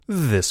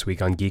This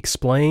week on Geek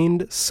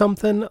Explained,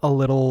 something a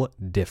little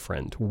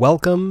different.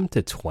 Welcome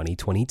to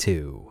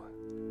 2022.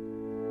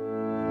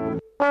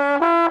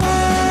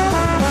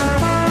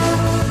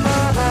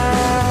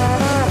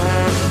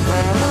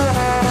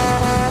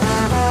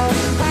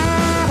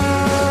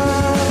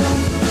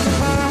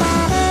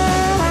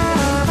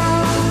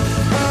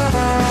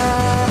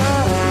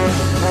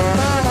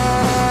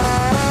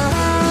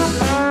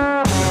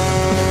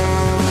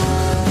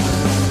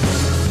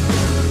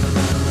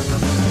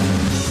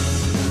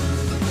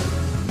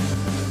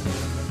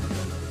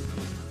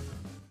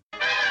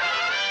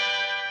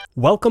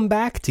 Welcome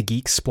back to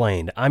Geek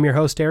Explained. I'm your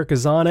host, Eric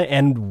Azana,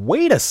 and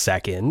wait a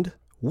second.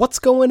 What's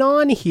going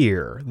on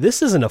here?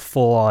 This isn't a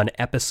full-on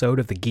episode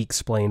of the Geek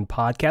Explained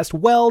podcast.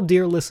 Well,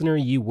 dear listener,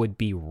 you would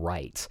be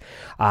right.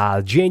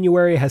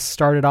 January has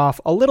started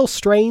off a little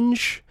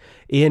strange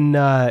in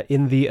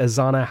the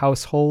Azana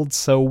household,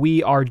 so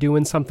we are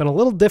doing something a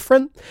little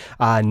different.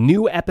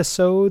 New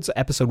episodes,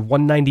 episode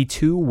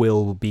 192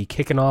 will be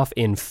kicking off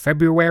in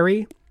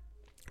February.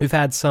 We've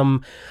had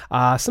some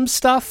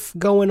stuff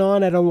going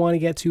on. I don't want to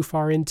get too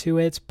far into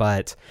it,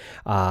 but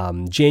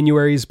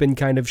January's been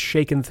kind of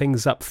shaking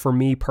things up for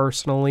me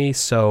personally.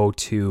 So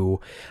to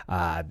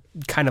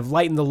kind of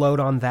lighten the load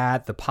on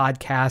that, the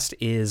podcast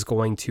is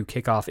going to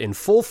kick off in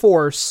full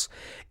force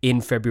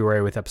in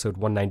February with episode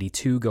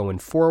 192 going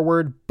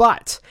forward.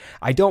 But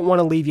I don't want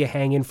to leave you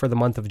hanging for the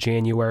month of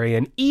January.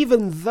 And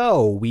even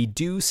though we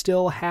do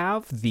still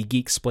have the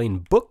Geek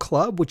Explained Book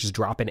Club, which is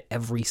dropping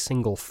every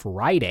single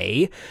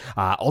Friday,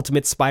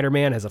 Ultimate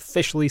Spider-Man has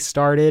officially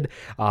started,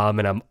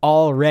 and I'm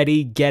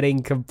already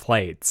getting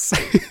complaints.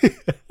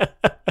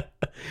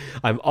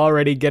 I'm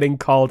already getting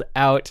called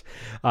out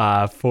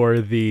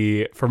for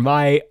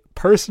my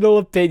personal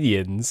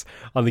opinions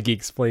on the Geek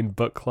Explained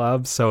Book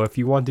Club. So if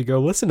you want to go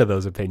listen to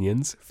those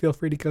opinions, feel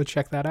free to go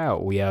check that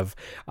out. We have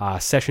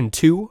session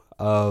 2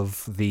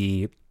 of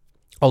the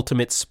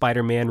Ultimate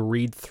Spider-Man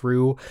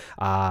read-through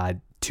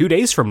 2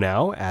 days from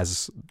now,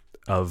 as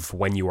of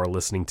when you are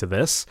listening to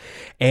this.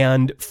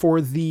 And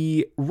for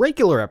the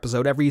regular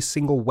episode, every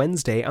single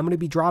Wednesday, I'm going to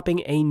be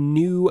dropping a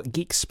new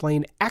Geek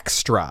Explained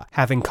Extra,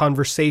 having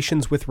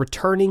conversations with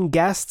returning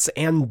guests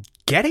and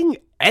getting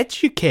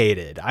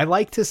educated. I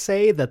like to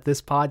say that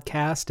this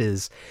podcast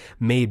is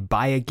made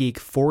by a geek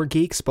for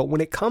geeks, but when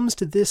it comes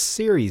to this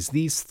series,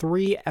 these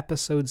 3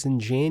 episodes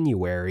in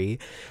January,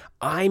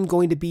 I'm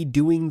going to be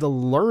doing the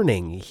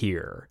learning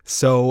here.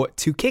 So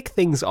to kick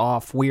things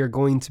off, we are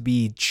going to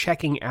be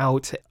checking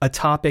out a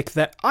topic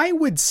that I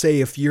would say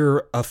if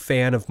you're a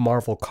fan of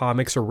Marvel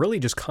Comics or really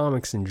just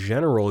comics in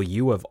general,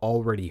 you have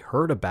already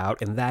heard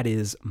about, and that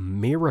is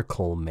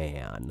Miracle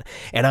Man.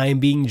 And I am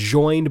being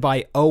joined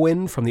by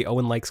Owen from the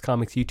Owen Likes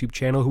Comics YouTube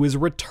channel, who is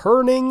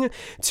returning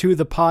to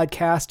the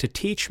podcast to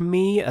teach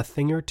me a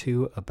thing or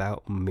two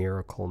about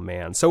Miracle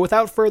Man. So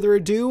without further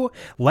ado,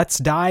 let's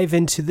dive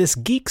into this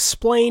Geek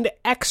Explained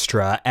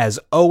Extra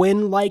as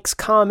Owen Likes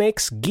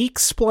Comics Geek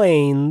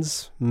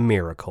Explains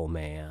Miracle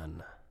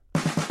Man.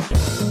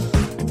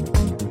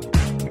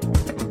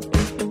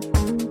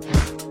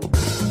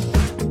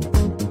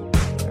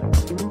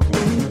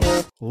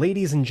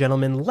 Ladies and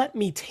gentlemen, let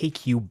me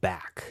take you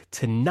back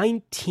to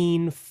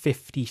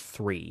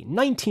 1953.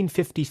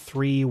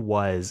 1953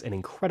 was an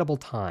incredible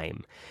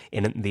time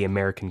in the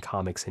American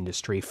comics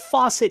industry.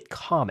 Fawcett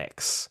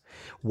Comics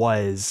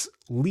was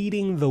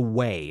leading the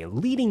way,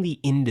 leading the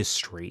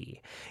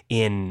industry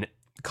in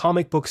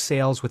comic book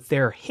sales with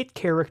their hit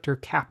character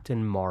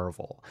Captain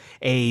Marvel,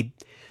 a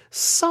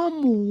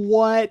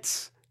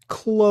somewhat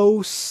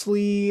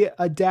closely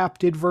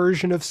adapted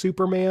version of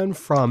Superman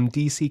from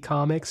DC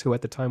Comics, who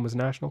at the time was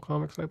National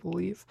Comics, I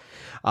believe.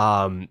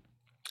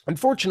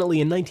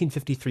 Unfortunately, in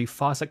 1953,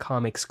 Fawcett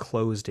Comics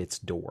closed its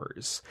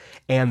doors,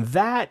 and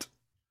that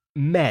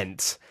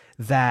meant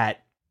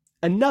that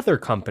another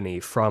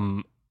company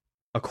from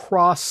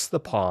across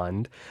the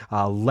pond,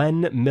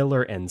 Len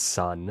Miller and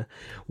Son,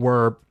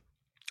 were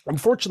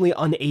unfortunately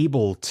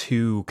unable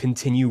to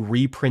continue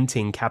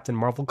reprinting Captain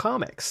Marvel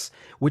comics,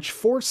 which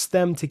forced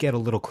them to get a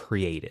little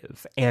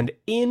creative. And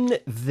in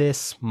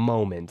this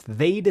moment,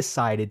 they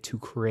decided to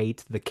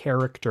create the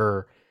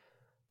character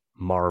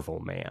Marvel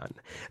Man.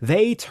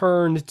 They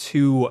turned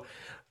to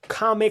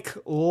comic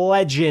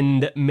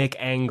legend Mick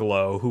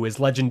Anglo, who is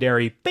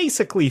legendary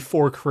basically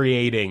for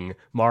creating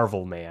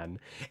Marvel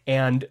Man.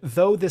 And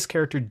though this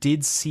character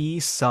did see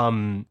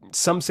some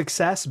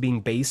success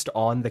being based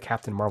on the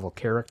Captain Marvel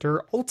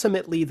character,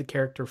 ultimately the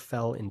character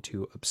fell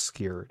into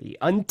obscurity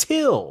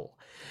until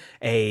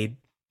a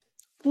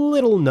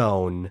little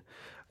known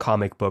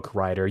comic book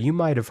writer, you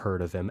might have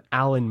heard of him,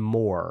 Alan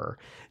Moore,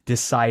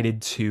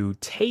 decided to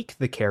take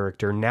the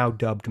character, now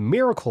dubbed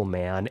Miracle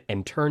Man,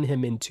 and turn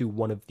him into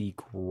one of the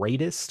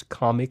greatest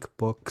comic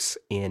books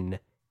in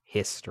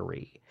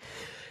history.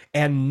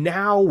 And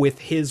now with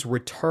his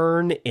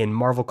return in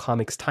Marvel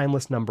Comics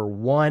Timeless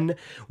 #1,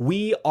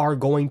 we are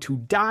going to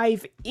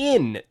dive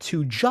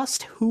into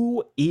just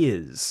who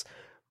is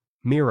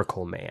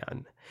Miracle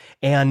Man.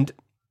 And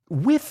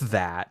with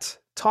that,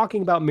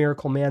 talking about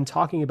Miracle Man,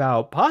 talking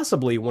about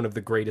possibly one of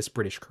the greatest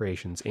British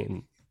creations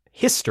in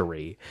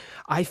history,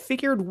 I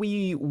figured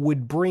we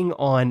would bring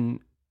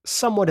on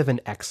somewhat of an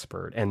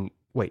expert. And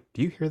wait,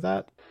 do you hear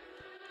that?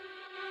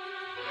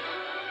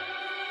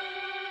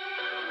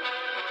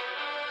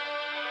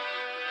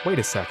 Wait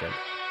a second.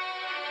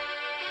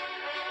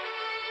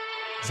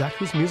 Is that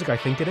whose music I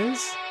think it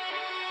is?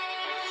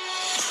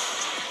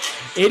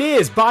 It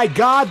is! By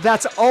God,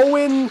 that's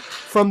Owen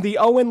from the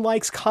Owen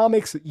Likes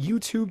Comics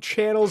YouTube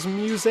channel's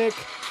music.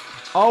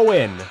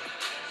 Owen,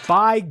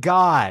 by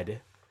God.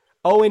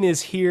 Owen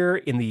is here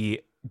in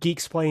the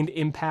Geeksplained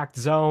Impact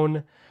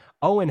Zone.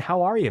 Owen,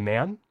 how are you,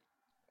 man?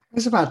 I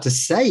was about to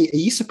say, are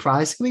you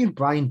surprising me and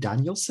Brian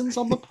Danielson's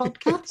on the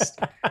podcast?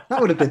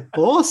 That would have been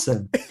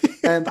awesome.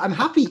 I'm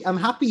happy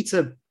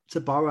to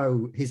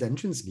borrow his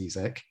entrance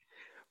music.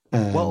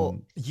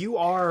 Well, you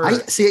are. I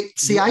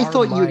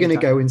thought you were going to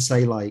go and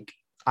say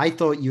I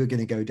thought you were going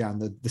to go down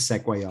the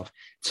segue of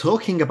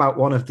talking about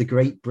one of the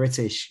great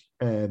British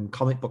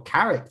comic book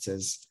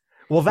characters.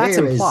 Well, that's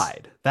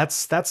implied.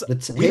 That's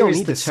we don't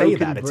need to say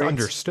that. It's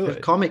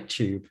understood. Comic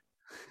Tube.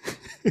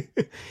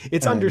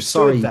 It's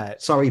understood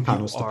that. Sorry,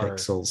 panels to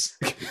pixels.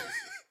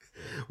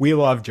 We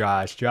love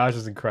Josh. Josh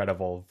is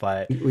incredible,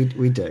 but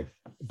we do.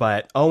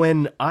 But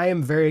Owen, I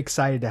am very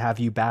excited to have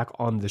you back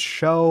on the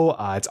show.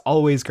 It's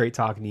always great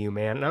talking to you,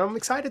 man, and I'm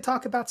excited to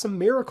talk about some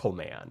Miracle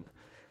Man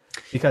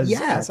because,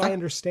 I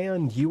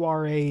understand,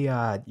 you're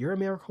a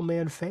Miracle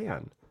Man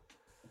fan.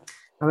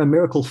 I'm a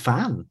Miracle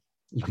fan.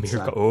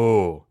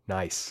 Oh,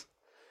 nice.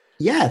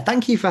 Yeah,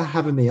 thank you for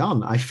having me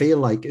on. I feel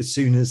like as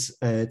soon as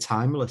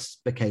Timeless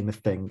became a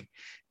thing,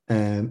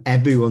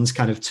 everyone's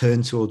kind of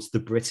turned towards the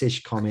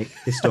British comic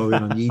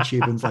historian on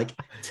YouTube and like,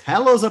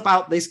 tell us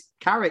about this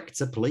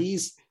character,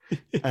 please.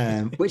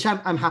 Which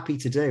I'm happy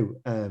to do.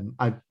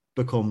 I've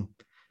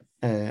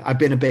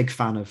been a big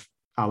fan of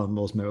Alan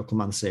Moore's Miracle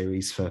Man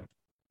series for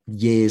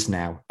years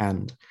now,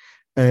 and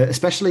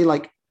especially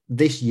like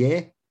this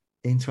year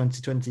in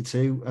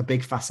 2022, a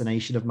big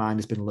fascination of mine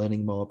has been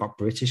learning more about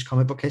British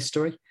comic book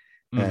history.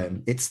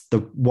 It's the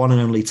one and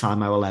only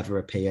time I will ever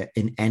appear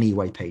in any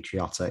way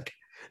patriotic.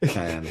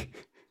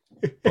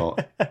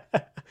 But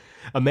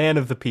a man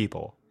of the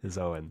people is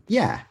Owen.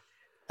 Yeah.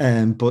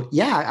 But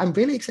yeah, I'm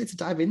really excited to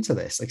dive into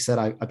this. Like I said,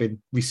 I've been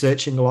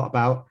researching a lot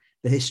about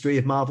the history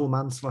of Marvel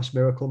Man /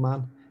 Miracle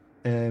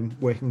Man,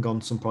 working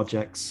on some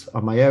projects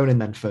on my own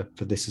and then for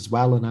this as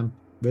well. And I'm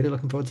really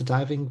looking forward to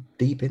diving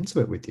deep into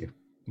it with you.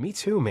 Me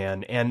too,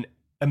 man. And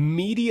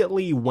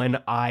immediately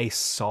when I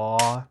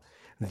saw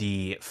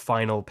the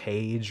final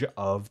page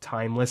of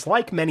Timeless,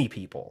 like many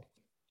people,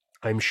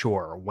 I'm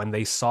sure, when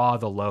they saw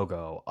the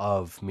logo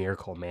of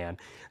Miracle Man,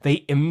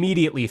 they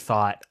immediately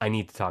thought, I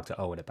need to talk to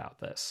Owen about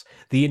this.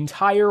 The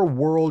entire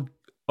world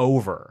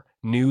over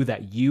knew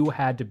that you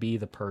had to be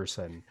the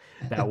person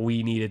that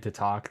we needed to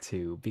talk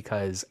to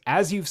because,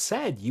 as you've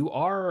said, you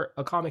are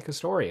a comic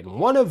historian.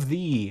 One of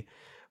the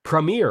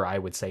premier, I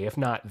would say, if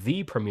not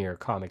the premier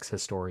comics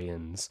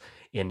historians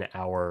in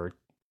our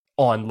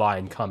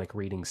online comic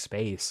reading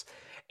space.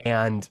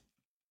 And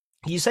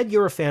you said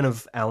you're a fan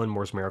of Alan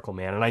Moore's Miracle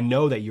Man, and I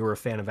know that you're a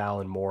fan of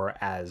Alan Moore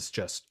as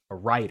just a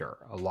writer.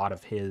 A lot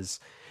of his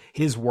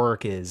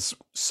work is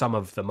some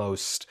of the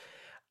most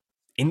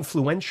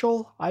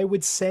influential, I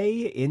would say,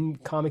 in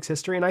comics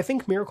history, and I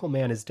think Miracle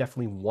Man is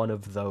definitely one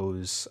of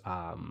those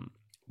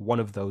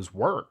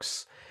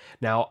works.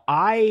 Now,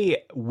 I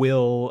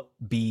will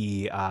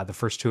be the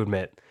first to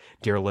admit,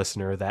 dear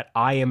listener, that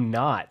I am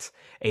not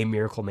a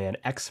Miracle Man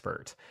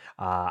expert.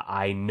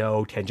 I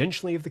know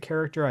tangentially of the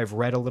character. I've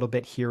read a little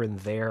bit here and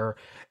there,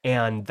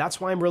 and that's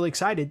why I'm really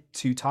excited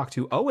to talk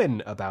to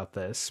Owen about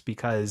this,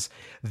 because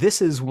this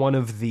is one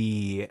of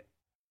this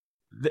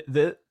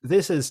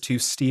is to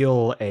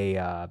steal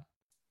a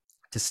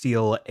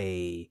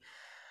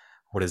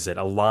what is it?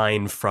 A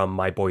line from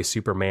My Boy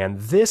Superman.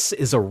 This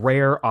is a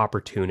rare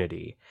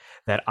opportunity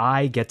that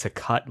I get to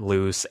cut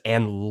loose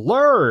and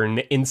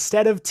learn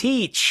instead of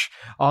teach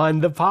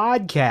on the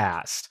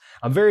podcast.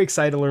 I'm very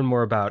excited to learn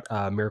more about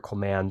Miracle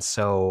Man.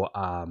 So,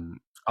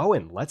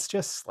 Owen, let's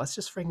just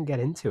freaking get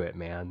into it,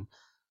 man.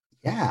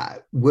 Yeah,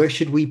 where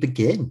should we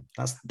begin?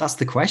 That's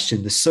the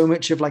question. There's so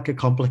much of like a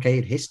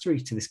complicated history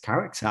to this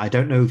character. I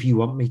don't know if you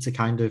want me to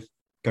kind of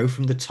go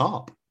from the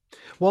top.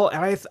 Well,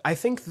 I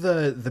think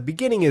the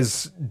beginning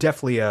is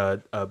definitely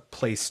a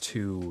place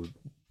to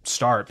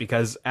start,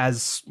 because,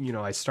 as you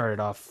know, I started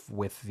off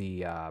with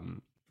the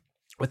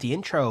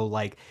intro,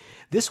 like,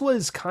 this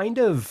was kind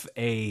of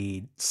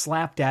a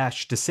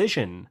slapdash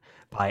decision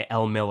by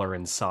L. Miller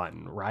and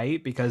Son,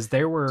 right? Because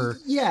there were...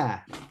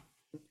 Yeah.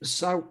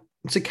 So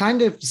to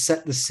kind of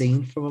set the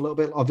scene from a little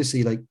bit,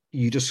 obviously, like,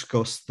 you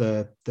discussed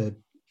the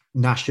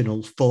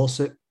national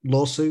Fawcett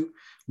lawsuit,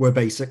 where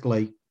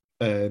basically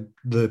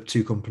the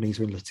two companies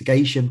were in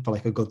litigation for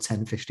like a good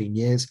 10, 15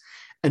 years.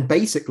 And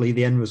basically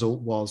the end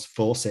result was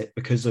Fawcett,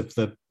 because of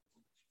the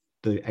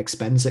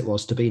expense it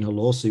was to be in a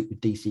lawsuit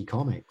with DC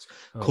Comics,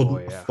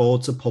 couldn't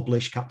afford to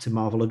publish Captain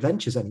Marvel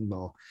Adventures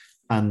anymore.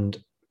 And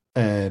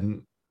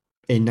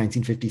in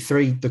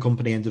 1953, the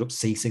company ended up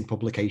ceasing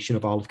publication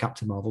of all of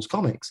Captain Marvel's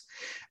comics.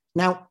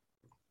 Now,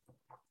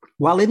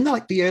 while in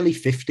like the early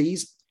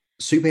 50s,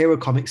 superhero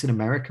comics in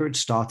America had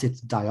started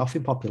to die off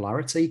in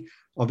popularity.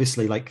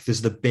 Obviously, like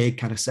there's the big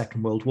kind of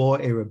Second World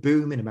War era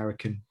boom in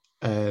American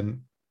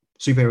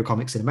superhero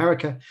comics in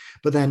America.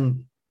 But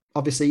then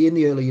obviously in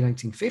the early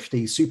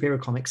 1950s, superhero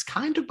comics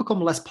kind of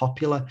become less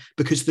popular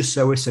because they're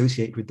so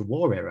associated with the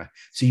war era.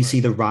 So you see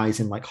the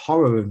rise in like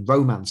horror and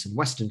romance and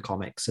Western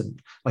comics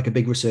and like a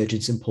big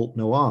resurgence in pulp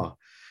noir.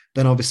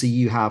 Then obviously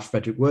you have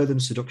Frederick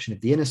Wortham's Seduction of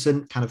the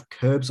Innocent kind of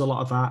curbs a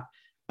lot of that.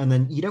 And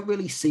then you don't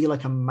really see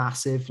like a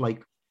massive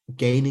like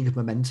gaining of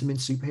momentum in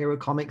superhero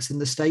comics in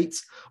the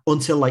States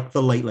until like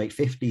the late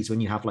 50s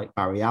when you have like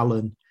Barry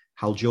Allen,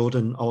 Hal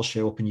Jordan all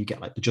show up and you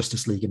get like the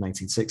Justice League in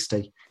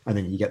 1960. And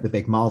then you get the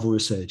big Marvel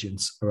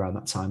resurgence around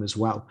that time as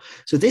well.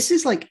 So this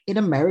is like in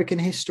American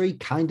history,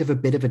 kind of a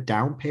bit of a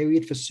down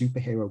period for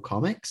superhero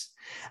comics.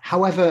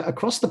 However,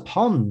 across the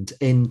pond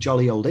in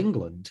jolly old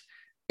England,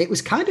 it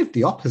was kind of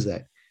the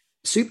opposite.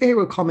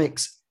 Superhero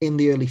comics in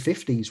the early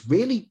 50s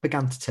really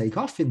began to take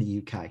off in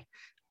the UK.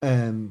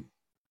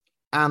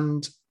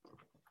 And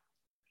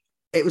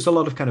it was a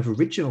lot of kind of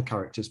original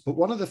characters. But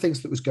one of the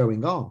things that was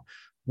going on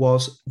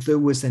was there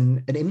was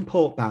an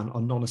import ban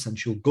on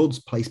non-essential goods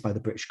placed by the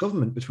British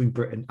government between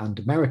Britain and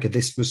America.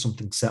 This was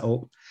something set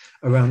up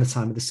around the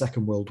time of the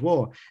Second World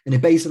War. And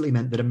it basically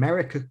meant that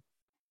America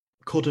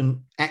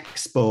couldn't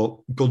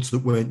export goods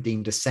that weren't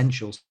deemed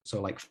essentials.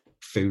 So like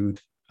food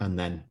and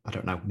then, I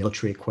don't know,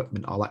 military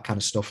equipment, all that kind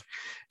of stuff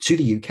to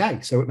the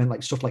UK. So it meant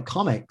like stuff like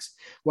comics.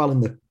 While in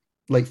the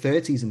late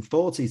 30s and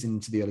 40s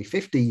into the early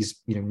 50s,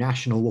 you know,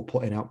 National were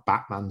putting out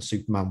Batman,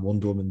 Superman,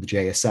 Wonder Woman, the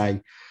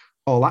JSA,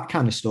 all that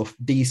kind of stuff.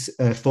 These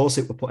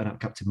Fawcett were putting out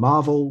Captain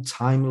Marvel,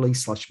 Timely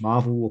 /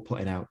 Marvel were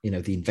putting out, you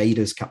know, the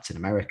Invaders, Captain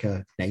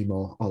America,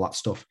 Namor, all that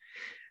stuff.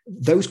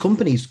 Those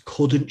companies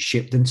couldn't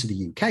ship them to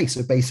the UK.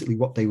 So basically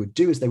what they would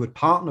do is they would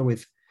partner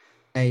with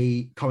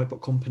a comic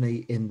book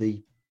company in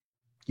the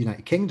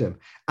United Kingdom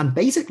and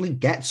basically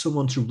get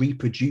someone to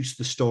reproduce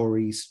the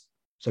stories.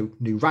 So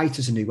new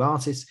writers and new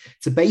artists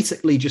to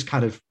basically just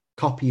kind of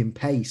copy and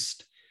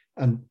paste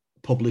and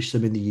publish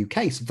them in the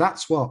UK. So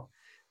that's what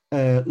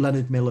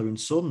Leonard Miller and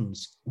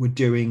Sons were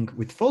doing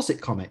with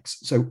Fawcett Comics.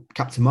 So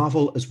Captain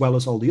Marvel, as well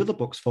as all the other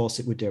books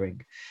Fawcett were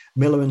doing,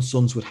 Miller and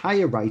Sons would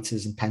hire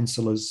writers and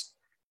pencilers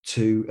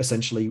to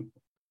essentially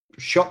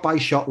shot by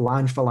shot,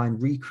 line for line,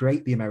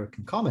 recreate the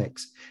American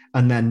comics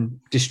and then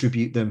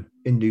distribute them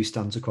in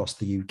newsstands across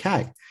the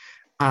UK.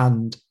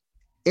 And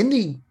in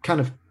the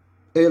kind of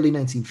early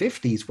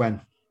 1950s,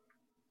 when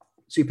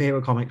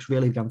superhero comics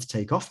really began to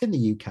take off in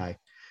the UK,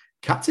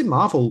 Captain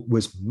Marvel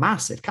was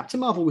massive. Captain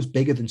Marvel was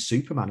bigger than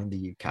Superman in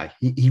the UK.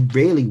 He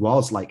really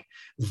was like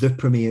the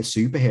premier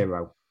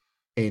superhero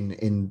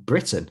in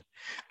Britain.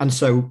 And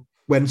so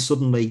when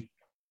suddenly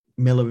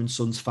Miller and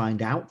Sons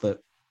find out that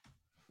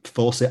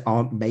Fawcett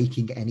aren't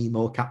making any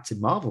more Captain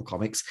Marvel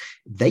comics,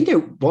 they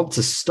don't want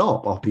to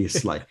stop,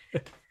 obviously.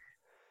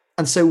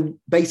 And so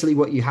basically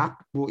what you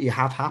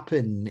have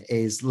happen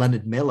is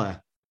Leonard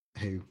Miller,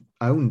 who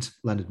owned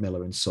Leonard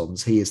Miller and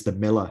Sons, he is the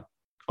Miller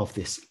of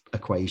this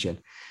equation,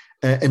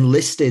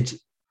 enlisted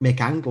Mick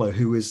Angler,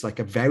 who was like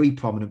a very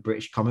prominent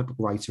British comic book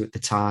writer at the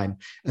time.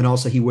 And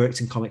also he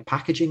worked in comic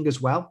packaging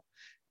as well,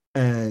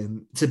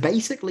 to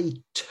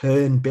basically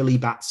turn Billy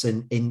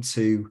Batson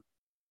into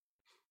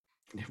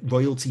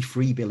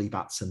royalty-free Billy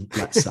Batson,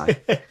 let's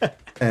say.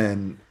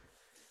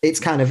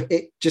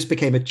 It just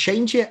became a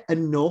change it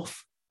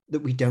enough that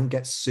we don't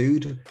get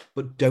sued,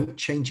 but don't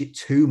change it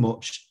too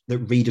much that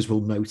readers will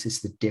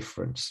notice the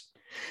difference.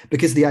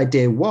 Because the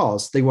idea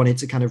was they wanted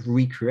to kind of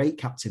recreate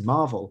Captain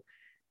Marvel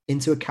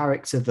into a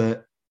character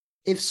that,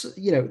 if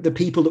you know, the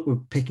people that were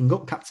picking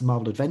up Captain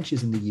Marvel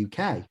Adventures in the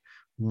UK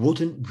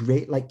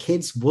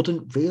kids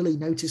wouldn't really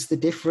notice the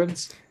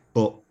difference,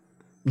 but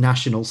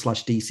National /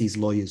 DC's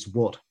lawyers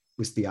would,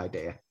 was the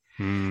idea.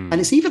 And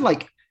it's even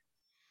like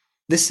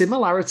the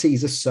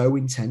similarities are so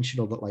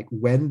intentional that like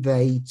when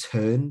they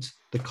turned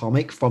the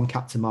comic from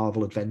Captain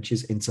Marvel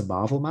Adventures into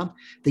Marvel Man,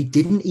 they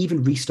didn't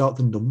even restart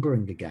the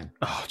numbering again.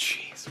 Oh,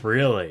 jeez,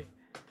 really?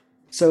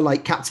 So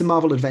like Captain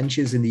Marvel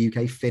Adventures in the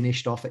UK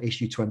finished off at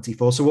issue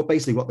 24. So what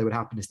would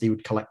happen is they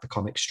would collect the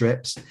comic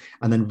strips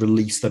and then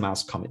release them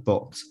as comic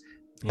books.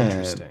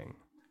 Interesting.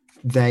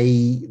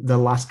 The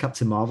last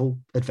Captain Marvel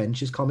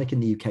Adventures comic in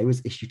the UK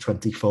was issue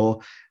 24.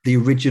 The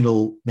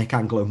original Mick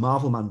Anglo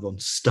Marvel Man run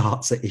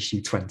starts at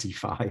issue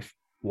 25.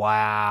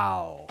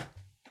 Wow.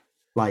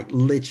 Like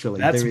literally.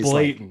 That's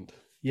blatant.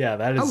 Yeah,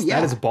 that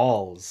is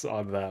balls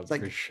on that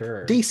like, for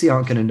sure. DC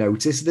aren't going to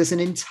notice. There's an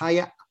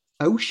entire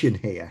ocean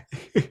here.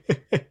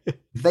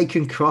 They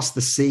can cross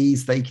the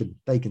seas. They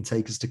can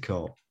take us to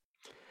court.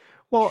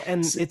 Well,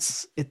 and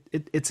it's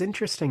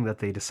interesting that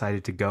they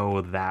decided to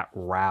go that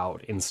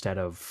route instead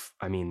of,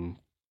 I mean,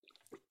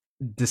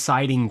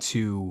 deciding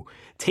to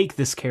take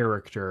this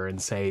character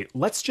and say,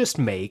 let's just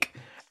make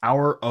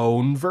our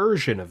own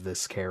version of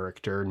this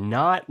character,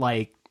 not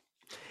like,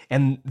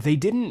 and they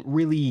didn't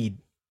really,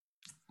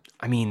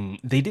 I mean,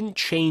 they didn't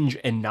change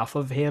enough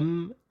of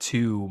him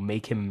to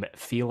make him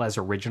feel as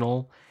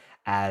original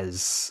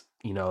as,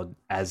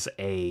 as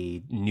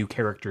a new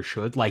character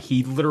should. Like,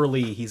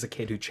 he's a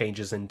kid who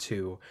changes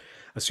into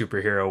a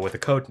superhero with a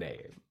code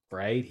name,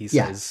 right? He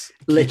Yeah, says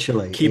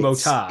literally,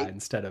 Kimota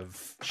instead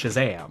of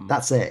Shazam.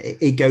 that's it.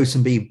 It goes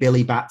from being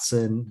Billy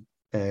Batson,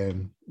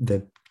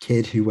 the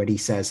kid who, when he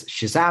says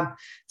Shazam,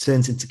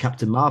 turns into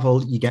Captain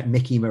Marvel. You get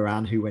Mickey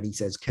Moran, who, when he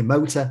says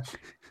Kimota,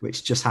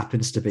 which just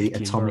happens to be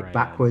Mickey atomic Moran.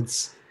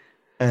 backwards,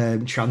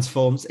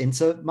 transforms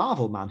into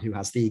Marvel Man, who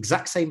has the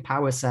exact same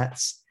power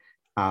sets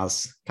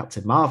as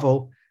Captain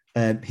Marvel.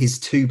 His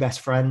two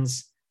best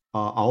friends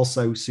are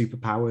also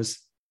superpowers,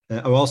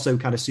 are also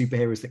kind of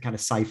superheroes that kind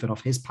of siphon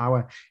off his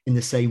power in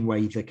the same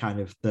way the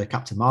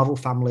Captain Marvel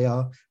family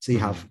are. So you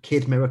have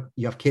Kid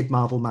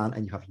Marvel Man,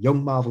 and you have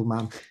Young Marvel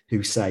Man,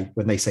 who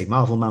when they say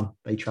Marvel Man,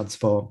 they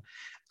transform,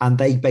 and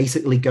they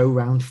basically go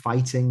around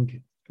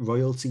fighting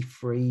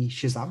royalty-free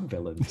Shazam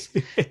villains.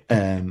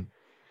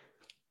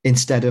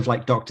 Instead of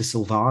like Dr.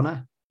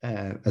 Sylvana,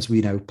 as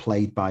we know,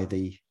 played by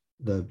the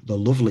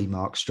lovely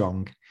Mark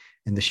Strong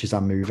in the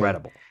Shazam movie.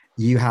 Incredible.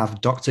 You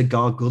have Dr.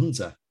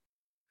 Gargunza,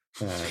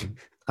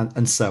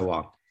 and so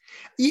on.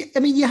 I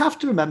mean, you have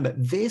to remember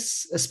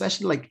this,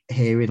 especially like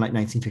here in like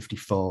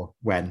 1954,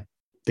 when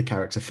the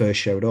character first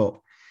showed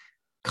up.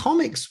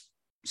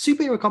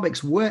 Superhero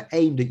comics were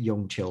aimed at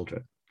young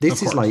children.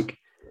 This is like,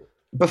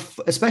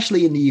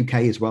 especially in the UK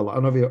as well.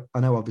 I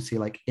know obviously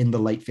like in the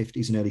late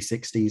 50s and early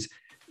 60s,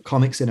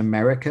 comics in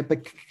America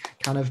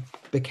kind of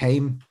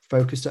became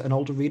focused at an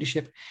older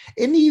readership.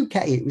 In the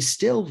UK, it was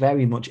still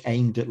very much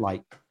aimed at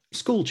like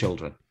school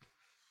children.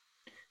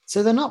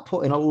 So they're not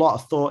putting a lot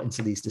of thought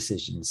into these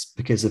decisions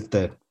because of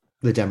the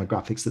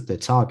demographics that they're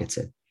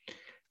targeting.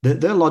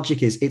 Their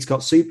logic is it's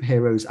got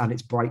superheroes and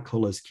it's bright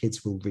colors,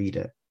 kids will read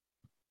it.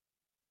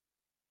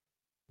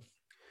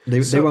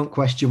 They won't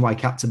question why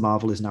Captain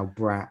Marvel is now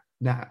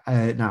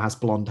has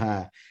blonde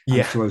hair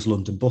and throws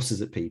London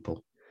buses at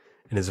people.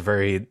 And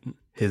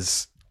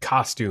his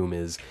costume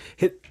is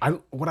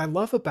what I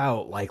love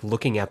about like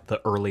looking at the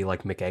early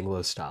like Mick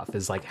Anglo stuff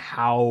is like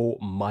how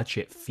much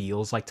it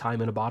feels like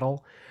Time in a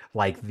Bottle.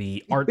 Like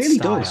the art really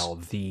style,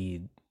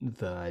 the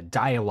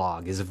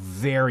dialogue is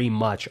very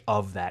much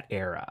of that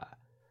era.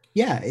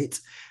 Yeah,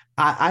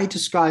 I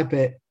describe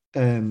it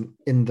I'm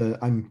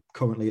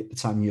currently, at the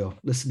time you're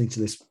listening to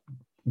this,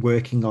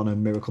 working on a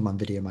Miracle Man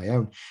video of my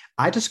own.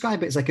 I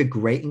describe it as like a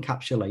great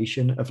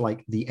encapsulation of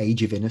like the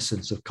age of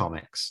innocence of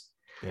comics.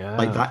 Yeah.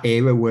 Like that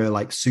era where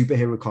like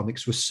superhero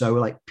comics were so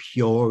like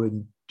pure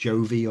and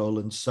jovial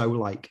and so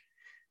like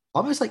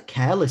almost like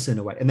careless in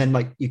a way. And then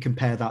like you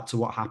compare that to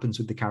what happens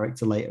with the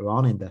character later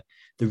on in the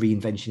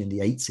reinvention in the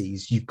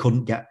 80s. You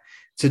couldn't get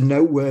to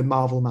know where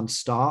Marvel Man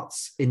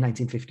starts in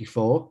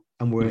 1954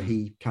 and where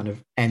he kind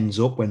of ends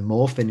up when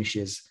Moore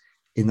finishes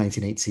in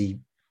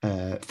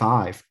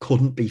 1985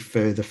 couldn't be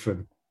further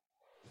from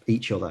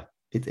each other.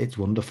 It's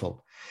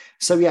wonderful.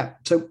 So yeah,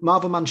 so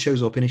Marvel Man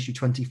shows up in issue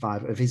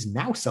 25 of his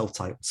now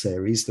self-titled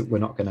series that we're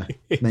not going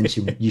to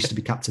mention, used to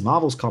be Captain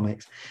Marvel's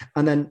comics.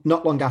 And then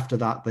not long after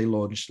that, they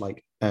launched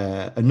like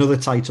another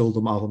title,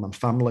 The Marvel Man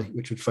Family,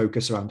 which would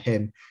focus around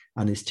him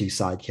and his two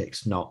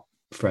sidekicks, not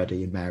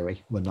Freddie and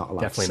Mary. We're not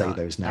allowed to say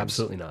those names.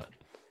 Absolutely not.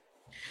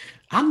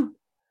 And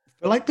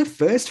for like the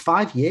first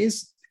 5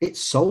 years, it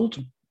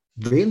sold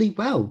really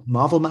well.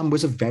 Marvel Man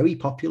was a very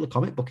popular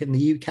comic book in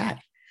the UK.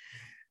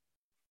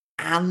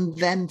 And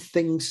then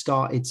things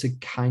started to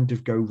kind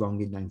of go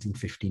wrong in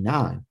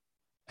 1959.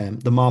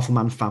 The Marvel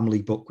Man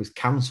Family book was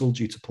cancelled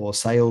due to poor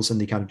sales,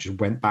 and they kind of just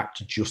went back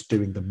to just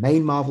doing the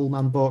main Marvel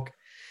Man book.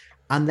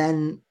 And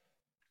then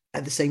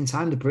at the same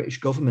time, the British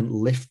government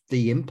lifted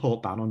the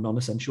import ban on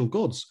non-essential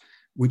goods,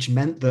 which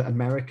meant that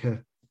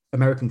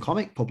American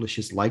comic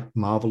publishers like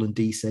Marvel and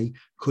DC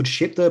could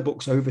ship their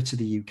books over to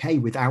the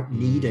UK without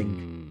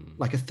needing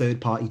like a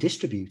third-party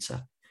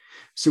distributor.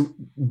 So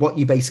what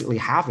you basically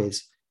have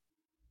is,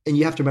 and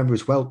you have to remember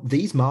as well,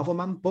 these Marvel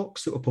Man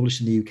books that were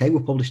published in the UK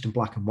were published in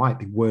black and white.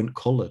 They weren't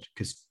coloured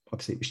because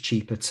obviously it was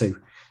cheaper to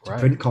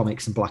print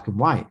comics in black and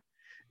white.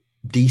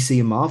 DC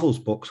and Marvel's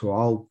books were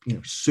all,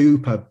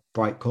 super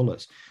bright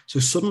colours. So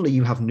suddenly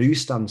you have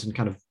newsstands and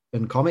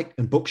comic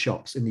and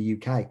bookshops in the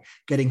UK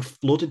getting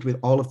flooded with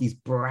all of these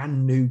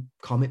brand new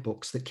comic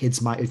books that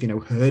kids might have,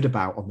 heard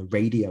about on the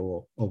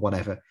radio or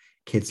whatever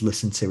kids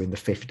listened to in the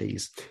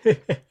 50s.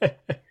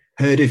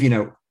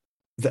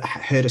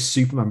 Heard a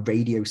Superman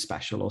radio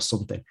special or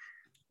something,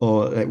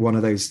 or like one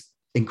of those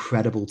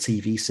incredible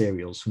TV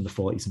serials from the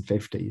 40s and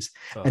 50s.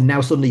 Oh. And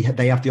now suddenly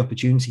they have the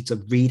opportunity to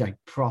read a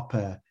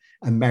proper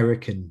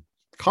American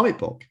comic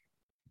book,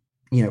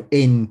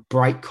 in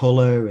bright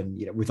color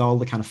and, with all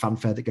the kind of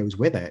fanfare that goes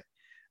with it.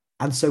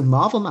 And so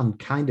Marvel Man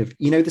kind of,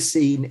 the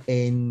scene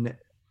in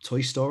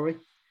Toy Story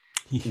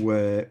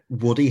where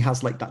Woody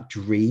has like that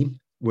dream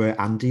where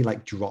Andy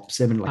like drops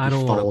him and like I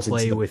don't he falls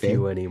play into the with bin.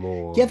 you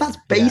anymore. Yeah, that's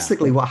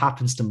basically what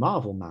happens to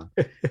Marvel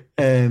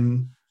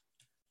Man.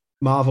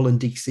 Marvel and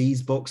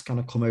DC's books kind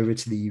of come over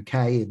to the UK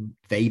and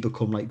they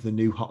become like the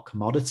new hot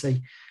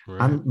commodity.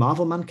 Right. And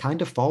Marvel Man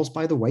kind of falls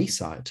by the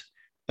wayside.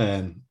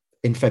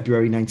 In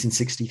February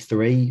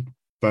 1963,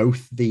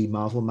 both the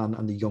Marvel Man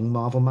and the Young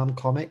Marvel Man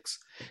comics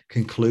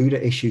conclude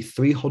at issue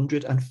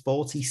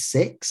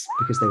 346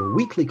 because they were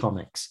weekly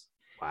comics.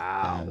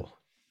 Wow.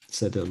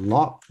 So there are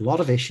a lot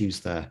of issues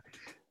there.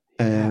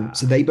 Yeah.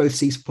 So they both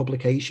ceased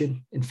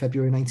publication in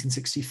February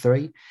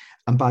 1963.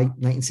 And by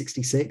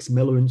 1966,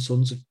 Miller and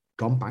Sons have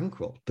gone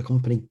bankrupt. The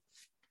company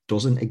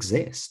doesn't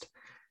exist.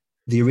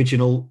 The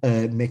original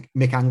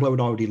Mick Anglo had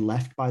already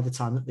left by the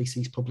time that they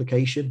ceased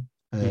publication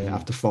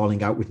after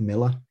falling out with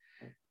Miller.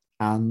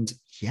 And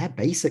yeah,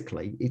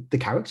 basically, the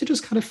character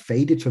just kind of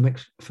faded from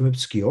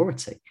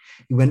obscurity.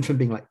 He went from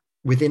being like,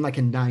 within like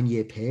a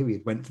 9-year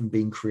period, went from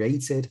being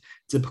created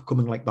to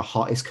becoming like the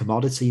hottest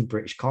commodity in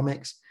British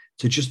comics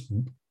to just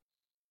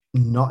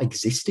not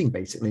existing,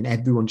 basically. And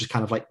everyone just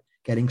kind of like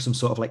getting some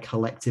sort of like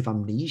collective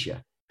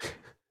amnesia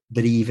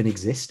that he even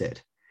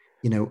existed,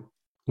 you know.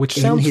 Which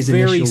sounds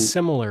very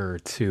similar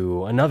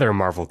to another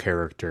Marvel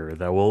character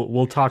that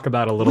we'll talk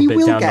about a little bit down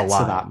the line. We will get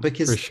to that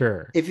because for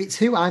sure. If it's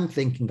who I'm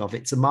thinking of,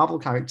 it's a Marvel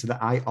character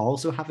that I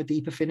also have a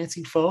deep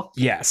affinity for.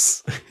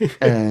 Yes.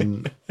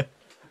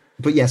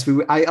 But yes,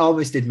 I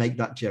almost did make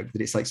that joke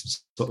that it's like some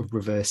sort of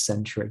reverse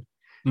Sentry.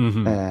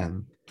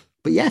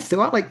 But yeah,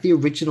 throughout like the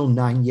original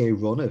 9-year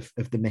run of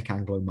the Mick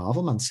Anglo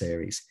Marvel Man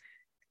series,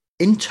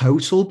 in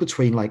total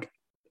between like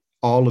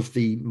all of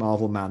the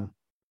Marvel Man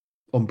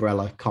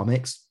umbrella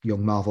comics,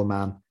 Young Marvel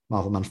Man,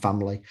 Marvel Man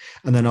Family,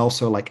 and then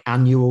also like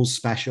annuals,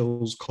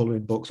 specials,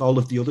 coloring books, all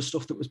of the other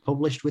stuff that was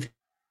published with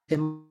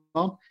him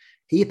on,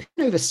 he appeared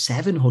in over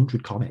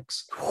 700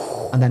 comics.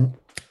 And then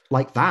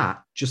like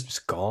that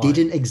just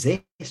didn't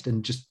exist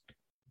and just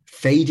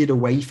faded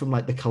away from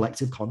like the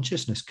collective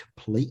consciousness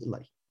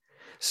completely.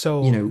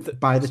 So, you know,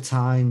 by the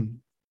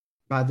time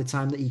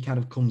that he kind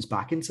of comes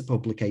back into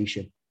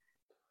publication,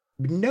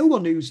 no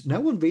one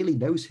really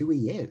knows who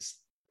he is.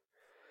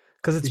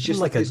 Because it's just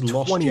like a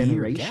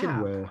 20-year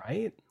gap,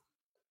 right?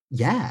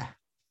 Yeah.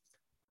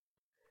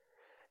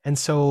 And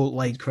so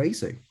like it's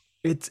crazy.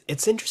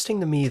 It's interesting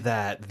to me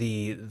that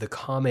the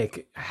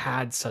comic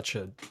had such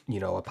a, you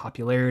know, a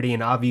popularity,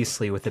 and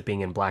obviously with it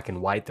being in black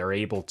and white, they're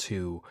able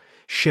to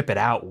ship it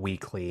out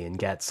weekly and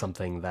get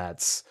something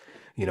that's,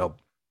 you know,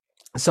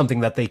 something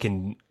that they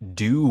can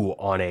do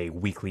on a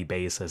weekly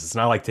basis. It's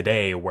not like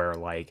today where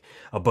like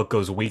a book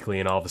goes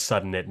weekly and all of a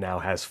sudden it now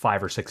has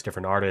 5 or 6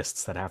 different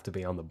artists that have to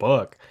be on the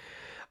book.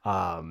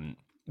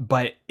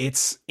 But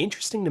it's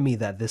interesting to me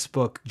that this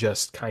book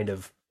just kind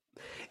of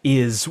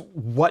is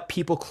what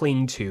people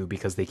cling to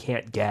because they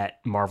can't get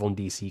Marvel and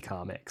DC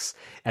comics.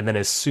 And then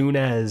as soon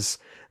as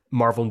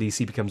Marvel and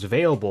DC becomes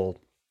available,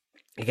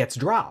 it gets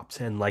dropped.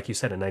 And like you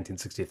said, in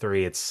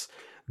 1963, it's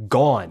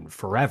gone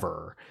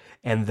forever.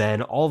 And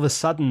then all of a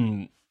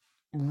sudden,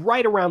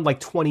 right around like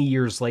 20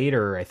 years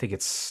later, I think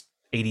it's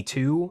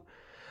 82,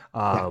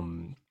 a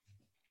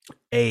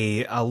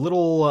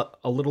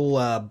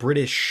little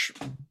British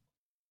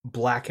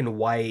black and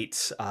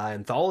white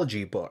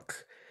anthology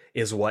book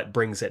is what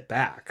brings it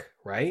back,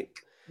 right?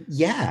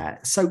 Yeah.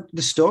 So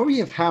the story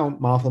of how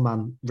Marvel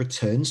Man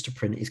returns to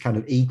print is kind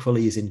of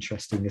equally as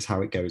interesting as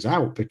how it goes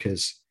out,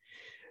 because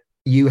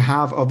you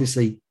have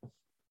obviously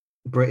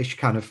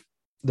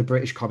the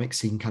British comic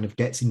scene kind of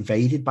gets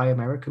invaded by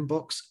American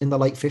books in the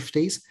late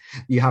 50s.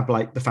 You have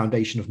like the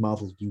foundation of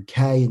Marvel UK,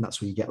 and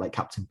that's where you get like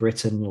Captain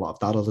Britain and a lot of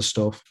that other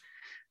stuff.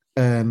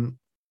 And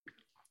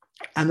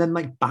then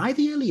like by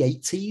the early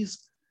 80s,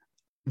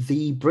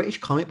 the British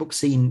comic book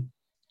scene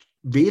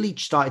really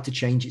started to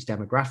change its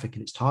demographic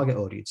and its target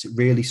audience. It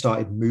really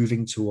started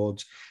moving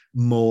towards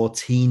more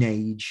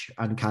teenage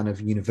and kind of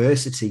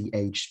university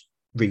age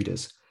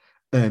readers.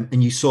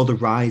 And you saw the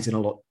rise in a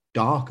lot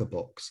darker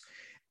books.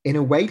 In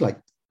a way, like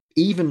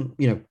even,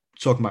 you know,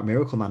 talking about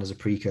Miracle Man as a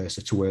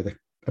precursor to where the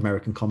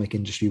American comic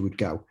industry would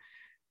go.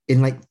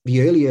 In like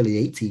the early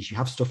 80s, you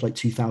have stuff like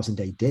 2000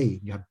 AD,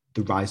 you have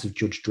the rise of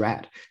Judge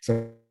Dredd.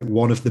 So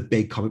one of the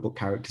big comic book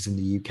characters in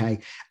the UK.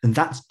 And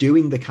that's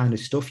doing the kind of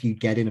stuff you'd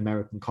get in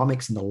American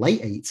comics in the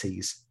late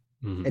 80s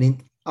and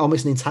in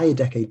almost an entire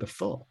decade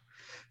before.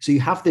 So you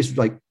have this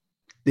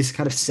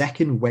kind of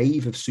second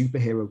wave of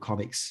superhero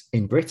comics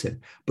in Britain,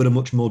 but a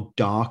much more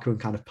darker and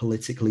kind of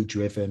politically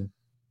driven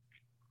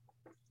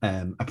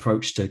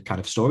approach to kind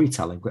of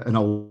storytelling, an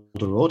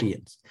older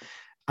audience.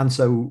 And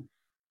so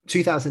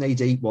 2000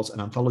 AD was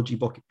an anthology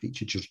book. It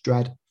featured Judge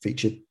Dredd,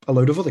 featured a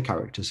load of other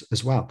characters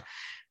as well.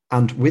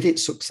 And with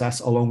its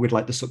success, along with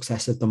like the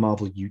success of the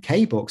Marvel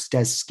UK books,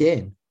 Des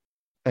Skin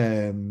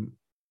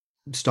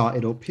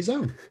started up his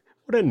own.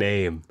 What a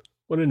name.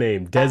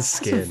 Des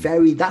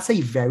Skin. That's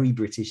a very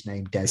British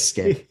name, Des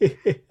Skin.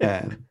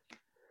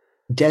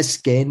 Des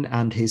Skin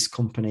and his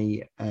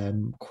company,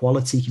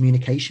 Quality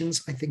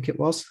Communications, I think it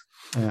was.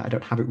 I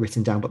don't have it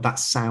written down, but that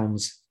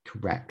sounds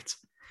correct.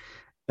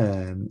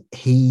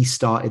 Des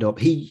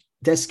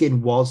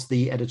Skin was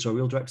the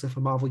editorial director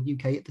for Marvel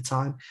UK at the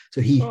time.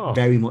 So he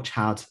very much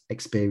had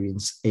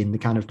experience in the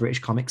kind of British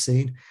comic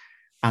scene.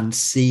 and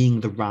seeing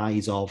the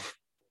rise of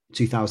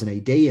 2000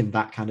 AD and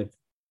that kind of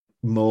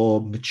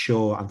more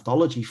mature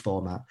anthology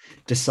format,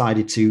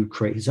 decided to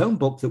create his own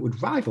book that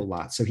would rival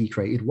that. So he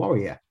created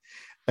Warrior.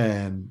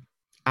 And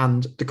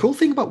the cool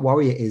thing about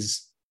Warrior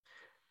is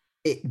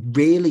it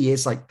really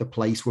is like the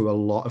place where a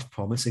lot of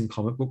promising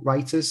comic book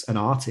writers and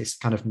artists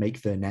kind of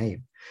make their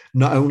name.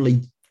 Not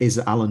only is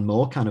Alan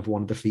Moore kind of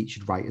one of the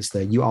featured writers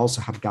there, you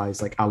also have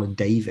guys like Alan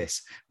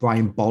Davis,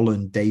 Brian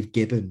Bolland, Dave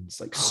Gibbons,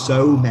 like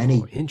so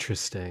many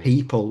interesting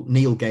people,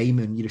 Neil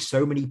Gaiman,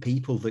 so many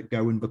people that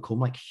go and become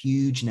like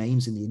huge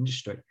names in the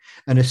industry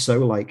and are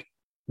so like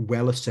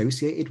well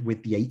associated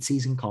with the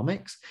 80s in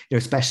comics,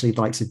 especially the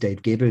likes of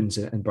Dave Gibbons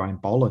and Brian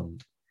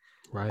Bolland,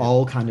 right?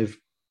 All kind of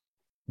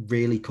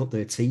really cut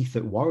their teeth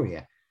at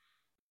Warrior.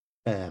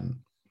 And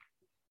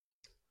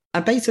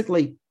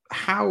basically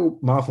how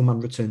Marvel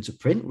Man returned to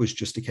print was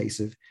just a case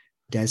of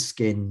Des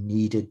Skin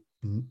needed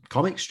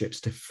comic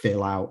strips to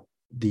fill out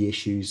the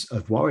issues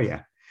of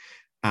Warrior.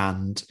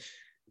 And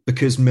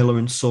because Miller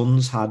and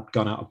Sons had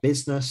gone out of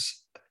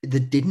business,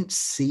 there didn't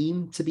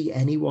seem to be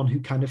anyone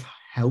who kind of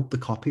held the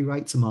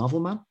copyright to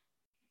Marvel Man.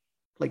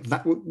 Like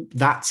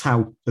that's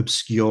how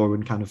obscure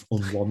and kind of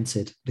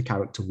unwanted the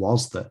character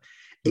was, that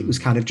it was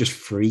kind of just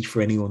free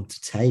for anyone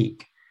to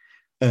take.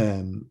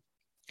 And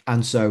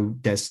so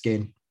Des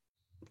Skin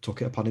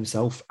took it upon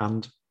himself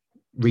and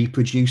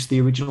reproduced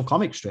the original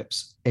comic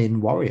strips in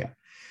Warrior.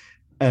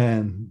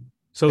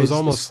 So it was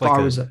almost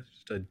like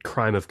a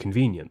crime of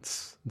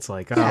convenience. It's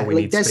like, we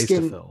need space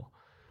to fill.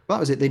 That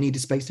was it. They needed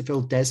space to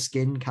fill. Des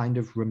Skin kind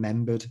of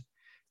remembered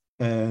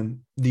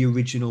the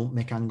original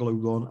Mick Anglo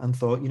run and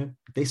thought,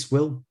 this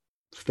will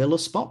fill a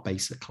spot,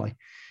 basically.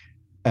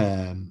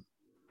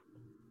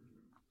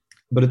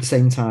 But at the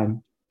same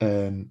time,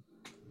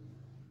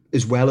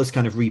 as well as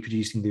kind of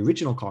reproducing the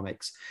original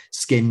comics,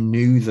 Skin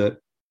knew that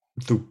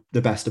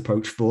the best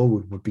approach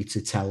forward would be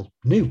to tell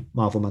new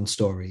Marvel Man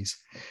stories.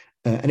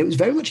 And it was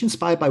very much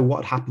inspired by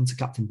what had happened to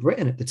Captain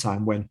Britain at the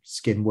time when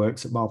Skin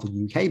works at Marvel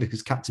UK,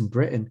 because Captain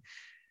Britain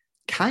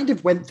kind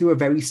of went through a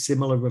very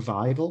similar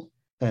revival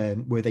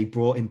where they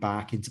brought him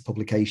back into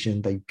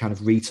publication. They kind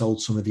of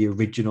retold some of the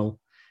original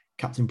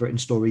Captain Britain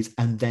stories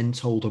and then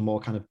told a more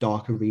kind of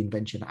darker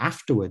reinvention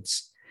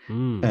afterwards.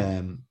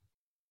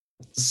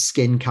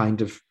 Skin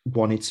kind of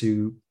wanted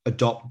to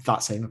adopt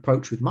that same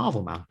approach with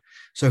Marvel Man.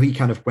 So he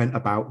kind of went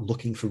about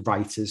looking for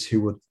writers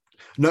who would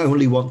not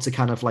only want to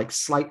kind of like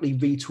slightly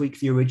retweak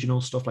the original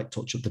stuff, like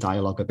touch up the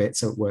dialogue a bit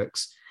so it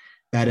works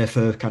better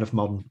for kind of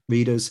modern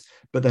readers,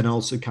 but then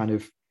also kind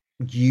of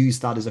use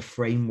that as a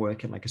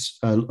framework and like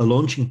a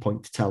launching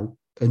point to tell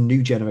a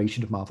new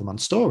generation of Marvel Man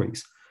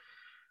stories.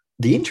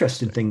 The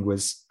interesting thing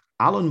was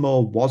Alan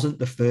Moore wasn't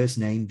the first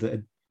name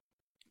that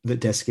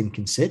Des Skin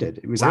considered.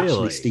 It was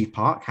actually Steve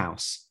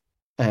Parkhouse,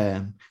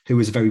 who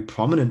was a very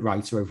prominent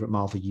writer over at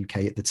Marvel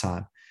UK at the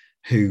time,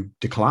 who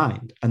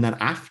declined. And then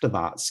after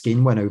that,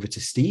 Skin went over to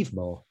Steve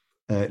Moore,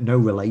 no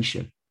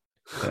relation,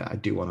 I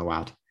do want to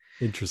add.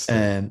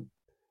 Interesting.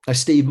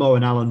 Steve Moore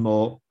and Alan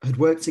Moore had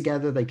worked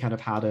together. They kind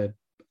of had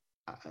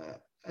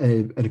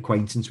an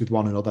acquaintance with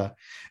one another.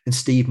 And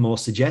Steve Moore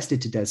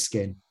suggested to Des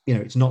Skin,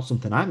 it's not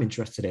something I'm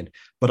interested in,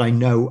 but I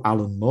know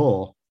Alan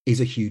Moore is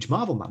a huge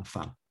Marvel Man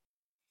fan.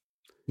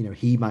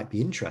 He might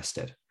be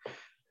interested.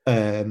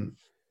 And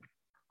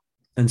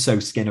so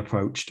Skin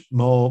approached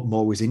Moore.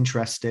 Moore was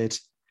interested.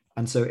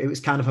 And so it was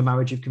kind of a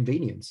marriage of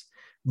convenience.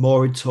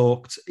 Moore had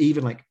talked,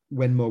 even like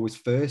when Moore was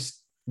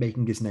first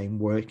making his name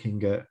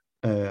working at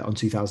on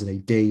 2000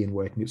 AD and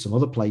working at some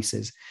other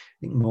places. I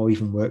think Moore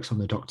even works on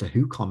the Doctor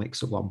Who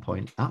comics at one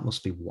point. That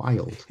must be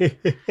wild.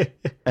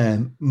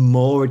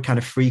 Moore had kind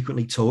of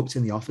frequently talked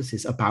in the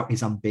offices about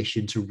his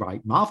ambition to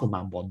write Marvel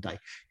Man one day,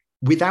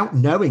 without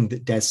knowing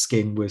that Des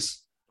Skin was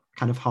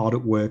kind of hard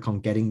at work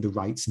on getting the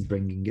rights and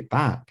bringing it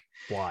back.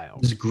 Wow.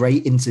 There's a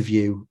great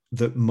interview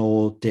that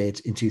Moore did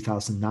in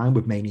 2009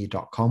 with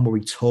Mania.com where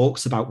he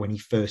talks about when he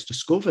first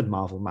discovered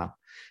Marvel Man.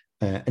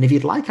 And if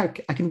you'd like, I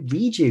can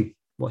read you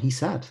what he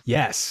said.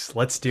 Yes,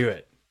 let's do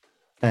it.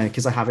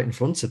 Because I have it in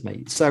front of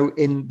me. So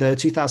in the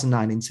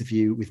 2009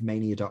 interview with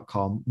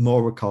Mania.com,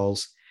 Moore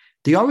recalls,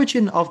 the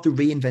origin of the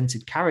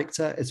reinvented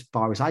character, as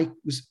far as I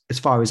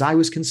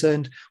was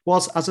concerned,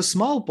 was as a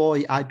small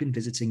boy, I'd been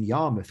visiting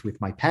Yarmouth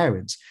with my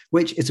parents,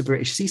 which is a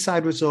British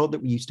seaside resort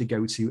that we used to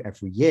go to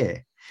every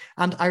year.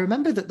 And I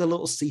remember that the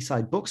little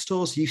seaside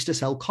bookstores used to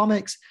sell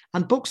comics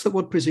and books that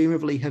would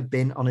presumably have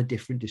been on a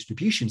different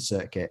distribution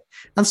circuit.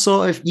 And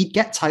sort of, you'd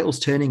get titles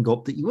turning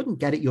up that you wouldn't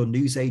get at your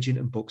newsagent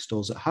and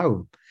bookstores at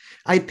home.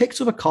 I had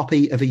picked up a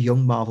copy of a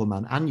Young Marvel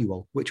Man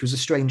annual, which was a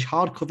strange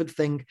hardcovered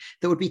thing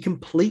that would be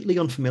completely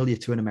unfamiliar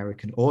to an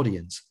American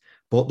audience.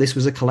 But this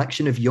was a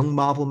collection of Young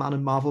Marvel Man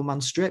and Marvel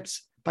Man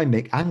strips by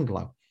Mick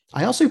Anglo.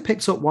 I also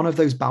picked up one of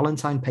those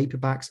Ballantine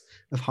paperbacks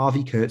of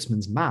Harvey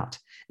Kurtzman's Matt.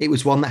 It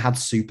was one that had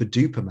Super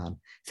Duper Man.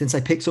 Since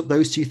I picked up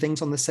those two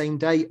things on the same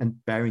day, and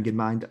bearing in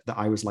mind that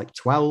I was like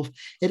 12,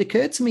 it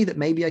occurred to me that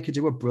maybe I could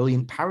do a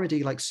brilliant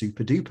parody like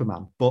Super Duper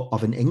Man, but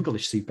of an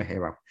English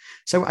superhero.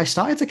 So I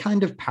started to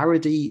kind of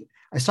parody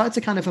I started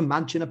to kind of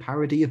imagine a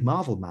parody of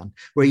Marvel Man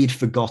where he'd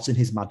forgotten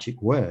his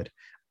magic word.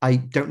 I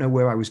don't know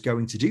where I was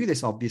going to do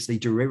this, obviously,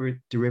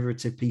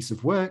 derivative piece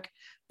of work,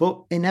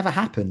 but it never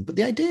happened. But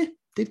the idea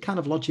did kind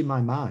of lodge in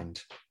my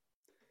mind.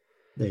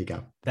 There you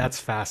go. That's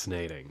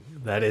fascinating.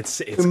 That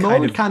it's So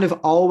Moore kind of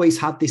always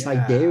had this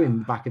idea yeah. in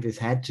the back of his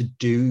head to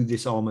do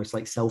this almost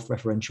like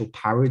self-referential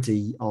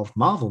parody of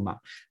Marvel Man,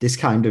 this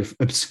kind of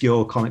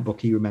obscure comic book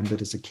he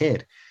remembered as a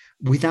kid,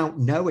 without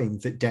knowing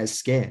that Des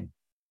Skin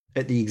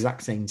at the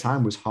exact same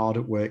time was hard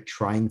at work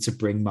trying to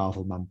bring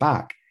Marvel Man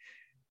back.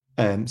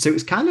 So it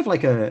was kind of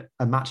like a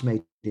match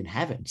made in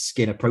heaven.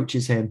 Skin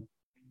approaches him.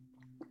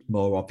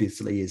 Moore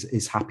obviously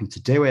is happy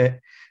to do it.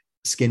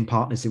 Skin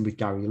partners in with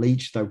Gary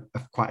Leach, though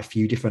quite a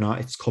few different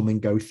artists come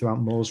and go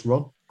throughout Moore's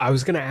run. I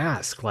was gonna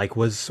ask, like,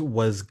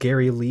 was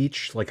Gary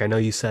Leach, like, I know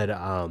you said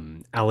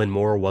Alan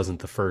Moore wasn't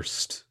the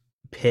first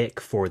pick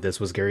for this.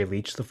 Was Gary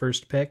Leach the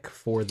first pick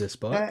for this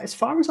book? As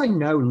far as I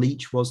know,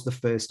 Leach was the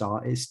first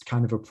artist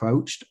kind of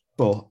approached,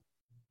 but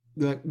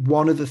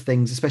one of the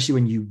things, especially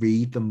when you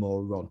read the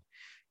Moore run,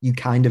 you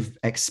kind of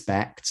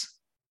expect.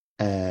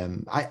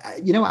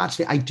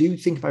 Actually, I do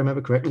think if I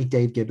remember correctly,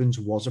 Dave Gibbons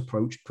was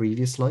approached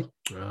previously.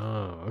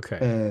 Oh,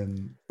 okay.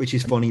 Which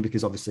is funny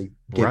because obviously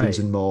Gibbons Right.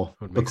 and Moore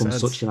Would make become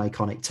sense. such an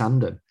iconic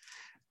tandem.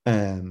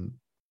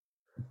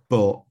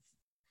 But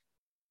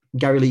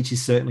Gary Leach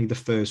is certainly the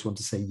first one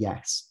to say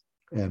yes.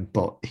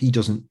 But he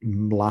doesn't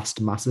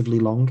last massively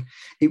long.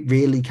 It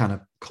really kind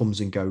of comes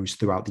and goes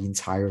throughout the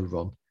entire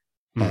run.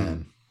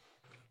 Hmm.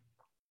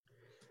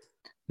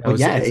 Now, But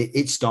yeah,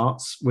 it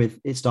starts with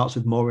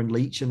Moore and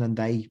Leach, and then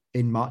they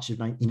in March of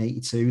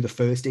 1982, the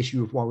first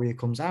issue of Warrior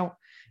comes out,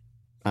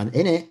 and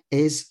in it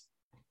is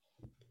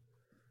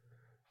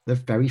the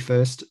very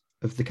first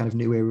of the kind of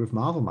new era of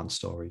Marvel Man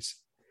stories.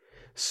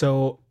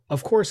 so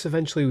of course,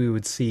 eventually we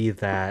would see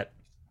that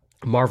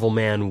Marvel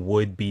Man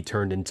would be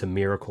turned into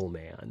Miracle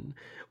Man.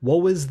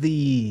 What was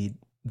the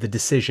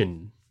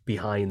decision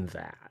behind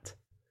that?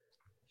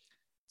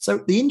 So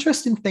the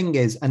interesting thing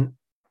is, and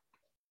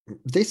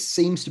this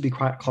seems to be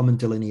quite a common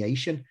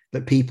delineation,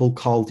 that people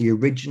call the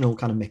original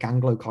kind of Mick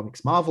Anglo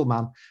comics Marvel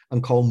Man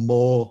and call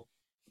Moore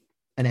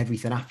and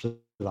everything after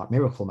that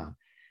Miracle Man.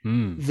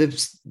 Hmm.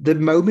 The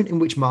moment in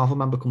which Marvel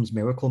Man becomes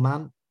Miracle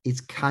Man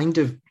is kind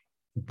of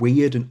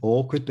weird and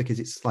awkward because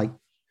it's like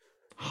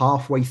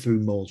halfway through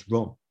Moore's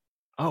run.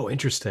 Oh,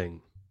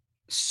 interesting.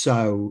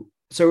 So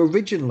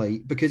originally,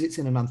 because it's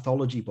in an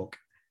anthology book,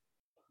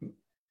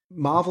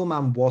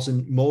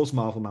 Moore's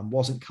Marvel Man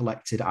wasn't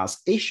collected as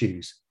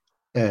issues.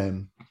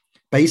 Um,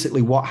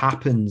 Basically, what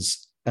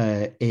happens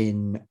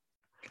in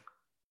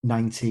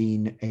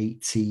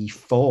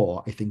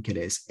 1984, I think it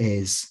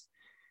is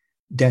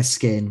Des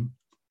Skin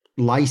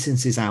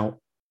licenses out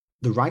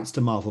the rights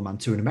to Marvel Man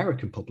to an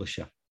American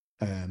publisher.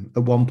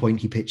 At one point,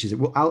 he pitches it.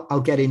 Well,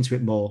 I'll get into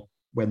it more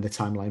when the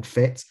timeline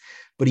fits,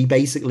 but he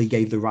basically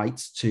gave the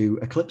rights to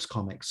Eclipse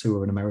Comics, who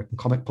are an American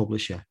comic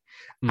publisher,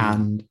 Hmm.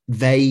 and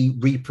they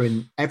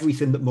reprint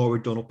everything that Moore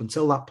had done up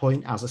until that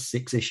point as a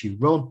 6-issue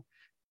run.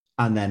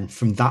 And then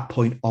from that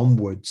point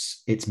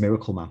onwards, it's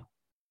Miracle Man.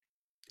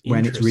 When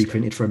it's Interesting.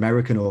 reprinted for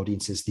American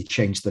audiences, they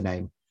changed the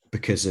name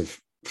because of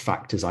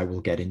factors I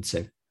will get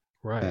into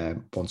Right.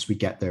 once we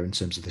get there in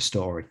terms of the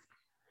story.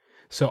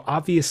 So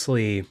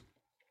obviously,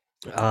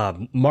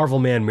 Marvel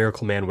Man,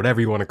 Miracle Man,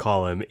 whatever you want to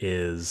call him,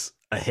 is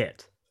a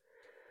hit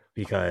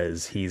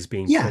because he's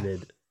being Yeah.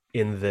 printed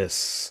in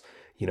this,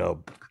 you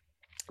know,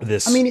 I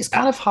this mean, it's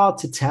kind of hard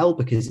to tell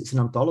because it's an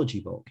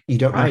anthology book. You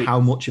don't know right. how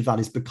much of that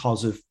is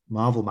because of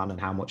Marvel Man and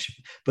how much.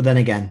 But then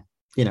again,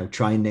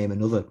 try and name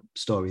another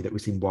story that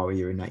was in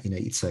Warrior in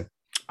 1982.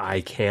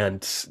 I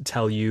can't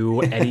tell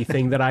you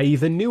anything that I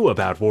even knew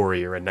about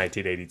Warrior in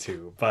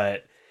 1982,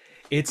 but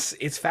it's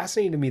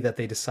fascinating to me that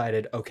they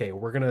decided, okay,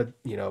 we're gonna,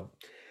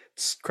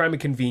 it's crime of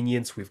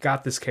convenience. We've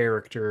got this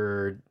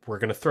character. We're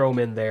gonna throw him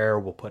in there.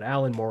 We'll put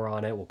Alan Moore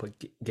on it. We'll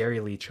put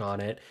Gary Leach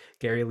on it.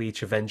 Gary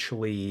Leach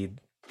eventually,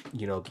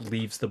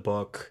 leaves the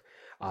book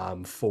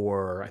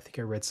for I think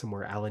I read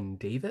somewhere Alan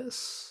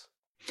Davis.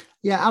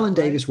 Yeah, Is that Alan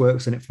right? Davis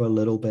works on it for a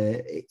little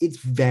bit. It's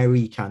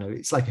very kind of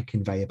it's like a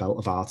conveyor belt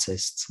of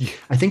artists.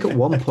 I think at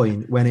one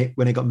point when it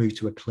got moved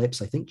to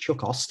Eclipse, I think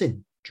Chuck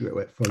Austin drew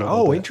it for a little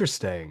Oh, bit.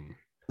 interesting.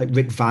 Like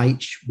Rick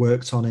Veitch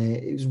worked on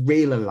it. It was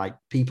really like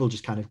people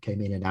just kind of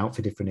came in and out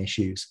for different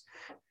issues.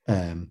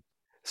 Um,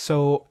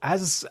 So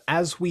as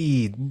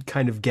we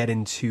kind of get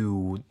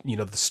into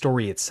the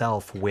story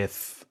itself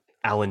with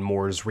Alan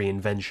Moore's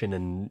reinvention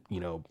and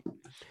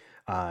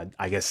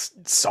I guess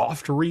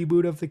soft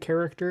reboot of the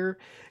character,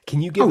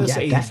 can you give oh us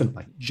yeah, a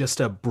definitely. just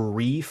a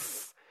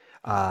brief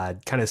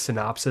kind of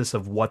synopsis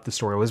of what the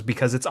story was?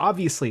 Because it's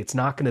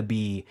not going to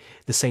be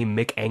the same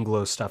Mick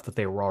Anglo stuff that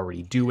they were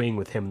already doing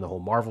with him and the whole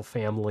Marvel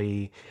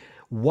family.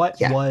 What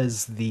Yeah.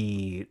 was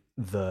the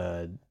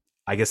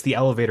I guess the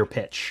elevator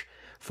pitch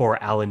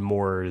for Alan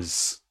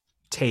Moore's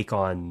take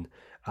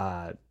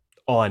uh,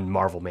 on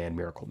Marvel Man,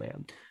 Miracle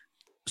Man?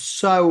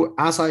 So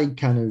as I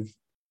kind of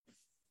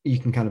you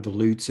can kind of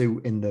allude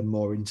to in the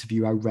more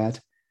interview I read,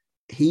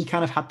 he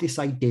kind of had this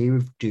idea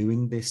of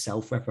doing this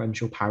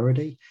self-referential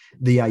parody,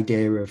 the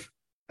idea of,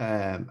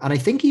 and I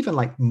think even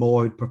like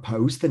Moore had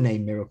proposed the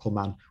name Miracle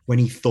Man when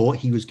he thought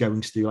he was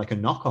going to do like a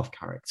knockoff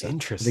character.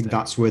 Interesting. I think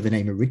that's where the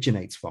name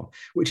originates from,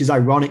 which is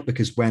ironic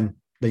because when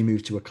they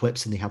moved to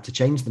Eclipse and they had to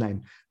change the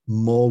name,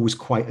 Moore was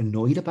quite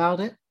annoyed about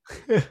it.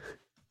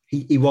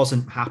 He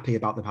wasn't happy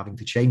about them having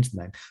to change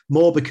the name,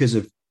 more because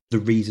of the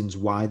reasons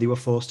why they were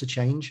forced to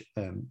change.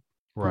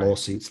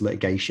 Lawsuits,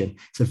 litigation.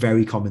 It's a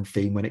very common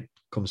theme when it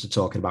comes to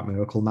talking about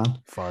Miracle Man.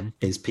 Fun.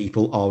 Is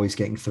people always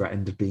getting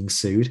threatened of being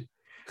sued.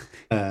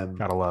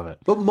 Gotta love it.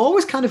 But Moore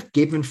was kind of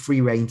given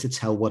free reign to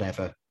tell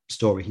whatever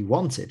story he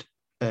wanted.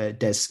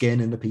 Des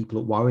Skin and the people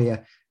at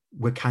Warrior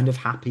were kind of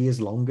happy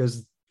as long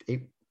as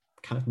it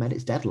kind of met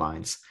its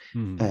deadlines.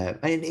 And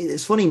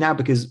it's funny now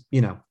because,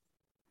 you know,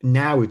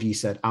 now if you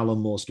said Alan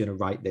Moore's going to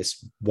write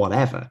this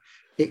whatever,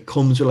 it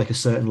comes with like a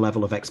certain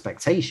level of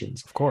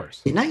expectations. Of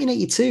course. In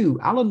 1982,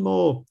 Alan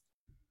Moore,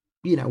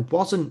 you know,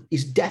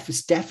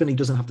 definitely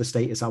doesn't have the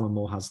status Alan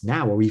Moore has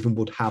now, or even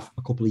would have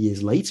a couple of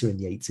years later in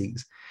the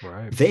 80s.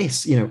 Right.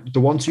 This, you know, the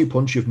 1-2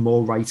 punch of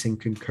Moore writing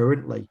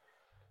concurrently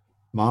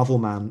Marvel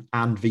Man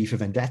and V for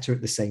Vendetta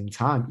at the same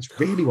time, it's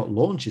really what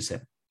launches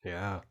him.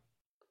 Yeah.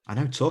 I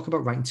know, talk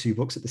about writing 2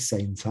 books at the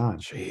same time.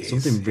 Jeez,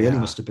 something really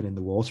must have been in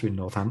the water in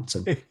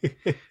Northampton.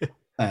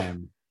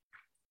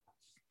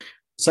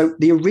 So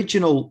the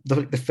original,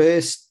 the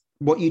first,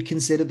 what you'd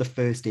consider the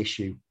first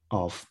issue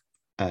of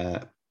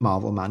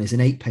Marvel Man is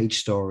an 8-page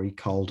story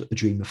called A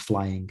Dream of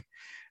Flying.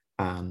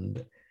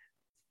 And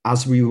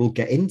as we will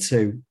get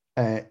into,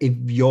 if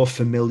you're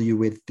familiar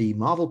with the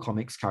Marvel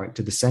Comics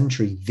character, the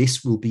Sentry,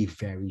 this will be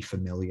very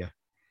familiar.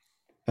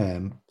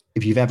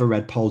 If you've ever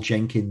read Paul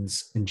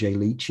Jenkins and Jay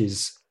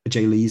Lee's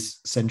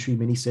Sentry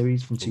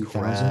miniseries from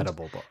 2000,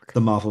 incredible book, The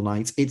Marvel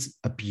Knights, it's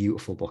a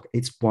beautiful book.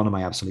 It's one of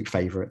my absolute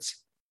favorites.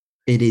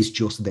 It is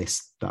just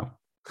this, though.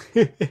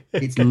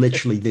 It's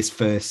literally this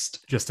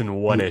first just in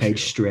one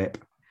page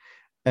strip.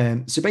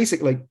 So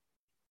basically,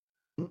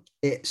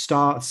 it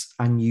starts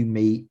and you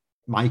meet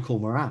Michael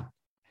Moran,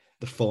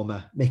 the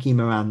former Mickey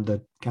Moran,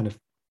 the kind of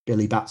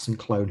Billy Batson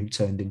clone who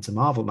turned into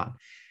Marvel Man.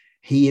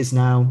 He is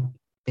now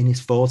in his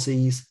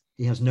 40s.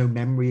 He has no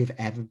memory of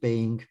ever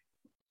being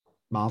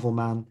Marvel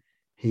Man.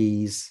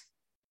 He's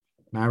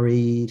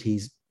married.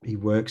 He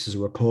works as a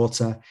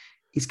reporter.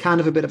 He's kind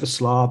of a bit of a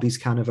slob. He's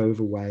kind of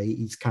overweight.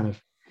 He's kind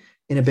of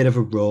in a bit of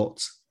a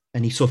rut,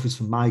 and he suffers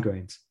from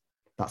migraines.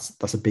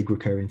 That's a big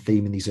recurring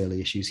theme in these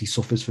early issues. He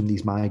suffers from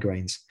these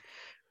migraines,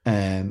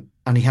 and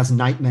he has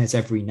nightmares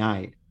every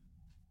night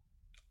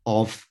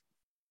of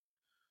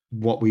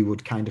what we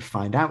would kind of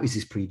find out is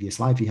his previous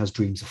life. He has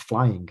dreams of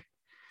flying,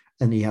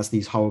 and he has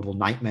these horrible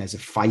nightmares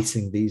of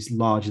fighting these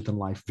larger than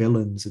life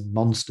villains and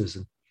monsters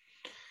and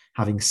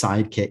having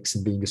sidekicks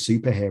and being a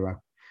superhero.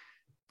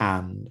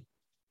 And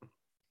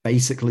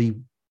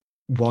basically,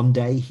 one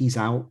day he's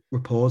out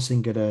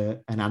reporting at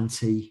an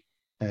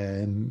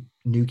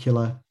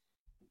anti-nuclear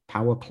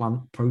power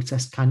plant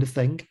protest kind of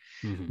thing,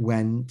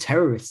 when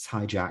terrorists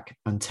hijack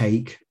and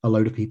take a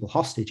load of people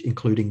hostage,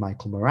 including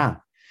Michael Moran.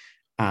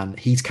 And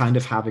he's kind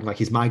of having like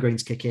his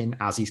migraines kick in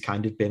as he's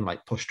kind of been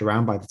like pushed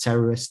around by the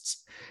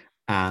terrorists.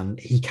 And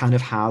he kind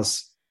of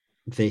has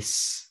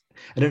this,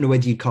 I don't know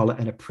whether you'd call it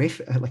an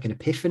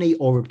epiphany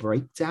or a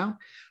breakdown,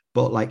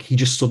 but like he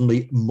just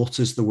suddenly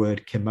mutters the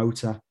word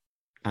Kimota,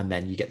 and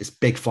then you get this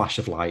big flash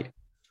of light.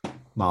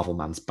 Marvel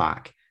Man's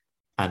back.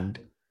 And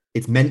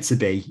it's meant to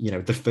be, you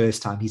know, the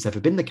first time he's ever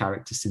been the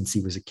character since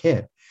he was a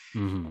kid.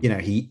 You know,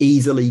 he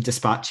easily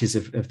dispatches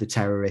of the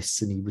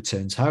terrorists and he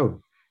returns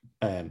home.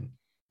 And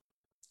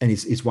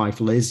his wife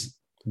Liz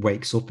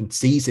wakes up and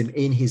sees him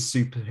in his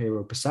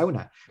superhero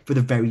persona for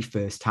the very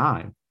first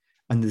time.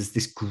 And there's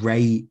this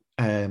great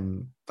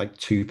like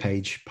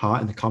 2-page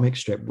part in the comic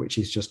strip, which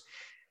is just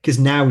because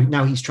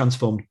now he's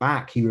transformed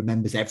back. He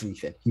remembers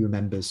everything. He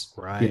remembers,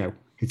 you know,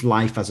 his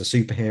life as a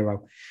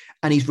superhero,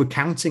 and he's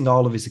recounting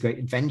all of his great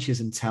adventures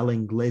and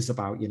telling Liz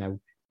about, you know,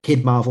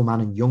 Kid Marvel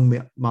Man and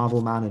Young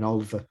Marvel Man and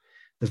all of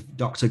the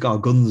Dr.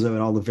 Gargunza and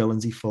all the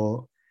villains he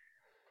fought.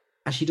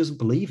 And she doesn't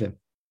believe him.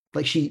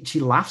 Like she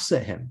laughs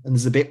at him. And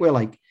there's a bit where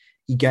like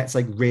he gets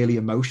like really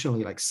emotional.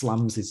 He like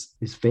slams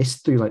his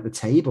fist through like the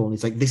table. And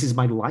he's like, this is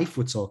my life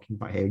we're talking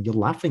about here. You're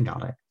laughing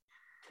at it.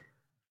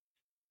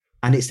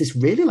 And it's this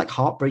really like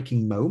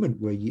heartbreaking moment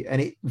where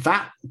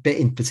that bit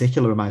in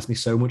particular reminds me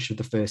so much of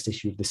the first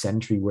issue of the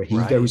Sentry, where he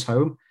goes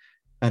home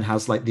and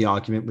has like the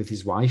argument with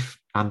his wife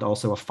and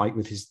also a fight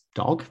with his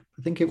dog,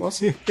 I think it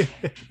was.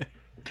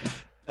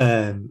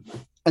 And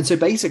so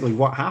basically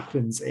what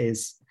happens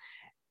is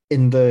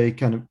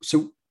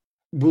so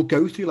we'll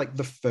go through like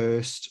the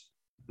first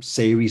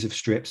series of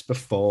strips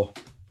before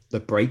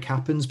the break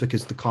happens,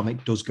 because the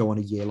comic does go on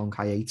a year-long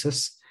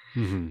hiatus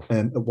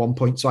at one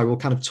point. So I will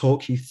kind of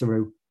talk you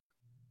through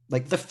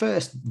like the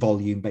first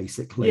volume,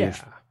 basically. Yeah.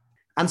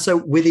 And so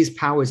with his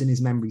powers and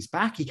his memories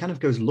back, he kind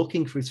of goes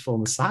looking for his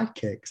former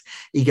sidekicks.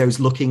 He goes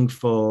looking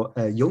for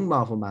Young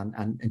Marvel Man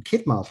and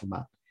Kid Marvel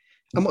Man.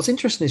 And what's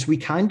interesting is we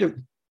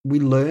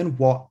learn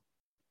what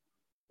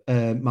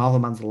Marvel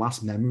Man's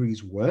last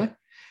memories were,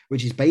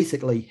 which is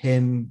basically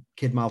him,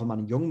 Kid Marvel Man,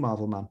 and Young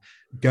Marvel Man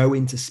go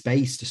into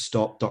space to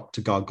stop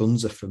Dr.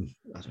 Gargunza from,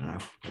 I don't know,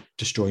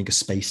 destroying a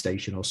space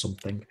station or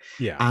something.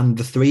 Yeah. And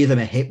the three of them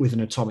are hit with an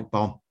atomic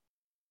bomb.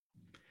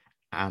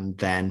 And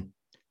then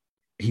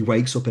he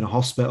wakes up in a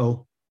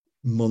hospital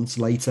months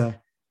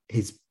later.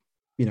 His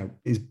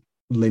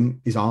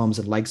arms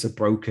and legs are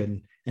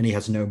broken, and he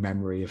has no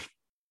memory of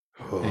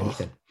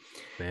anything.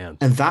 Man.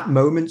 And that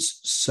moment's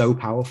so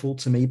powerful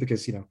to me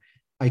because,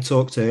 I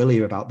talked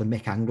earlier about the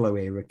Mick Anglo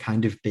era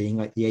kind of being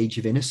like the age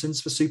of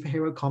innocence for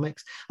superhero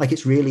comics. Like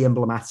it's really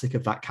emblematic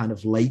of that kind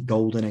of late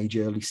golden age,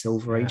 early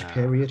silver age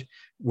period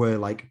where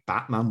like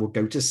Batman would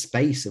go to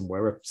space and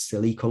wear a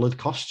silly colored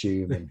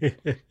costume, and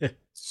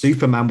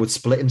Superman would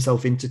split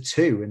himself into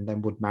two and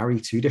then would marry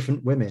two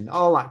different women.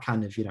 All that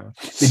kind of,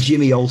 the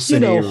Jimmy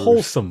Olsen era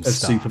wholesome of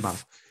stuff. Superman.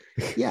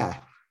 Yeah.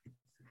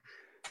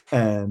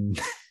 And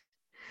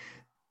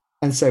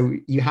so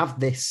you have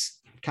this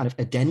kind of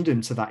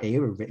addendum to that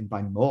era written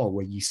by Moore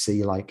where you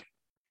see like,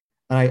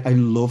 and I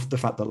love the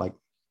fact that like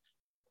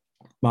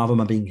Marvel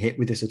Man being hit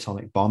with this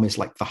atomic bomb is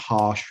like the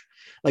harsh,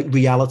 like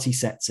reality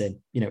sets in,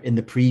 in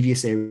the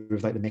previous era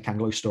of like the Mick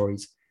Anglo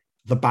stories,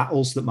 the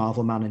battles that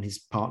Marvel Man and his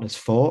partners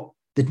fought,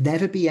 there'd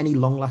never be any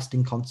long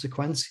lasting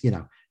consequence.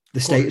 The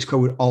status quo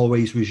would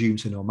always resume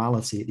to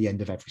normality at the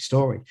end of every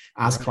story,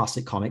 as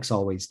classic comics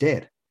always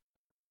did.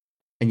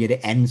 And yet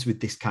it ends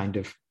with this kind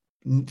of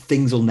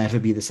things will never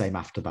be the same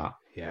after that.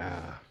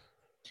 Yeah.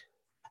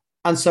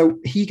 And so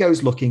he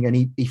goes looking and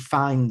he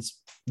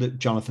finds that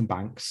Jonathan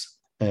Banks,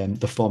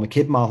 the former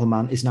Kid Marvel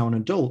Man, is now an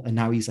adult. And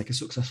now he's like a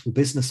successful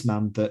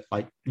businessman that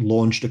like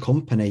launched a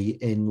company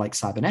in like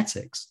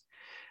cybernetics.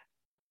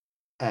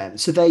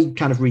 So they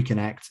kind of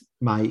reconnect.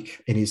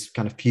 Mike in his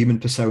kind of human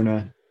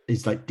persona,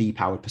 his like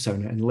depowered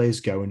persona, and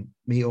Liz go and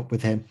meet up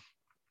with him.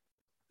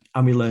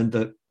 And we learned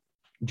that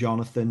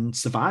Jonathan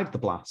survived the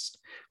blast.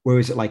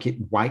 Whereas it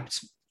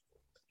wiped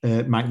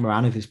Mike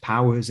Moran of his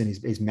powers and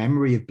his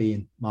memory of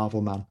being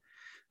Marvel Man.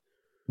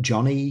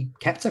 Johnny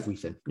kept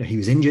everything. He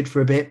was injured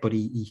for a bit, but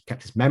he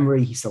kept his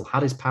memory. He still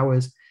had his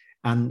powers,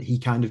 and he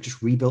kind of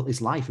just rebuilt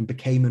his life and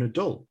became an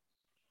adult.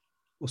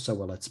 Or so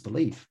we're led to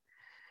believe.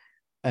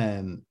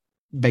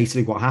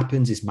 Basically, what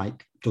happens is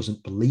Mike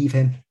doesn't believe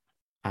him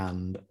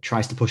and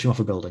tries to push him off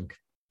a building.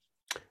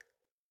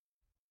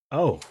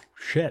 Oh,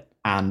 shit.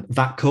 And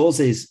that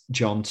causes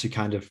John to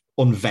kind of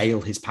unveil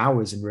his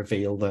powers and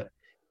reveal that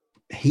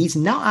he's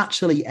not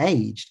actually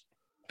aged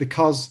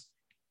because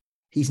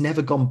he's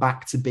never gone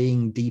back to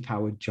being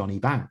depowered Johnny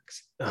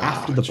Banks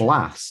after the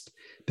blast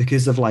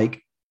because of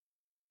like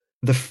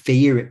the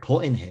fear it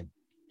put in him.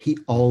 He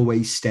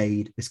always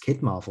stayed as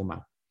Kid Marvel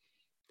Man.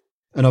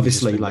 And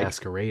obviously like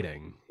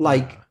masquerading.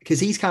 Because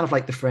he's kind of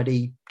like the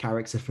Freddy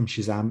character from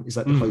Shazam is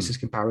like the closest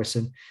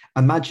comparison.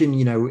 Imagine,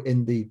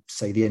 in the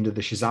end of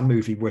the Shazam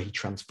movie where he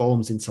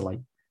transforms into like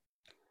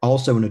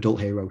also an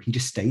adult hero, he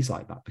just stays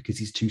like that because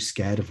he's too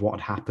scared of what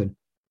would happen.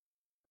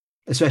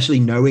 Especially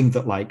knowing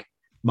that like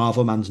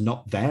Marvel Man's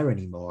not there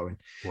anymore. And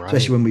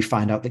especially when we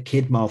find out that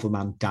Kid Marvel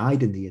Man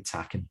died in the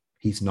attack and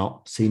he's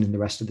not seen in the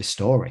rest of the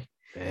story.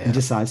 Yeah. He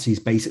decides he's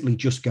basically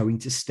just going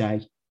to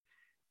stay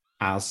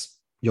as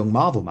Young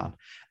Marvel Man.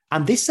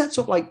 And this sets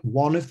up like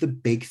one of the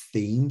big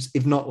themes,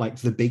 if not like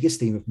the biggest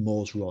theme of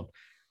Moore's run,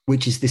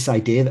 which is this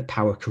idea that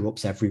power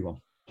corrupts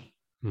everyone.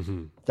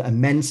 Mm-hmm. That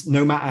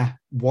no matter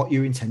what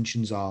your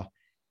intentions are,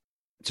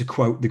 to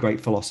quote the great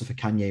philosopher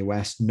Kanye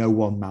West, no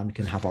one man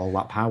can have all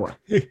that power.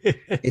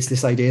 It's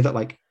this idea that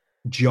like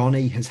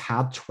Johnny has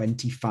had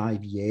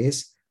 25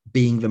 years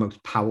being the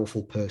most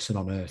powerful person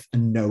on earth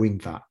and knowing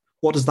that.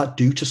 What does that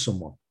do to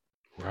someone?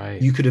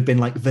 Right. You could have been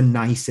like the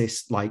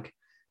nicest, like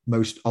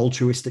most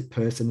altruistic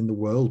person in the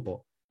world,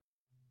 but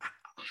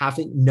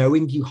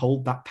knowing you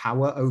hold that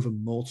power over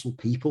mortal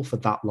people for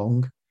that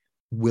long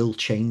will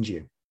change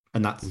you.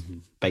 And that's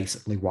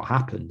basically what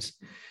happens.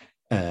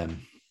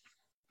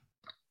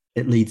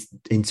 It leads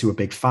into a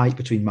big fight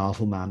between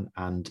Marvel Man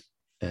and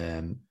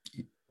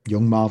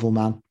Young Marvel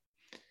Man.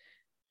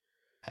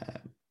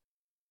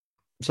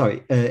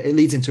 It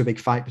leads into a big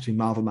fight between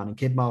Marvel Man and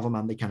Kid Marvel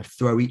Man. They kind of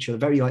throw each other,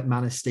 very like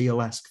Man of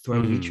Steel-esque,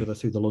 throwing each other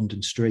through the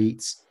London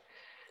streets.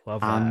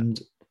 Love that.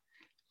 And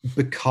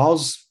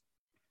because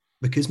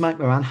Mike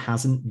Moran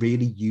hasn't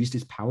really used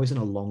his powers in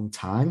a long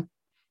time,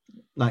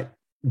 like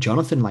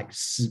Jonathan like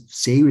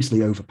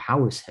seriously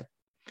overpowers him.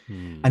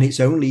 And it's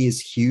only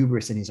his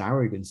hubris and his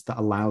arrogance that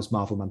allows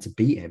Marvel Man to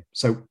beat him.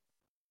 So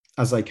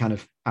as I kind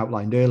of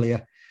outlined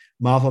earlier,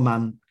 Marvel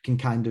Man can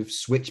kind of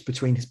switch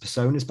between his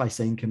personas by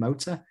saying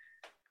Komodo.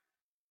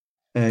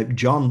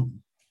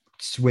 John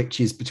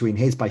switches between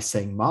his by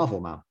saying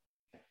Marvel Man.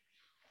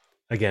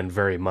 Again,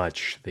 very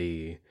much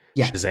the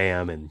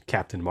Shazam and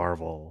Captain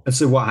Marvel. And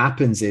so what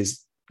happens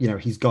is,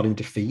 he's got him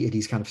defeated.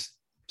 He's kind of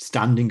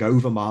standing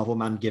over Marvel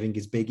Man, giving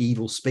his big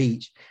evil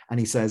speech. And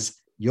he says,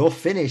 "You're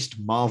finished,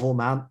 Marvel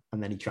Man."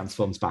 And then he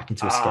transforms back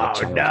into a scared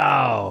child.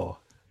 No.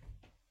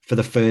 For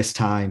the first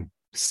time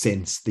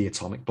since the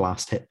atomic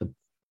blast hit them.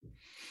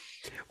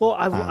 Well,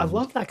 I And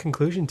love that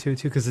conclusion too,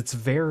 because it's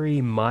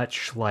very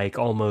much like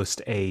almost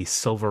a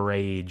Silver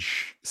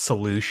Age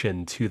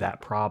solution to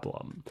that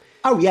problem.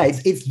 oh yeah,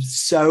 It's it's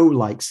so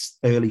like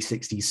early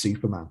 60s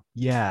Superman.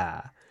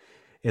 yeah,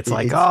 it's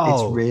like It's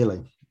oh,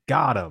 really.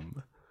 got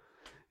him.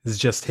 It's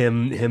just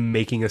him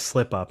making a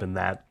slip up, and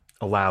that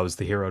allows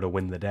the hero to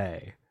win the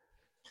day.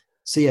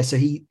 So yeah, so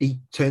he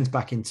turns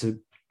back into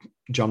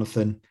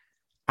Jonathan,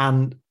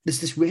 and there's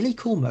this really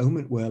cool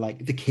moment where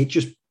like the kid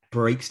just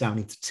breaks down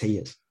into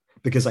tears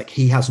because like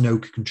he has no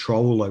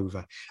control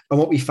over. And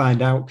what we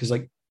find out, because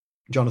like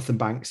Jonathan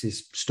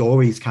Banks's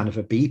story is kind of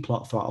a B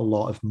plot throughout a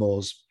lot of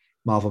Moore's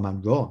Marvel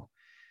Man run,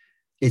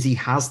 is he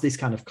has this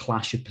kind of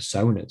clash of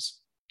personas.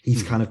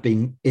 He's kind of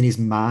being in his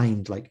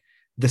mind, like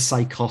the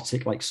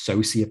psychotic, like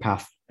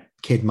sociopath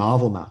kid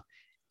Marvel Man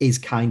is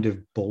kind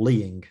of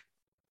bullying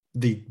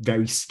the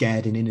very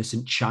scared and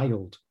innocent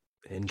child,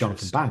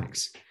 Jonathan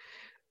Banks.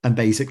 And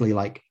basically,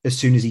 like, as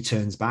soon as he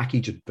turns back,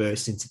 he just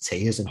bursts into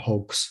tears and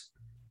hugs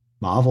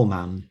Marvel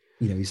Man.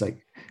 You know, he's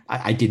like,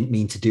 I didn't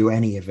mean to do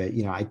any of it.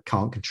 You know, I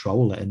can't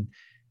control it. And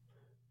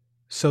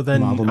So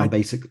then Marvel Man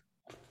basically.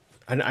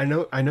 I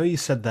know you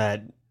said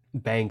that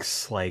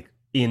Banks like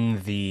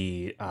in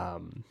the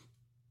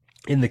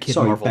Kid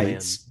Sorry, Marvel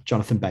Bates, Man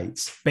Jonathan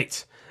Bates.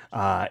 Bates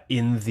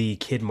in the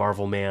Kid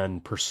Marvel Man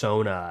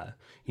persona,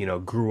 you know,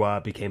 grew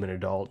up, became an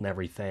adult and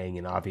everything,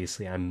 and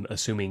obviously I'm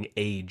assuming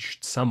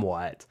aged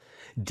somewhat.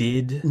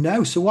 Did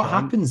No, so what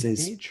John happens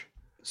is, age?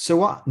 so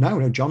what?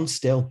 No, John's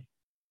still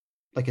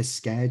like a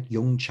scared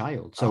young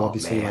child. So Oh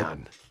obviously, like,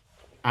 man.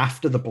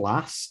 after the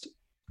blast,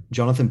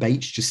 Jonathan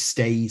Bates just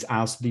stays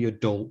as the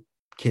adult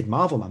Kid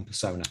Marvel Man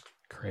persona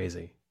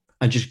Crazy.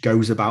 and just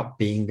goes about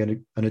being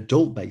an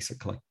adult,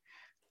 basically.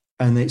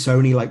 And it's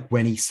only like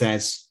when he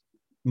says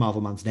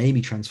Marvel Man's name,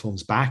 he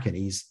transforms back, and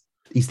he's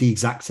the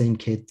exact same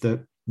kid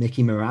that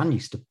Mickey Moran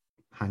used to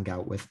hang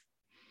out with.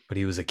 But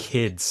he was a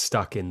kid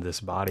stuck in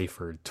this body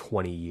for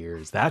 20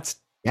 years. That's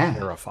Yeah.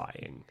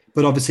 terrifying.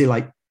 But obviously,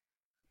 like,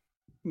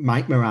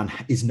 Mike Moran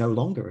is no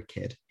longer a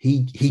kid.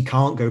 He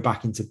can't go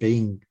back into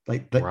being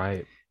like that.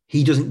 Right.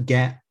 He doesn't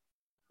get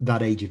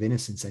that age of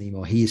innocence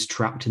anymore. He is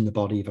trapped in the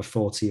body of a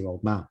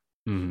 40-year-old man.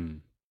 Mm.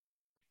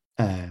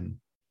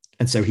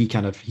 And so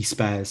he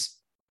spares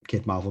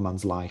Kid Marvel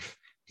Man's life.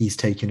 He's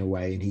taken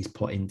away and he's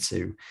put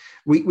into.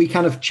 We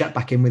kind of check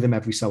back in with him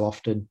every so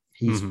often.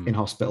 He's in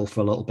hospital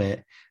for a little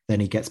bit. Then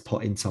he gets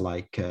put into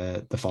like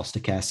the foster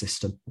care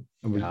system,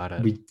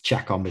 and we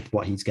check on with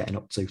what he's getting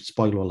up to.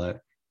 Spoiler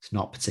alert: it's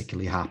not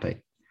particularly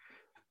happy.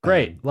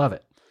 Great, love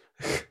it.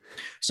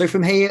 So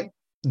from here,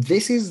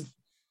 this is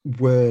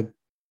where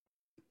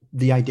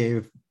the idea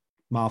of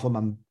Marvel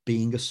Man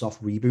being a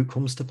soft reboot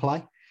comes to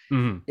play.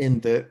 In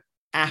that,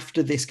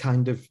 after this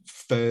kind of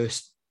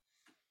first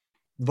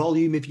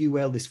volume, if you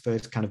will, this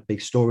first kind of big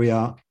story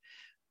arc,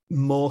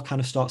 Moore kind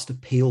of starts to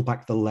peel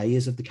back the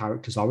layers of the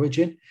character's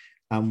origin,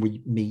 and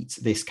we meet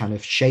this kind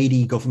of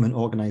shady government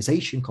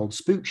organization called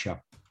Spook Show,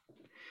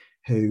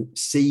 who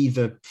see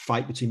the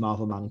fight between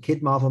Marvel Man and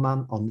Kid Marvel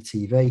Man on the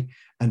TV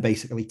and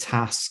basically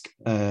task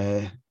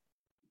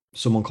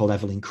someone called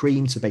Evelyn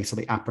Cream to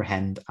basically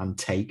apprehend and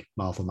take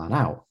Marvel Man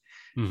out.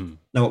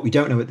 Now, what we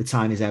don't know at the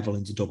time is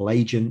Evelyn's a double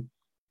agent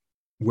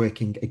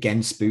working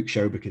against Spook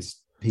Show because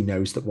he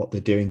knows that what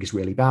they're doing is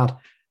really bad.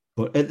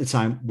 But at the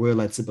time, we're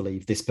led to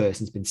believe this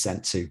person's been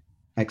sent to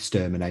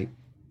exterminate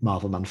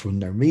Marvel Man for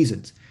unknown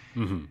reasons.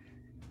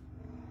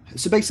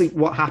 So basically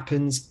what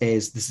happens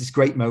is there's this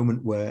great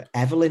moment where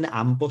Evelyn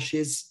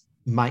ambushes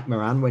Mike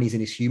Moran when he's in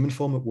his human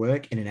form at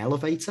work in an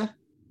elevator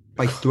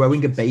by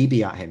throwing a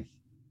baby at him.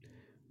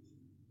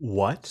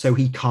 What? So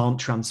he can't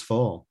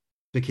transform,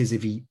 because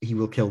if he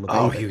will kill the baby.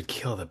 Oh, he would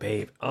kill the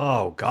babe.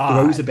 Oh, God.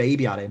 Throws a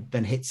baby at him,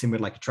 then hits him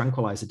with like a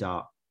tranquilizer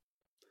dart.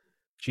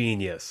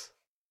 Genius.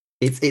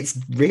 It's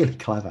really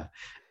clever.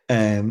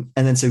 And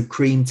then so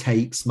Cream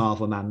takes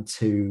Marvel Man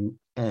to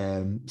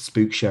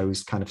Spook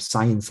Show's kind of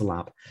science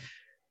lab.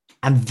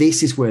 And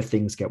this is where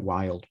things get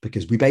wild,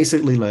 because we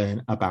basically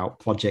learn about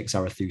Project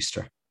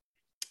Zarathustra.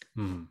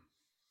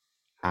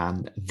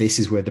 And this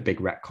is where the big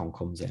retcon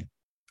comes in,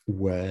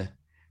 where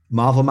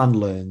Marvel Man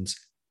learns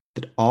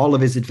that all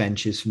of his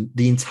adventures from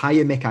the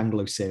entire Mick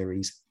Anglo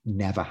series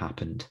never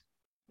happened.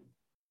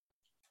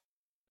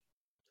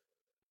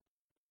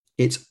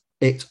 It's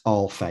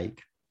all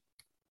fake.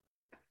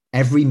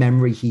 Every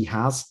memory he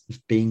has of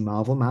being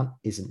Marvel Man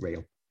isn't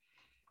real.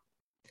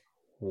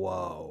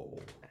 Whoa.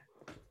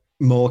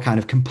 Moore kind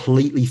of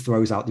completely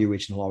throws out the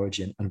original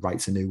origin and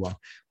writes a new one,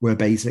 where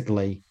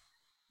basically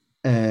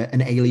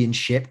an alien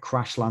ship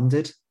crash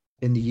landed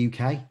in the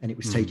UK and it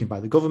was taken by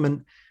the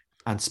government,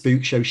 and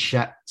Spook Show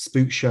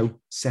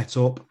set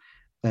up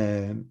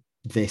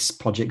this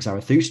Project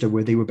Zarathustra,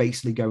 where they were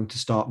basically going to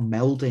start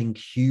melding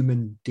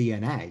human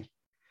DNA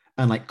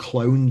and like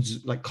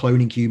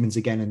cloning humans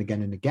again and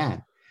again and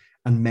again,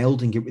 and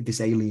melding it with this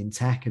alien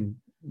tech and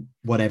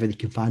whatever they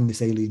can find in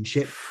this alien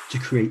ship to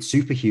create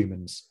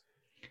superhumans.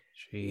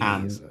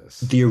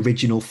 Jesus. And the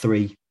original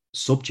three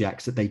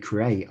subjects that they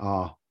create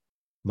are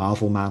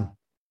Marvel Man,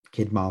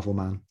 Kid Marvel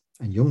Man,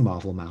 and Young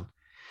Marvel Man.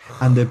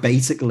 and they're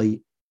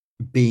basically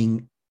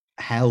being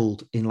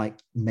held in like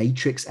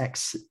Matrix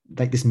X,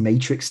 like this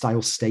Matrix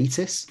style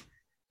status,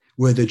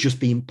 where they're just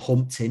being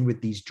pumped in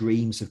with these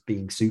dreams of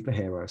being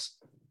superheroes.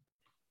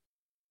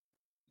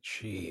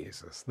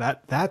 Jesus,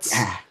 that's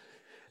Yeah,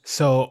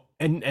 so.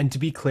 And to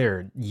be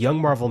clear,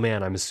 young Marvel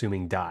Man, I'm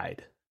assuming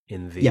died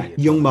in yeah.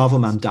 the Young Marvel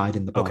Man movies. died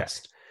in the Okay,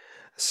 blast.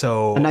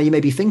 And now so you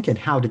may be thinking,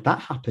 how did that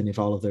happen if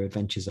all of their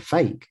adventures are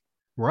fake?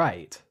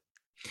 right,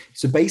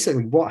 So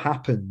basically, what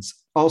happens?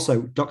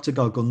 Also, Dr.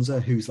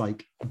 Gargunza, who's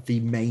like the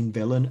main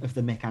villain of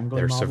the Mick Anglin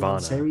there's Marvel Man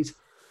Savannah. series,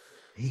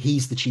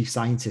 he's the chief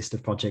scientist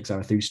of Project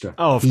Zarathustra.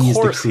 Oh, of He is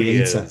the course he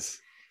creator. is.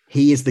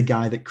 He is the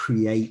guy that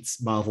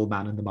creates Marvel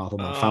Man and the Marvel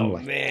Man Oh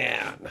family.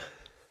 man.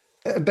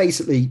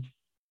 Basically,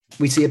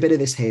 we see a bit of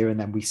this here, and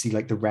then we see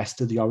like the rest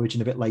of the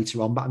origin a bit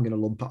later on, but I'm going to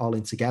lump it all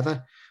in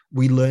together.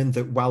 We learn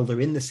that while they're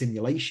in the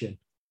simulation,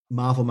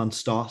 Marvel Man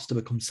starts to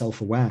become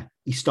self-aware.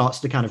 He starts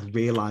to kind of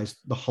realize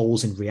the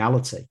holes in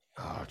reality.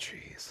 Oh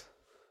jeez.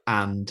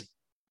 And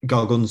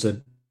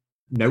Gargunza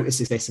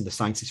notices this, and the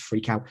scientists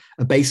freak out.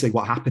 And basically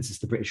what happens is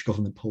the British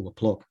government pull the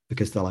plug,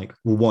 because they're like,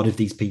 well, what if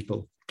these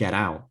people get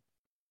out?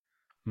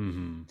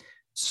 Mm-hmm.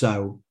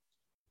 So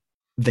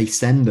they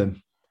send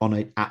them on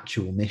an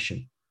actual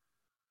mission.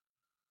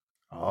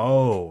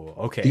 Oh,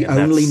 okay. The And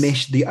only that's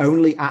mission, the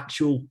only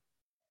actual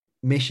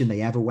mission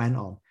they ever went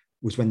on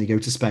was when they go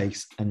to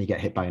space and they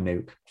get hit by a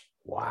nuke,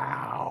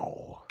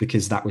 wow.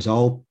 because that was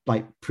all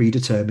like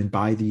predetermined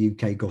by the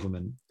UK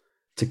government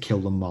to kill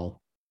them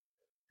all,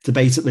 to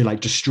basically like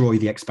destroy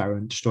the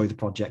experiment, destroy the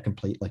project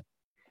completely.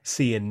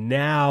 See, and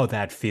now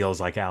that feels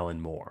like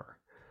Alan Moore.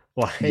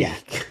 Like Yeah.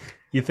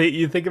 you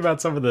think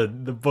about some of the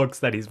books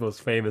that he's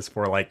most famous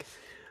for, like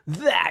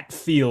that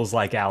feels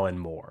like Alan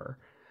Moore.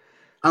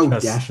 Oh,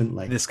 Just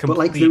definitely. this But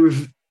like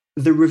complete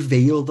the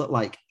reveal that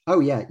like,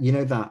 oh yeah, you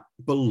know, that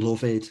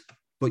beloved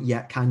but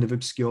yet kind of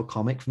obscure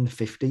comic from the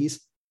 50s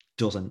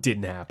doesn't.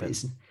 didn't happen.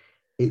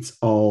 It's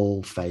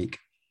all fake.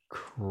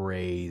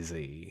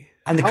 Crazy.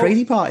 And the How-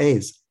 crazy part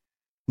is,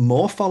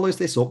 Moore follows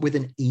this up with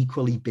an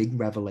equally big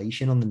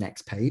revelation on the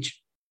next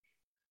page.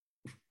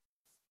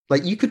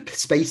 Like you could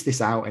space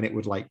this out and it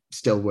would like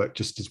still work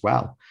just as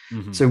well.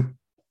 Mhm. So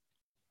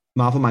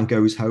Marvel Man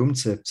goes home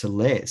to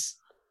Liz,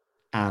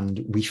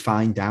 and we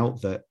find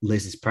out that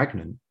Liz is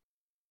pregnant.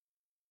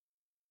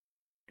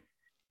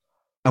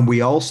 And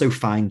we also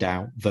find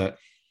out that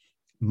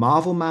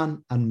Marvel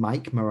Man and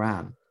Mike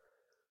Moran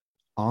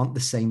aren't the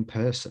same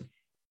person.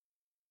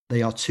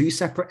 They are two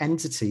separate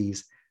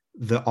entities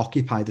that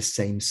occupy the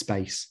same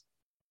space.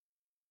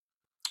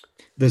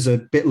 There's a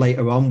bit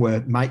later on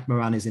where Mike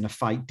Moran is in a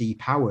fight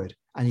depowered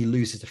and he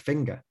loses a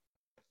finger.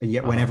 And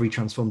yet whenever he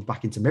transforms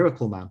back into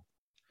Miracle Man,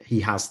 he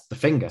has the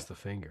finger. That's the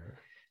finger.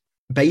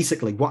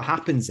 Basically, what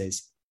happens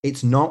is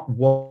it's not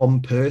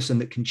one person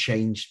that can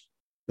change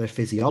their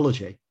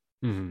physiology.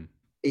 Mhm.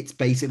 It's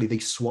basically they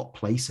swap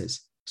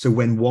places. So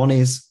when one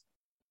is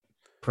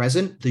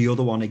present, the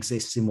other one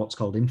exists in what's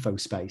called info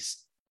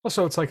space.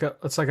 Also, it's like a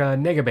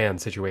Negaban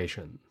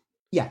situation.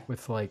 Yeah.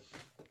 With like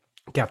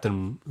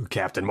Captain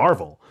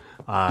Marvel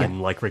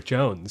and like Rick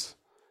Jones.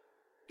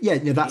 Yeah,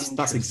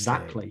 that's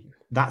exactly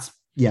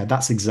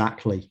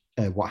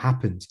what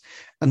happens.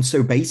 And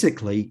so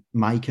basically,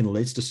 Mike and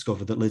Liz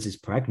discover that Liz is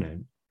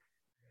pregnant,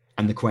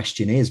 and the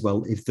question is,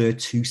 well, if they're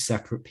two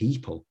separate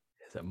people,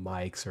 is it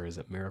Mike's or is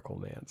it Miracle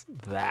Man's?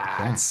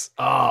 That's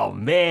oh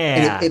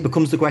man. And it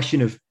becomes the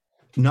question of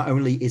not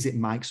only is it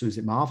Mike's or is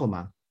it Marvel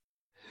Man?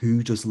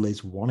 Who does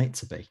Liz want it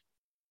to be?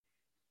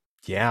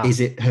 Yeah. Is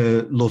it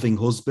her loving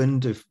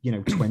husband of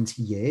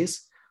 20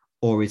 years?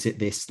 Or is it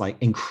this like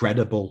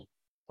incredible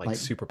like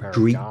superpower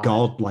Greek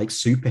god like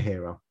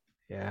superhero?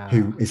 Yeah.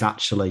 Who is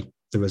actually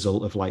the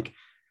result of like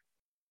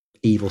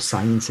evil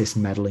scientists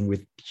meddling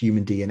with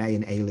human DNA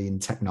and alien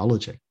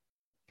technology?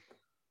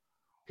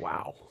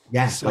 Wow.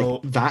 Yeah, So,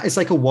 like that is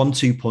like a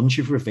 1-2 punch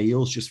of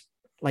reveals. Just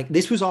like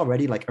this was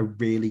already like a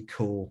really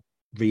cool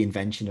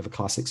reinvention of a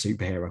classic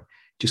superhero.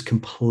 Just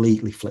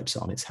completely flips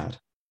it on its head.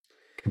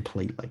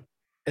 Completely.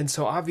 And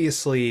so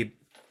obviously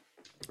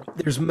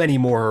there's many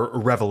more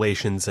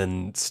revelations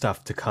and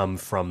stuff to come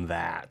from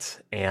that.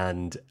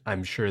 And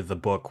I'm sure the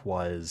book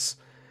was,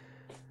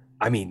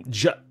 I mean,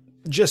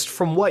 just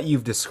from what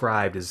you've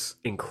described is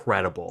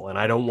incredible. And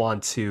I don't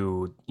want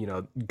to,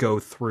 go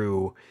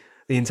through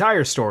the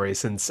entire story,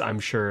 since I'm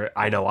sure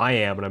I know I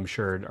am, and I'm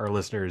sure our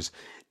listeners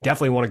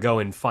definitely want to go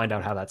and find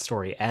out how that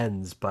story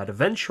ends. But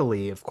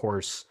eventually, of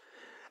course,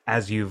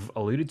 as you've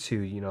alluded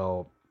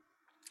to,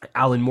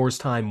 Alan Moore's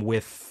time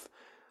with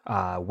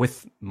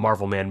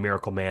Marvel Man,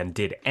 Miracle Man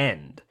did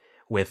end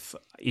with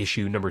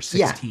issue number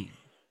 16.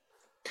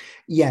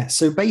 Yeah.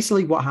 So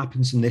basically what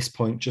happens from this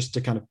point, just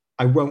to kind of,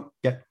 I won't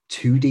get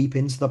too deep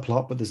into the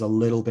plot, but there's a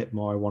little bit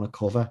more I want to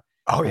cover.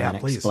 Oh yeah, and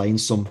please. Explain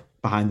some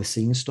behind the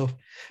scenes stuff.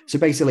 So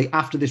basically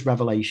after this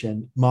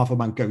revelation, Marvel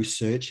Man goes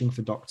searching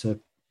for Dr.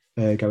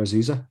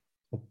 Garazunza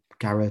or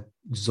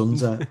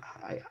Garazunza.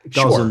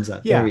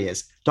 Garazunza. Yeah. There he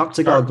is.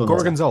 Dr. Gorgonzola.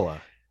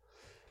 Gorgonzola.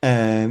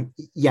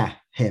 Yeah,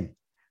 him.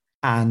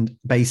 And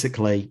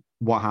basically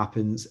what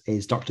happens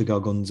is Dr.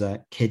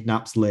 Gorgunza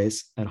kidnaps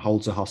Liz and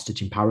holds her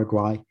hostage in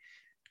Paraguay,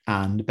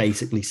 and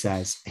basically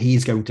says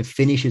he's going to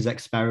finish his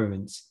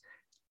experiments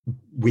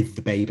with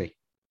the baby,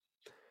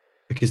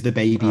 because the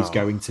baby is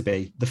going to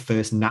be the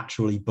first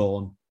naturally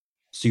born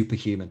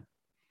superhuman.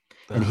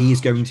 And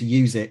he's going to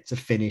use it to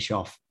finish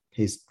off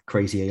his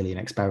crazy alien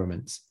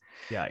experiments.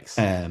 Yikes.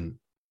 And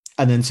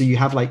then so you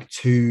have like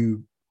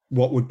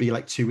what would be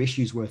like 2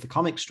 issues worth of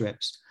comic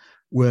strips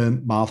were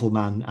Marvel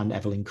Man and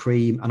Evelyn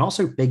Cream, and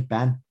also Big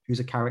Ben, who's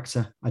a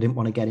character I didn't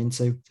want to get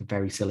into. It's a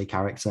very silly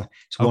character.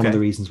 It's one of the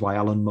reasons why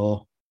Alan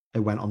Moore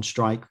went on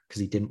strike,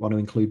 because he didn't want to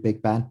include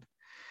Big Ben.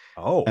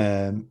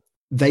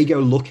 They go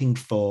looking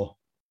for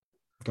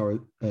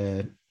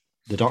the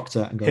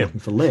Doctor and go looking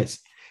for Liz.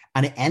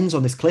 And it ends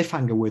on this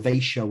cliffhanger where they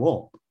show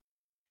up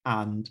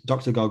and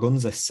Dr.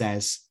 Gorgunza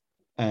says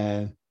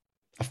a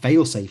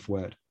failsafe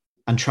word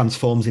and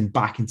transforms him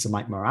back into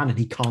Mike Moran, and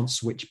he can't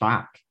switch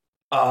back.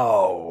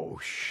 Oh,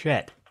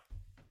 shit.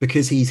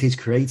 Because he's his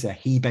creator,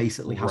 he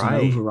basically has an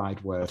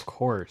override word. Of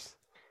course.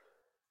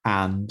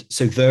 And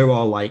so they're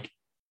all like,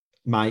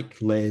 Mike,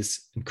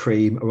 Liz, and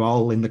Cream are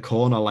all in the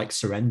corner, like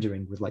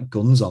surrendering with like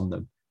guns on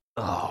them.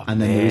 Oh,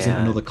 and then there isn't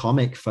another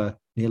comic for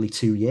nearly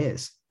 2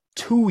 years.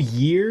 2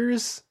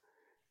 years?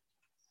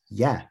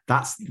 Yeah,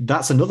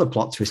 that's another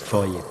plot twist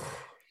for you,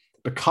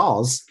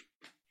 because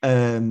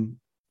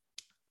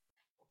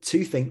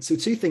two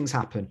things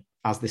happen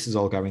as this is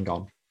all going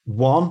on.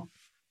 One,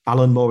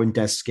 Alan Moore and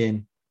Des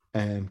Skin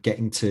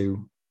getting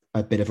to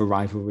a bit of a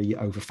rivalry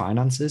over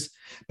finances,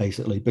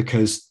 basically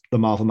because the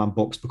Marvel Man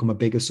books become a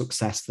bigger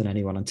success than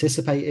anyone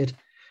anticipated.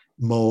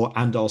 Moore,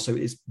 and also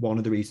is one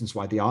of the reasons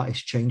why the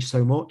artist changed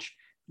so much.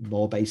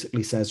 Moore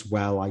basically says,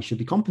 well, I should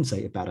be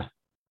compensated better,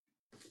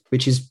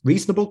 which is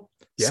reasonable.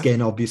 Yeah.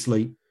 Skin,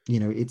 obviously,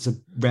 it's a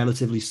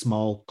relatively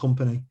small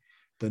company.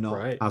 They're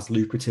not as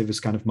lucrative as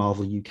kind of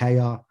Marvel UK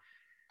are.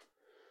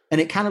 And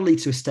it kind of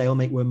leads to a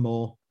stalemate where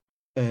Moore,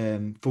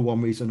 for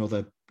one reason or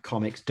another,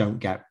 comics don't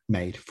get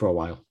made for a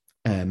while.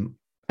 And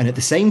at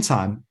the same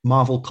time,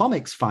 Marvel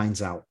Comics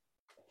finds out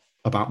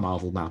about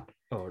Marvel Man.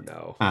 Oh,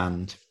 no.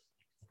 And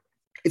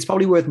it's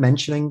probably worth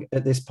mentioning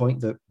at this point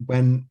that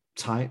when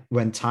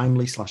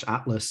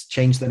Timely/Atlas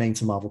changed their name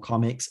to Marvel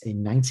Comics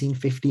in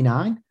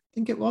 1959, I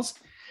think it was,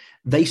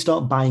 they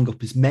start buying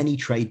up as many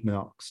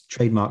trademarks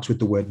with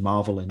the word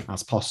Marvel in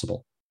as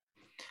possible,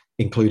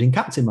 including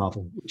Captain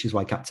Marvel, which is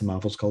why Captain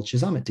Marvel's called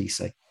Shazam at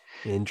DC.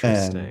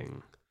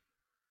 Interesting.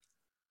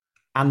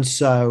 And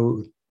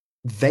so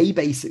they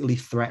basically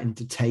threatened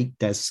to take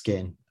Des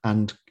Skin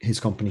and his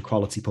company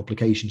Quality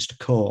Publications to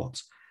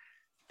court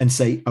and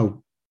say,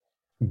 oh,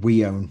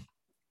 we own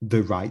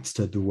the rights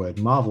to the word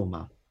Marvel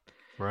Man.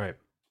 Right.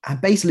 And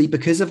basically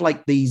because of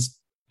like these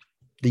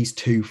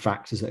 2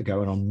 factors that are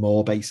going on,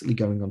 Moore basically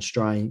going on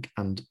strike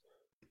and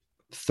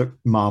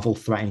Marvel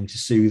threatening to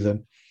sue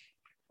them,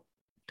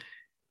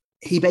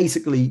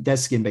 Des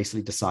Skin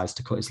basically decides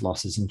to cut his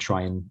losses and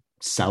try and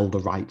sell the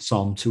rights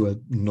on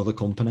to another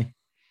company.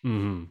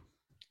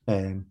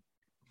 Mm-hmm.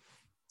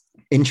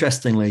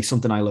 Interestingly,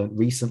 something I learned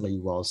recently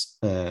was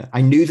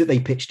I knew that they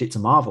pitched it to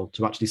Marvel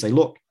to actually say,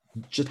 look,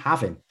 just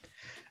have him.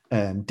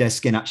 Des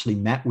Skin actually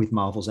met with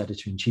Marvel's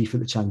editor-in-chief at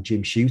the time,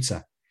 Jim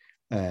Shooter.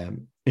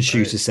 And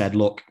Shooter said,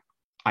 look,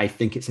 I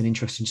think it's an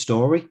interesting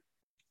story,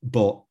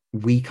 but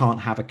we can't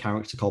have a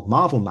character called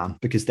Marvel Man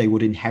because they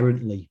would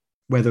inherently,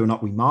 whether or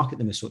not we market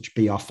them as such,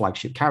 be our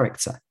flagship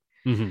character.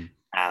 Mm-hmm.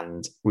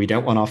 And we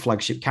don't want our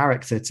flagship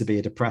character to be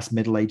a depressed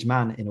middle-aged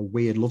man in a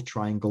weird love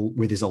triangle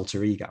with his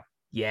alter ego.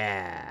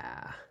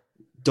 Yeah.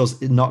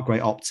 Does not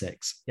great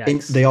optics.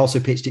 They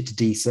also pitched it to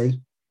DC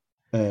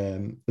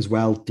as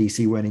well.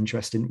 DC weren't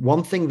interested.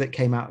 One thing that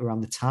came out around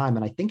the time,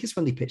 and I think it's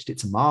when they pitched it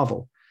to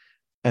Marvel,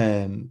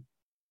 and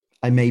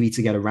maybe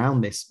to get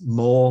around this,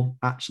 Moore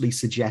actually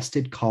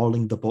suggested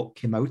calling the book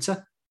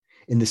Kimota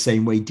in the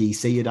same way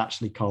DC had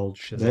actually called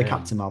their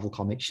Captain Marvel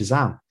comic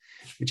Shazam,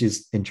 which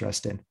is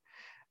interesting.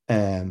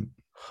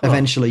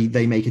 Eventually,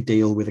 they make a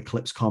deal with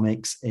Eclipse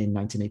Comics in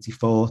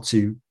 1984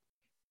 to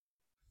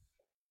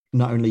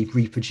not only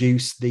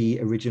reproduce the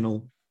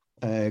original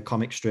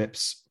comic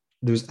strips.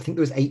 I think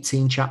there was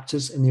 18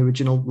 chapters in the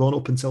original run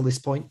up until this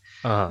point.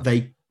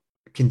 They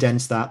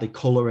condense that, they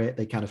color it,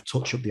 they kind of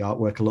touch up the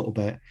artwork a little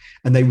bit,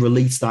 and they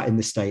release that in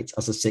the States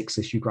as a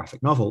 6-issue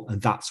graphic novel,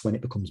 and that's when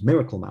it becomes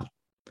Miracle Man.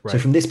 Right. So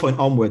from this point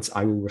onwards,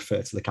 I will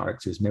refer to the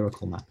character as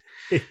Miracle Man.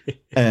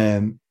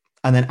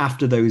 And then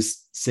after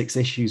those 6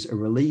 issues are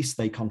released,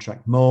 they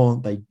contract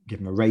Moore, they give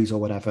him a raise or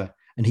whatever,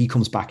 and he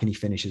comes back and he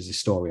finishes his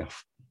story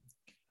off.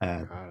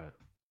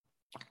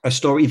 A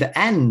story that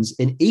ends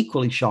in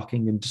equally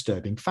shocking and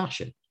disturbing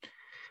fashion.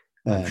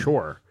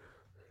 Sure.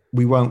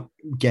 We won't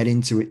get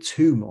into it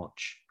too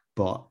much,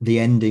 but the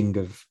ending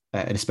of,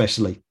 and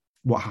especially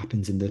what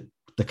happens in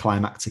the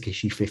climactic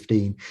issue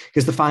 15,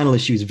 because the final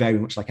issue is very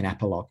much like an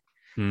epilogue.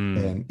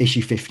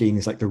 Issue 15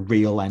 is like the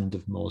real end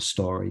of Moore's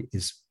story,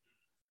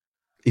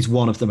 is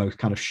one of the most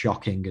kind of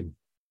shocking and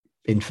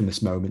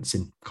infamous moments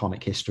in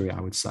comic history,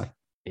 I would say.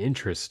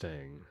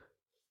 Interesting.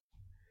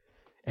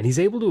 And he's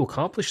able to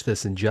accomplish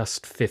this in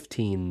just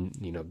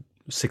 15,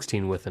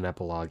 16 with an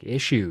epilogue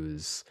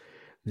issues.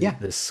 Yeah.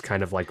 This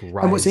kind of like And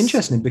what's rise.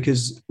 interesting,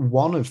 because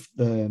one of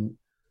the,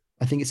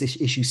 I think it's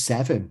issue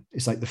 7,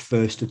 it's like the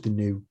first of the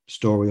new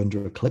story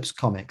under Eclipse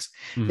Comics.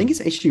 I think Mhm. it's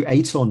issue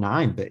 8 or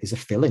 9, but is a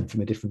fill-in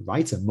from a different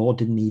writer. Moore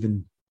didn't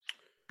even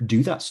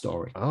do that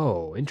story.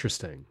 Oh,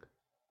 interesting.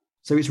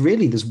 So it's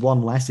really, there's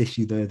one less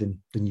issue there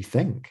than you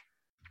think.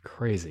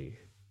 Crazy.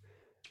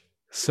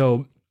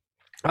 So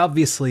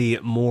obviously,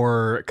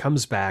 Moore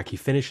comes back. He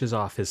finishes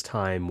off his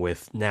time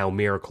with now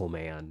Miracle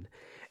Man.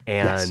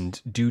 Yes.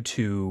 And due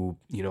to,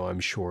 I'm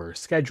sure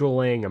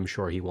scheduling, I'm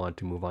sure he wanted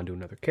to move on to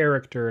another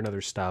character and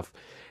other stuff.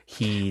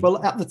 He,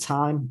 Well, at the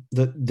time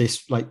that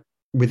this, like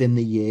within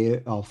the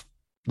year of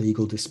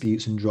legal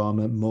disputes and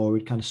drama, Moore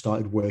had kind of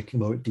started working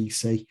more at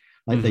DC.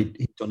 Like Mhm.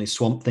 he'd done his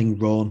Swamp Thing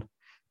run.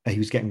 He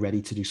was getting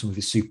ready to do some of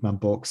his Superman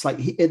books.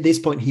 Like at this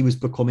point, he was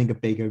becoming a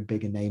bigger and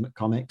bigger name at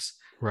comics.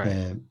 Right.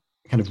 Um,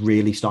 Kind of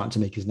really starting to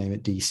make his name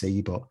at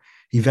DC, but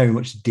he very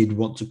much did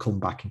want to come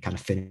back and kind of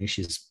finish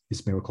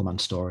his Miracle Man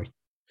story.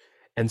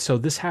 And so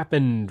this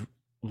happened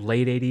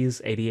late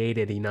 80s, 88,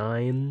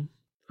 89.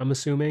 I'm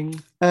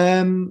assuming.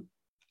 Um,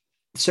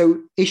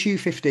 so issue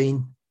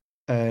 15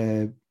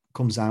 uh,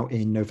 comes out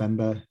in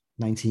November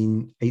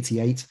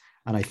 1988,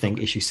 and I think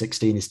Okay. issue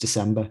 16 is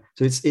December.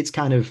 So it's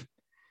kind of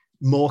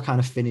more kind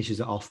of finishes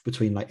it off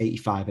between like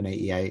 85 and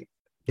 88.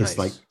 Is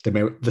like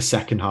Nice. the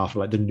second half of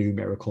like the new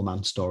Miracle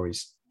Man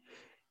stories.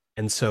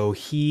 And so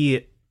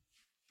he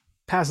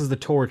passes the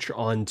torch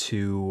on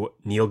to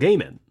Neil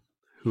Gaiman,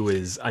 who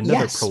is another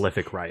Yes,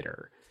 prolific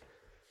writer.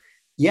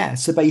 yeah.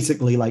 So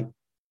basically, like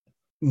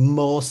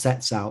Moore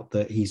sets out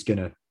that he's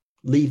gonna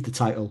leave the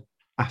title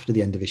after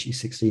the end of issue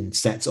 16 and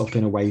sets up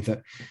in a way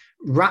that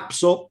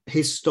wraps up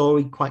his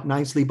story quite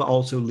nicely, but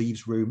also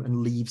leaves room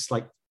and leaves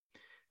like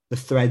the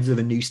threads of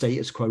a new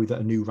status quo that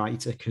a new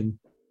writer can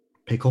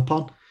pick up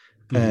on.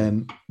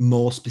 Mhm.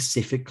 More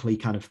specifically,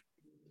 kind of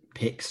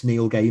picks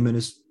Neil Gaiman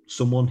as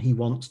someone he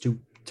wants to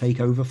take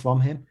over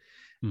from him.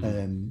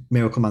 Mhm.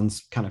 Miracle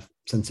Man's kind of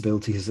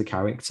sensibilities as a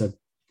character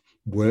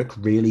work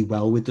really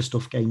well with the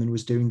stuff Gaiman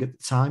was doing at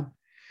the time.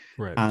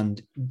 Right.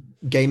 And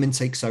Gaiman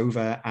takes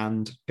over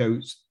and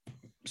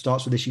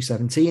starts with issue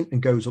 17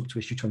 and goes up to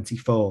issue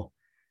 24.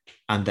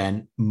 And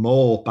then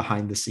more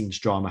behind the scenes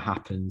drama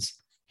happens.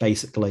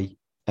 Basically,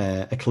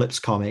 Eclipse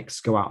Comics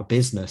go out of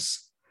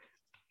business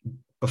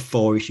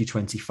before issue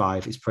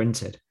 25 is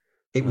printed.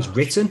 It was Oh,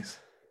 written, jeez.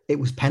 it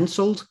was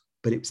penciled,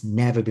 but it's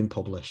never been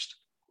published.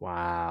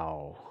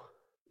 Wow.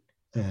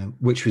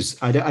 Which was,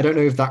 I don't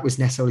know if that was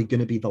necessarily going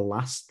to be the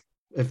last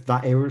of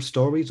that era of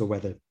stories or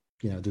whether,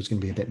 there's going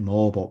to be a bit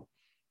more, but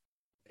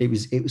it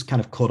was kind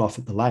of cut off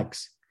at the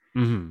legs.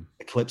 Mhm.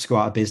 Eclipse go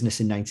out of business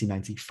in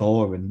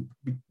 1994 and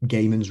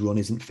Gaiman's run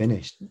isn't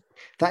finished.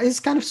 That is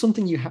kind of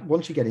something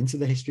once you get into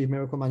the history of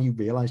Miracle Man, you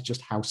realize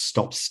just how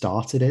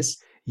stop-start it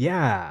is,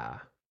 Yeah.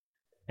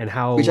 And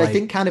how which I like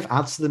think kind of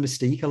adds to the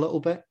mystique a little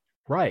bit.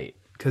 right,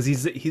 cuz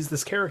he's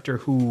this character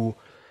who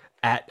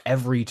at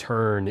every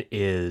turn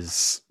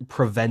is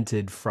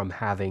prevented from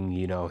having,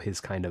 his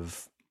kind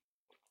of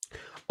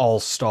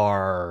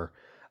all-star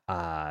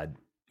uh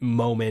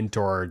moment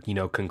or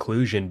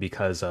conclusion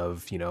because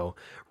of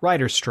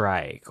writer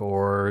strike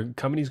or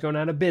companies going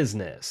out of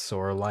business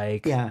or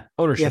like Yeah. Yeah,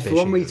 ownership for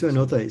one reason or issues.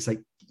 another, it's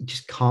like you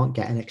just can't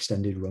get an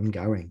extended run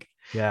going.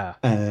 Yeah.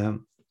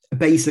 Um,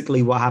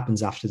 Basically, what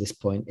happens after this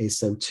point is,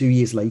 so 2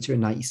 years later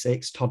in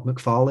 96, Todd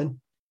McFarlane,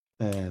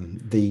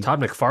 the Todd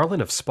McFarlane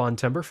of Spawn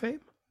Timber fame.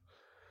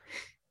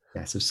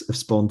 yes, of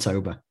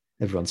Spawntober,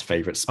 everyone's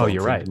favorite Oh, Spawn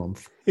you're themed right.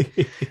 month.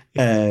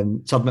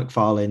 Todd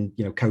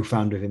McFarlane,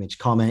 co-founder of Image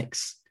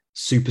Comics,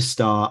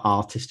 superstar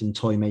artist and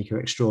toy maker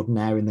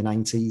extraordinaire in the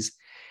 90s.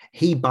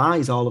 He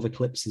buys all of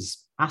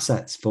Eclipse's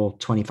assets for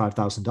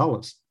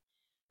 $25,000,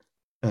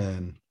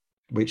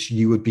 which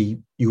you would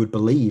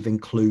believe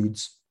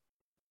includes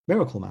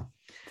Miracle Man.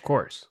 Of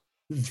course.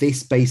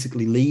 This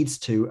basically leads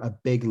to a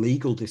big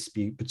legal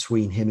dispute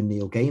between him and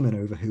Neil Gaiman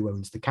over who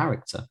owns the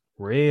character.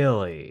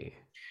 Really?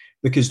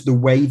 Because the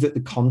way that the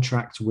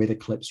contract with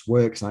Eclipse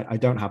works, I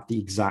don't have the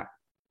exact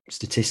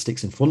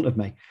statistics in front of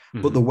me,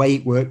 but the Mhm. way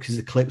it works is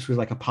Eclipse was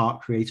like a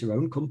part creator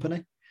owned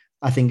company.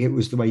 I think it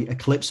was the way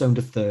Eclipse owned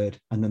a third,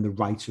 and then the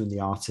writer and the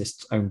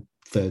artists owned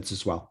thirds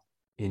as well,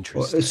 or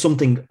Interesting.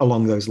 something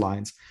along those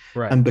lines.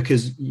 Right. And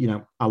because,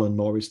 Alan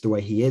Moore is the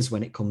way he is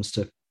when it comes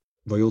to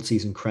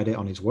royalties and credit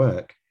on his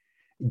work,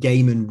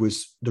 Gaiman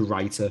was the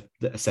writer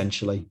that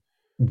essentially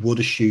would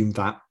assume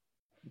that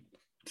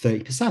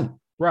 30%.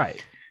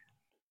 Right.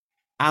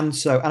 And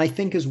I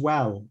think as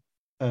well,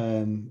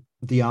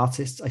 the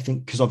artist, I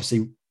think, because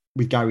obviously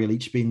with Gary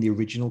Leach being the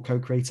original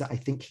co-creator, I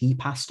think he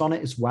passed on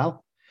it as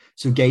well.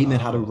 So Gaiman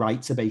had a Oh,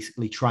 right to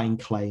basically try and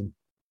claim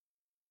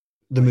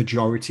the like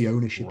majority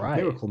ownership of right.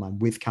 Miracle Man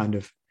with kind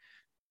of,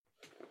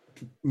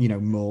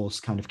 Moore's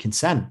kind of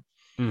consent.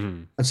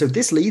 Mhm. And so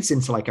this leads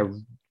into like a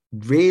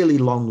really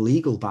long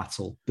legal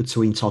battle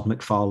between Todd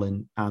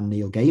McFarlane and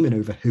Neil Gaiman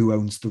over who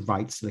owns the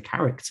rights to the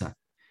character.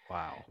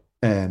 Wow.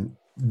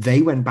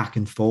 They went back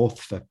and forth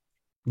for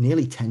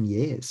nearly 10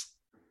 years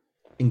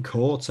in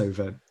court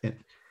over it,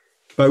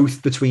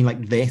 both between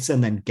like this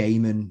and then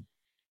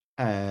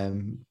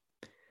um,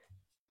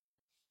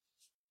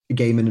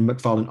 Gaiman and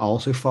McFarlane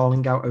also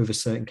falling out over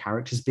certain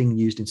characters being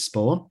used in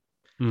Spawn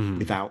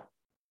without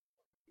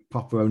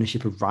proper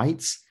ownership of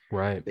rights.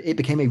 Right. It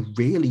became a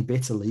really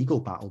bitter legal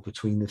battle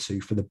between the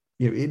two for the,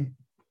 it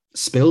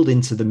spilled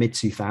into the mid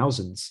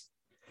 2000s.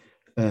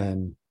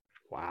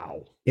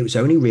 Wow. It was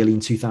only really in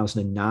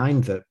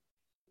 2009 that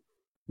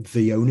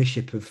the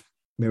ownership of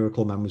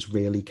Miracle Man was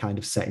really kind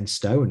of set in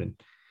stone.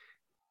 And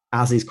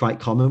as is quite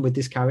common with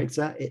this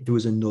character, there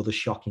was another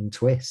shocking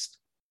twist.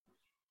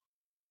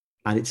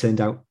 And it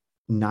turned out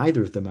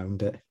neither of them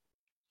owned it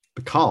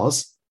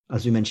because,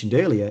 as we mentioned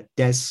earlier,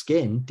 Des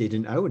Skin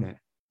didn't own it.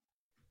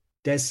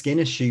 Des Skin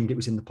assumed it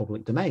was in the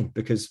public domain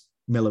because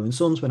Miller and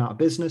Sons went out of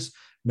business.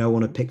 No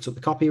one had picked up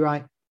the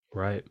copyright.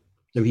 Right.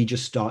 So he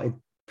just started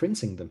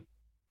printing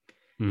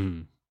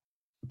them.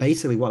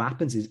 Basically, what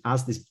happens is,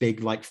 as this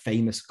big, like,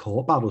 famous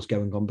court battle's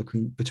going on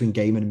between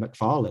Gaiman and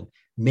McFarlane,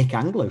 Mick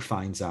Anglo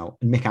finds out.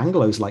 And Mick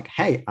Anglo's like,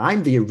 hey,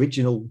 I'm the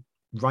original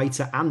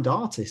writer and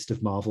artist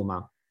of Marvel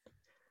Man.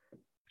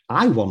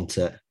 I want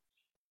it.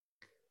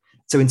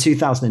 So in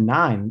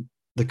 2009,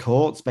 the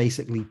courts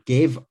basically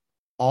give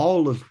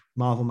all of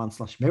Marvel Man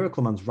 /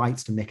 Miracle Man's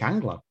rights to Mick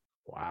Anglo.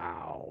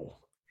 Wow.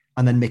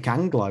 And then Mick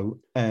Anglo,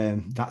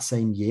 that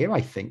same year,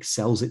 I think,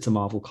 sells it to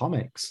Marvel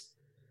Comics.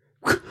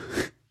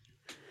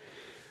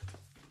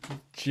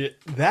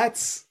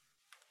 That's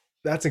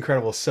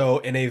incredible. So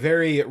in a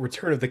very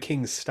Return of the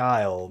King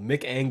style,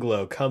 Mick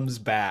Anglo comes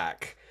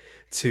back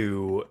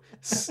to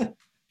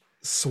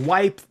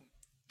swipe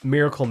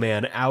Miracle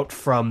Man out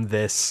from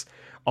this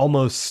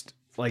almost,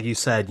 like you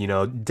said,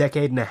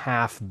 decade and a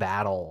half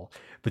battle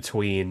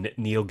between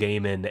Neil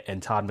Gaiman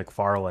and Todd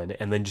McFarlane,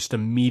 and then just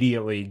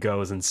immediately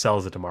goes and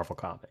sells it to Marvel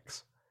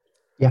Comics.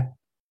 Yeah.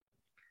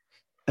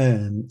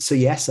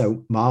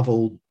 So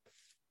Marvel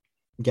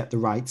get the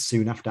rights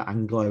soon after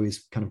Anglo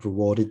is kind of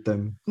rewarded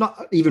them.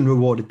 Not even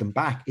rewarded them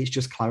back. It's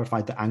just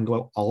clarified that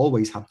Anglo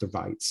always had the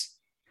rights.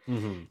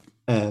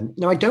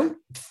 Now, I don't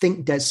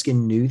think Des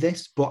Skin knew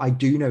this, but I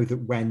do know that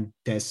when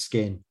Des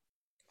Skin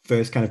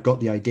first kind of got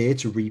the idea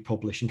to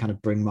republish and kind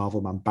of bring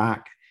Marvel Man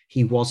back,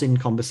 he was in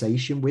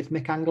conversation with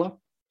Mick Anglo.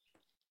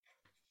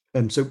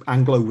 So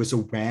Anglo was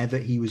aware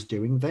that he was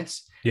doing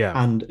this. Yeah.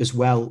 And as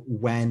well,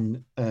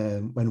 when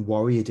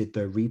Warrior did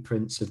the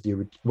reprints of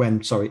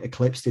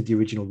Eclipse did the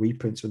original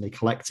reprints, when they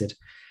collected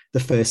the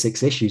first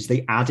 6 issues,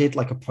 they added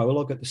like a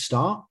prologue at the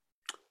start,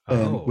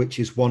 which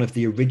is one of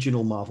the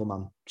original Marvel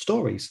Man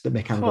stories that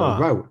Mick Anglo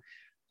wrote.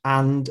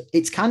 And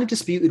it's kind of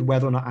disputed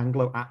whether or not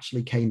Anglo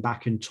actually came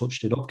back and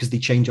touched it up, because they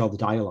changed all the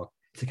dialogue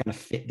to kind of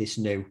fit this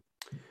new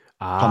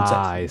context.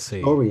 I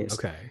see.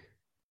 Okay.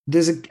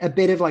 There's a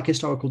bit of like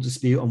historical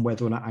dispute on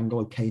whether or not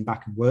Anglo came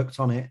back and worked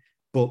on it,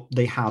 but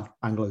they have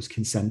Anglo's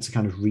consent to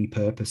kind of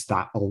repurpose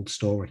that old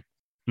story.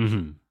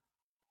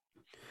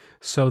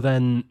 So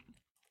then,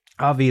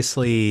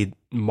 obviously,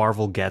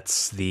 Marvel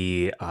gets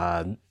the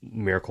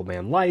Miracle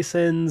Man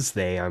license.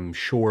 They, I'm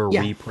sure,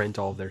 reprint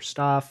all of their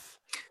stuff.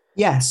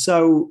 Yeah,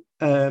 so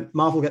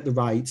Marvel get the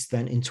rights.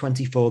 Then in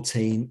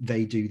 2014,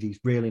 they do these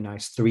really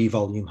nice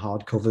 3-volume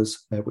hardcovers,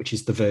 which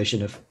is the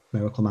version of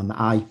Miracle Man that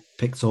I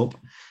picked up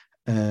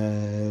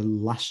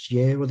last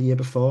year or the year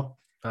before.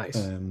 Nice.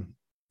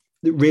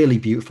 Really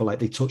beautiful. Like,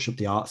 they touch up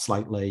the art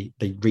slightly,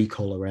 they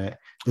recolor it.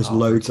 There's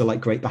loads of like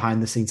great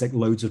behind the scenes, like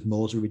loads of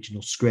Moore's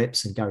original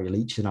scripts and Gary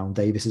Leach and Alan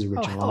Davis's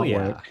original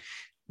artwork.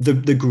 Yeah.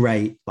 The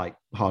great like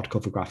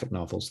hardcover graphic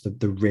novels.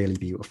 They're really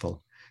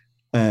beautiful.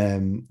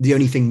 The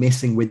only thing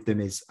missing with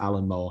them is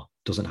Alan Moore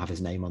doesn't have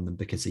his name on them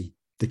because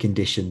the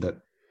condition that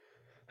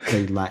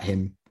they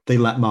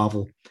let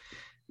Marvel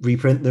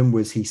reprint them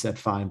was, he said,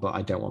 fine, but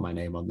I don't want my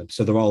name on them.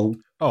 So they're all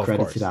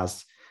credited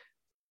as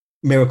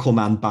Miracle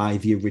Man by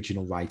the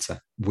original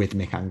writer with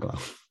Mick Anglo.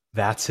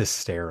 That's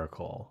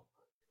hysterical.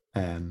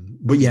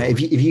 But yeah, if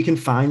you can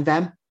find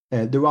them,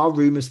 there are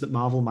rumors that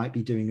Marvel might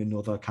be doing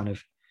another kind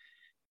of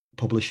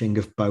publishing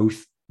of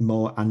both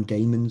Moore and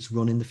Gaiman's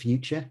run in the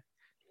future.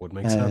 Would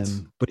make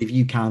sense. But if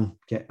you can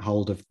get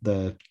hold of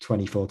the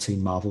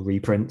 2014 Marvel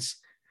reprints,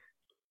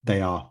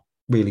 they are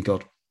really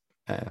good.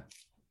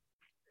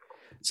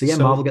 So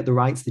Marvel get the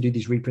rights to do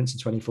these reprints in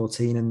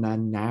 2014, and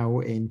then now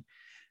in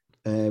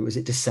was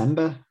it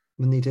December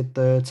when they did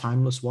the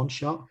Timeless one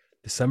shot?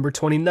 December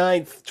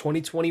 29th,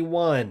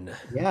 2021.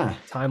 Yeah.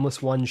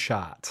 Timeless one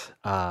shot.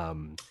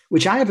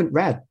 Which I haven't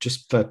read,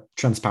 just for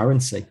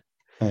transparency.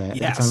 At the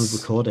time of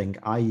recording,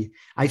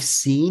 I've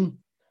seen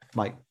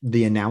like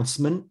the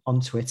announcement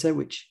on Twitter,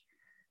 which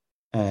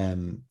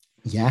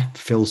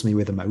fills me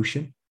with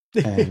emotion.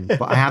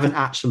 But I haven't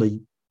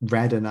actually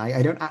read, and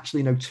I don't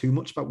actually know too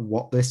much about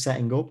what they're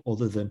setting up,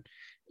 other than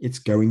it's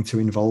going to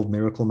involve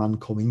Miracle Man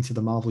coming to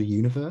the Marvel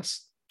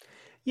Universe.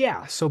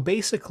 Yeah, so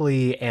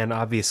basically, and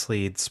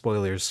obviously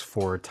spoilers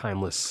for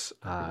Timeless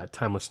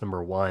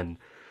number 1,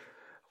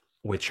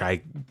 which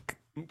I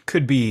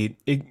could be,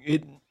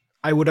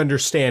 I would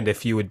understand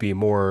if you would be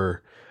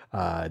more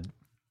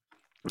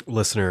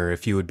listener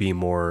if you would be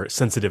more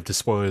sensitive to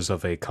spoilers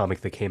of a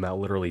comic that came out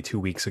literally 2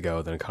 weeks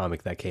ago than a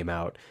comic that came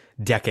out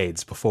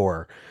decades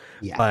before.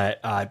 Yeah.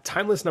 But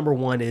Timeless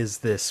 #1 is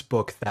this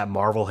book that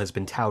Marvel has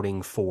been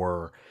touting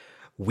for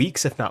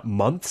weeks, if not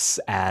months,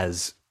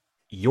 as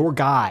your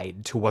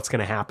guide to what's going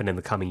to happen in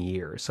the coming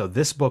year. So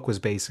this book was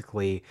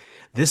basically,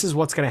 this is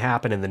what's going to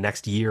happen in the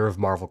next year of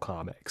Marvel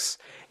Comics.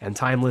 And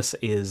Timeless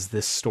is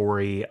this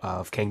story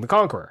of Kang the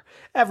Conqueror,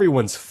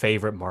 everyone's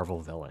favorite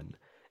Marvel villain,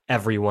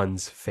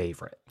 everyone's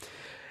favorite.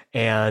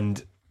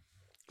 And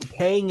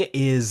Kang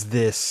is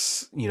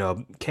this,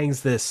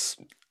 Kang's this,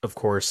 of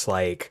course,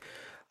 like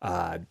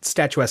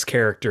statuesque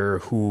character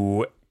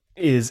who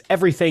is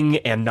everything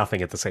and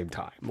nothing at the same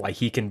time. Like,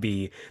 he can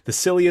be the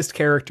silliest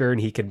character and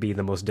he can be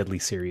the most deadly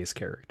serious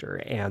character.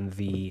 And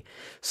the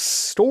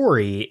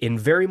story, in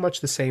very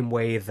much the same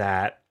way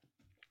that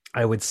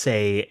I would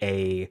say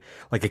a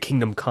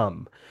Kingdom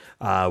Come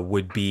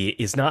would be,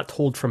 is not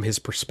told from his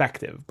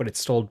perspective, but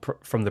it's told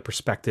from the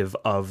perspective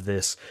of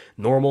this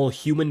normal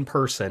human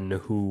person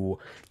who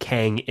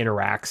Kang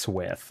interacts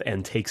with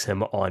and takes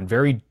him on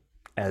very,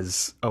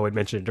 as Owen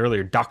mentioned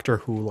earlier, Doctor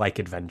Who-like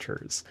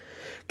adventures.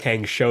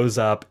 Kang shows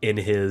up in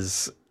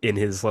his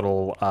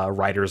little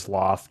writer's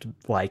loft,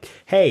 like,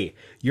 hey,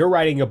 you're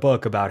writing a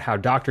book about how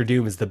Doctor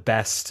Doom is the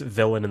best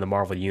villain in the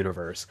Marvel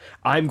Universe.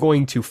 I'm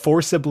going to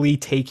forcibly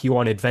take you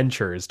on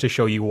adventures to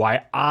show you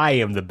why I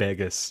am the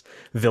biggest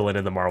villain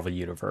in the Marvel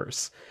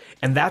Universe.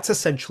 And that's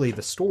essentially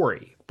the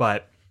story.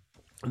 But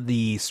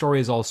the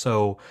story is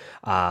also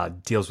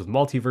deals with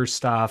multiverse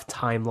stuff,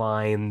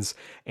 timelines,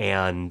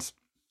 and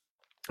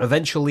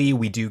eventually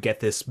we do get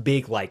this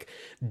big, like,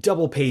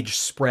 double page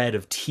spread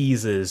of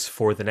teases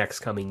for the next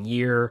coming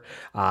year,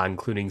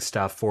 including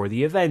stuff for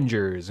the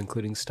Avengers,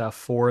 including stuff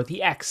for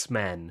the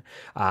X-Men,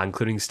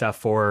 including stuff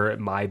for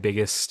my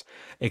biggest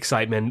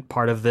excitement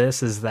part of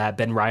this is that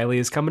Ben Reilly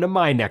is coming to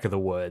my neck of the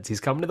woods. He's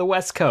coming to the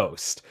West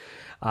Coast.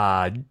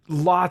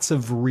 Lots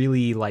of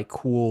really, like,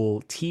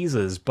 cool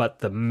teases, but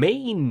the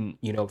main,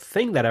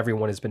 thing that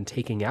everyone has been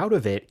taking out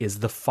of it is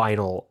the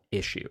final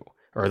issue,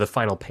 or the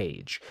final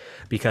page,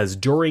 because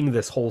during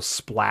this whole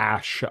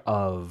splash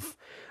of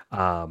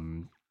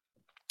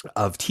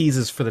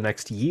teases for the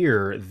next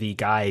year, the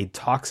guy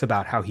talks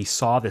about how he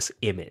saw this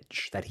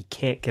image that he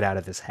can't get out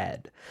of his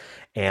head.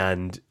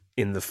 And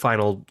in the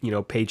final,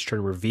 page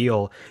turn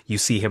reveal, you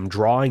see him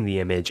drawing the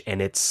image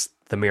and it's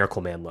the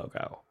Miracle Man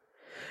logo.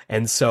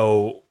 And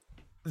so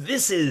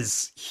this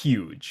is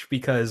huge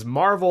because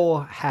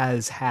Marvel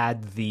has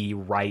had the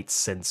rights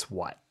since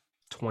what?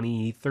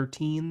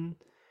 2013?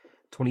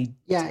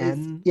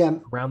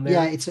 2010, around there.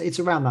 Yeah, it's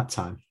around that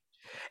time.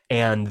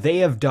 And they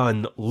have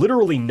done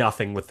literally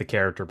nothing with the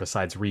character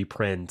besides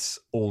reprint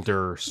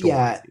older stories.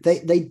 Yeah,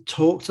 they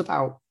talked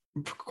about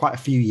for quite a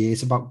few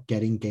years about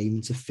getting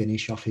Gaiman to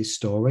finish off his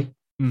story.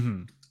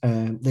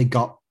 Mm-hmm. They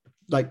got,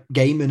 like,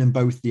 Gaiman and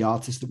both the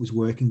artist that was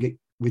working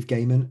with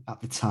Gaiman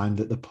at the time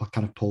that the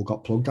kind of pull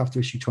got plugged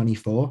after issue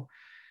 24.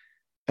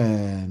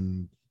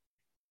 Whose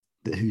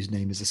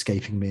name is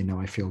escaping me now.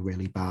 I feel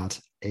really bad.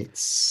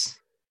 It's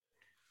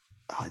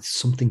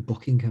something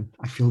Buckingham.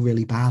 I feel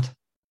really bad.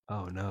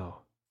 Oh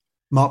no.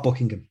 Mark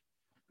Buckingham.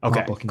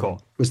 Okay, Mark Buckingham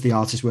cool. was the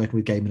artist working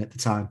with Gaiman at the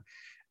time.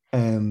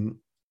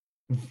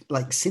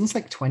 Like, since,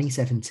 like,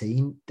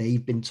 2017,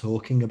 they've been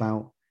talking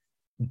about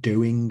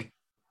doing,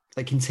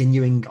 like,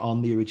 continuing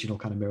on the original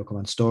kind of Miracle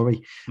Man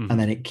story. Mm-hmm. And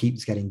then it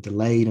keeps getting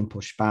delayed and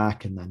pushed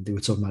back. And then they were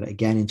talking about it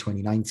again in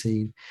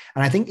 2019.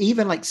 And I think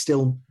even, like,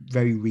 still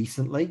very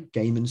recently,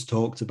 Gaiman's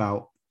talked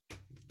about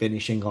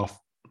finishing off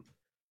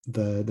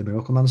the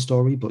Miracle Man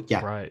story. But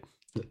yeah, right.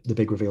 The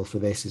big reveal for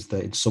this is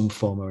that in some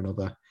form or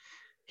another,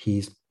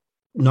 he's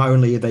not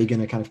only are they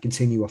going to kind of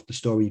continue off the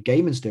story,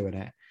 Gaiman's doing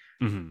it,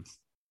 mm-hmm.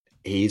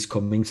 he's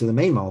coming to the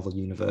main Marvel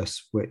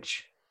universe,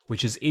 which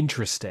is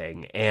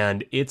interesting.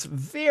 And it's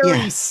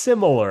very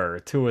similar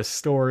to a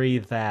story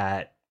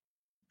that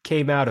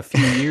came out a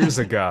few years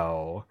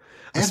ago.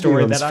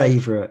 Everyone's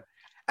favorite.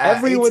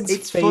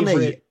 Everyone's favorite.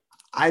 Funny.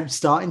 I'm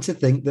starting to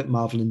think that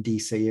Marvel and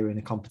DC are in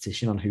a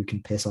competition on who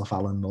can piss off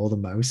Alan more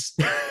than most.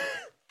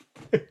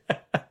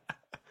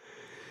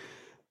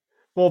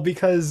 Well,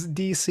 because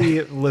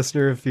DC,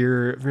 listener, if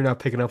you're not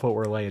picking up what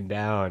we're laying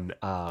down,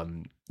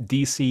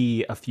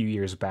 DC a few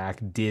years back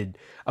did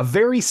a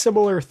very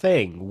similar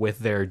thing with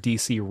their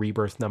DC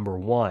Rebirth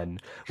 #1,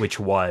 which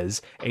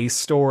was a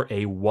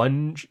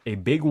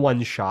big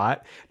one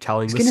shot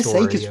telling the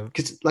story.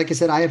 Because, like I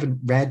said, I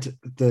haven't read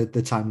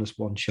the Timeless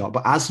one shot,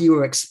 but as you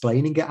were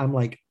explaining it, I'm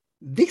like,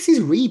 this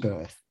is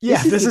Rebirth.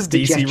 Yeah, this is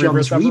DC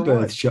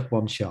Rebirth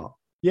one shot.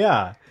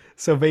 Yeah.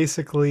 So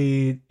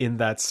basically, in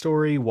that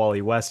story,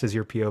 Wally West is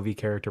your POV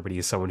character, but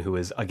he's someone who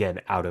is, again,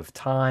 out of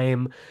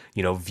time,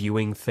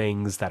 viewing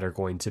things that are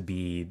going to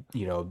be,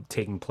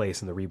 taking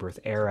place in the Rebirth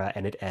era,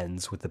 and it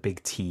ends with the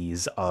big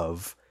tease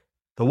of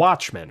the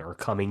Watchmen are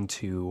coming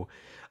to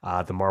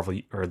the Marvel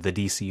or the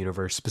DC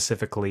universe,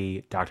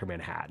 specifically Dr.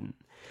 Manhattan.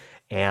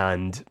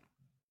 And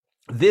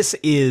this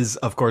is,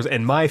 of course,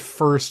 and my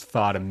first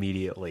thought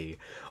immediately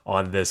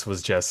on this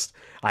was just,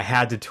 I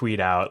had to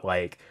tweet out,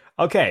 like,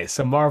 Okay,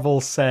 so Marvel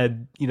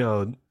said,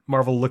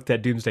 Marvel looked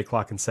at Doomsday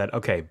Clock and said,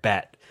 okay,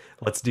 bet,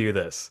 let's do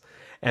this.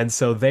 And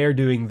so they're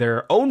doing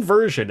their own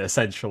version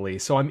essentially.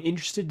 So I'm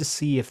interested to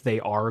see if they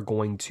are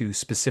going to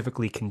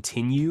specifically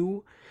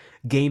continue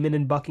Gaiman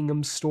and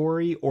Buckingham's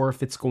story, or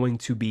if it's going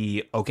to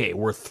be, okay,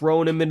 we're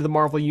throwing him into the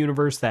Marvel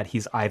universe that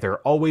he's either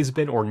always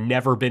been or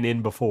never been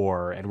in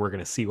before, and we're going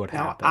to see what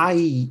Now,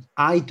 happens.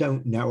 I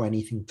don't know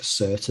anything for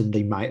certain.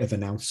 They might have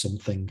announced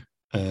something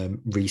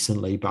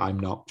recently, but I'm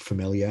not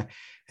familiar.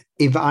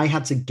 If I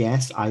had to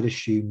guess, I'd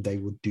assume they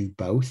would do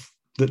both.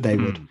 That they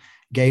would, Hmm,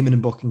 Gaiman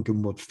and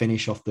Buckingham would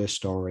finish off their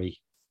story,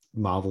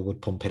 Marvel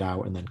would pump it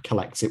out and then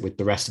collect it with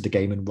the rest of the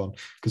Gaiman run.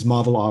 Because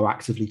Marvel are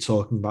actively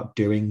talking about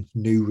doing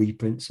new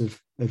reprints of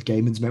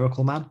Gaiman's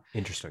Miracle Man,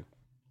 interesting.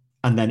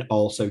 and then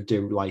also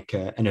do like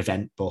an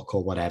event book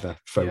or whatever Yeah.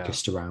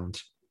 focused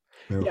around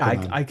Yeah, Miracle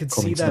Man I could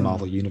see coming to the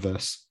Marvel them.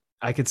 universe.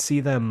 I could see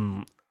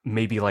them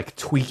maybe like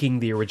tweaking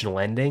the original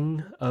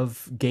ending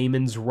of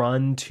Gaiman's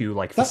run to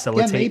like Yeah,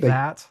 facilitate maybe.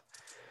 that,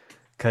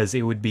 because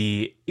it would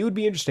be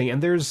interesting.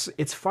 And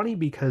it's funny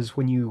because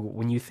when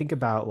you think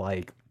about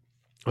like,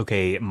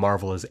 okay,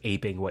 Marvel is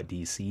aping what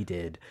DC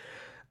did.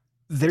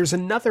 There's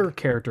another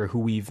character who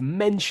we've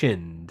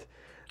mentioned,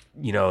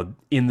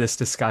 in this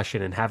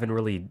discussion and haven't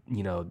really,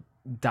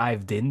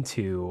 dived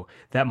into,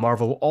 that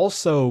Marvel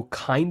also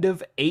kind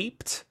of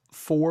aped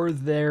for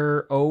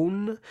their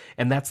own,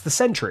 and that's the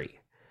Sentry.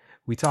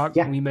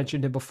 Yeah, We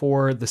mentioned it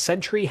before. The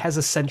Sentry has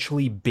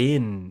essentially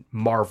been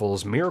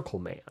Marvel's Miracle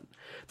Man.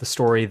 The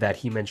story that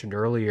he mentioned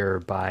earlier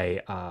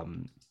by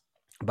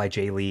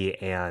Jay Lee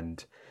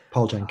and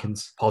Paul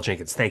Jenkins. Paul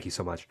Jenkins, thank you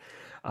so much,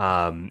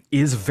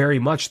 is very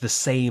much the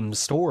same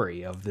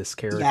story of this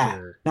Yeah.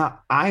 character.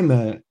 Now I'm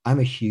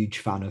a huge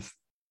fan of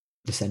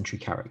the Sentry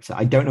character.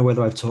 I don't know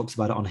whether I've talked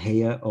about it on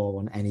here or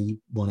on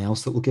anyone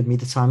else that will give me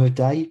the time of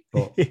day,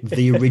 but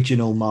the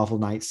original Marvel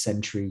Knights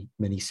Sentry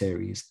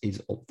miniseries is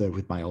up there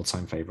with my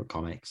all-time favorite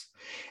comics.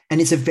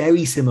 And it's a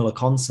very similar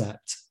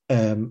concept.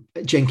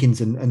 Jenkins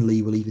and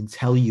Lee will even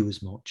tell you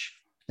as much,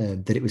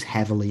 that it was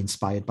heavily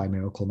inspired by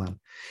Miracle Man.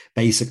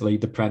 Basically,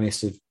 the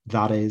premise of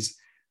that is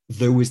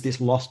there was this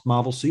lost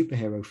Marvel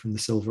superhero from the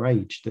Silver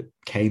Age that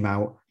came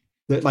out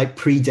that like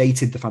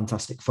predated the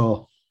Fantastic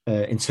Four,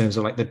 in terms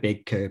of like the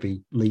big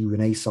Kirby Lee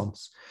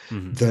Renaissance,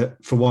 Mhm.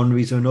 that for one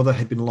reason or another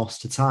had been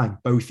lost to time,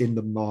 both in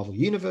the Marvel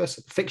universe,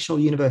 the fictional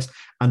universe,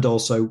 and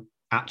also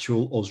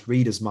actual us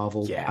readers.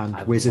 Marvel Yeah, and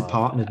I Wizard love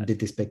partnered and that. did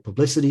this big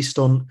publicity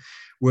stunt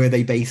where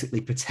they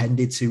basically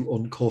pretended to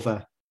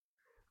uncover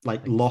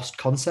like Like, lost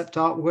concept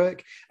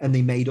artwork, and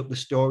they made up the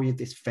story of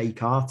this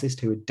fake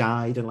artist who had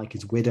died, and like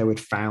his widow had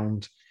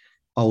found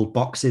old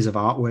boxes of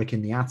artwork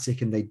in the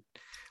attic, and they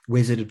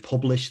Wizard had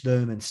published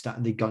them, and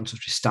they'd got in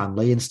touch with Stan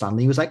Lee, and Stan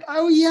Lee was like,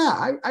 "Oh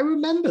yeah, I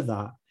remember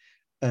that."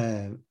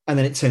 And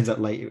then it turns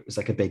out later it was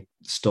like a big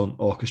stunt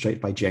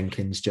orchestrated by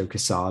Jenkins, Joe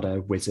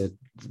Quesada, Wizard,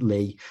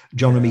 Lee.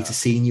 John Romita yeah,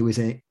 Senior was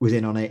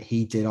in on it.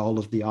 He did all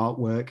of the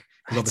artwork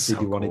because that's obviously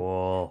so they wanted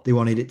cool. they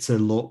wanted it to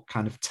look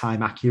kind of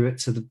time accurate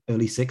to the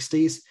early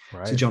 '60s. So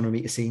Right. John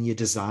Romita Senior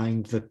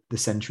designed the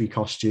Sentry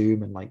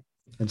costume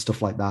and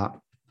stuff like that.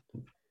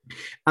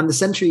 And the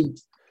Sentry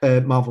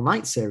Marvel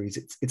Knights series,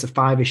 it's a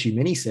 5-issue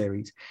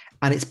miniseries,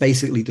 and it's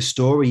basically the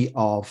story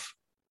of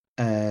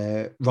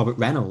Robert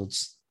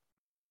Reynolds,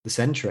 the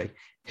Sentry,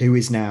 who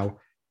is now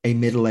a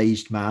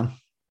middle-aged man.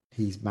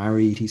 He's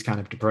married, he's kind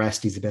of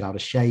depressed, he's a bit out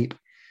of shape,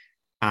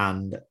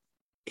 and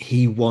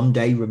he one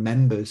day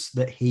remembers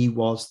that he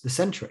was the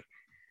Sentry.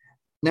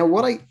 Now,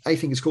 what I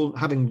think is cool,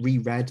 having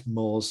reread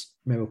Moore's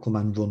Miracle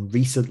Man run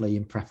recently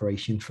in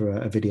preparation for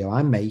a video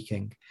I'm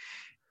making,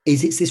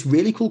 is it's this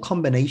really cool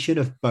combination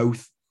of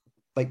both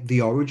like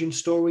the origin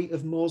story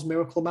of Moore's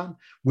Miracle Man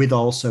with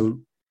also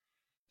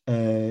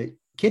uh,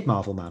 Kid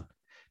Marvel Man,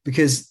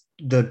 because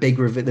the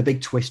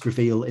big twist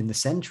reveal in the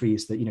Sentry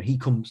is that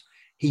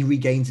he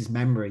regains his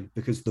memory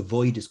because the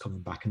Void is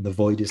coming back, and the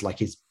Void is like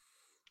the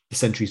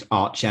Sentry's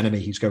arch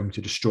enemy who's going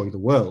to destroy the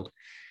world.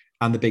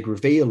 And the big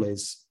reveal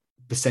is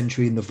the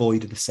Sentry and the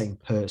Void are the same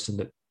person,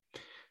 that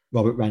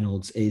Robert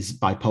Reynolds is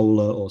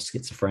bipolar or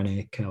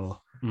schizophrenic, or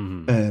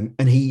Hmm.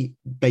 and he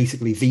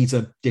basically, these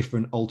are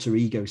different alter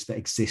egos that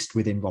exist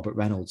within Robert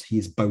Reynolds. He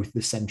is both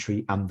the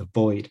Sentry and the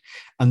Void.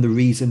 And the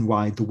reason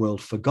why the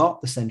world forgot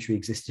the Sentry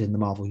existed in the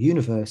Marvel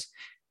universe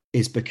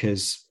is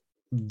because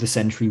the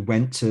Sentry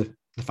went to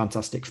the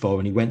Fantastic Four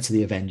and he went to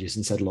the Avengers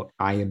and said, "Look,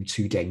 I am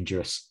too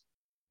dangerous.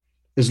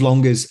 As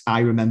long as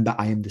I remember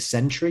I am the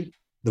Sentry,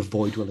 the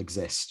Void will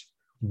exist.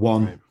 Right.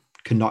 One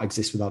cannot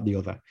exist without the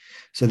other."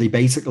 So they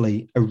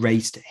basically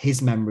erased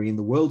his memory and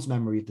the world's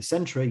memory of the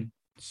Sentry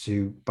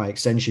to, by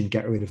extension,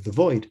 get rid of the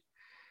Void.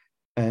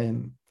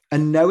 And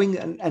knowing,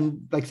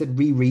 and like I said,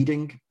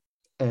 rereading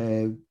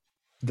uh,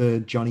 the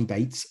Johnny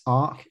Bates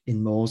arc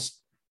in Moore's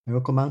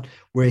Miracle Man,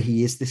 where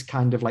he is this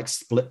kind of like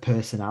split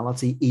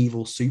personality,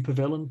 evil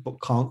supervillain,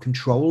 but can't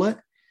control it,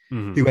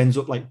 Hmm. who ends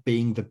up like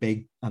being the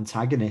big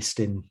antagonist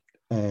in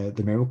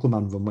the Miracle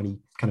Man run when he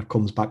kind of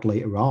comes back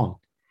later on.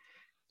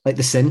 Like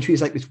the Sentry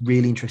is like this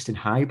really interesting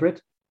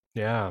hybrid.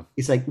 Yeah.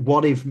 It's like,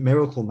 what if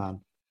Miracle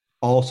Man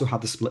also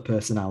had the split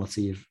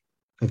personality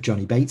of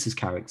Johnny Bates's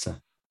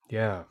character.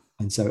 Yeah.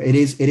 And so it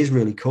is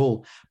really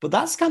cool. But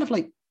that's kind of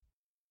like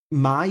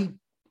my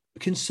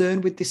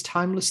concern with this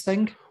timeless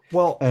thing.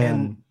 Well,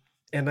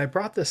 and I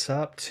brought this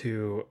up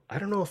to, I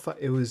don't know if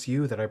it was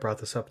you that I brought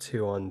this up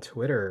to on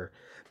Twitter,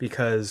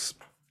 because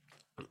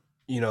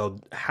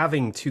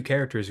having two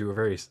characters who are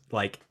very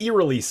like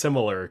eerily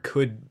similar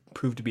could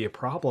prove to be a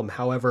problem.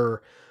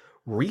 However,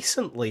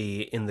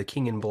 recently in the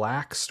King in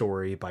Black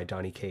story by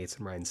Donny Cates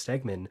and Ryan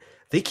Stegman,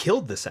 they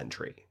killed the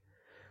Sentry.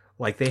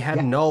 Like, they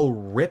had Null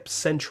rip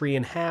Sentry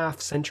in half.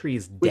 Sentry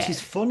is dead. Which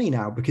is funny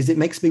now, because it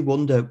makes me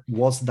wonder,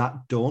 was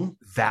that done?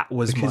 That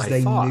was because my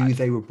they thought. knew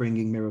they were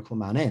bringing Miracle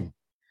Man in.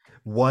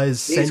 Was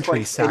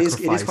Sentry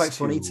sacrificed? It is quite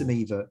funny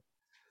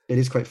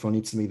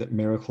to me that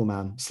Miracle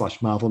Man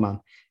 / Marvel Man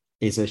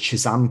is a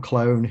Shazam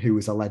clone who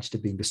was alleged to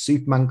be a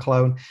Superman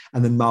clone,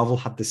 and then Marvel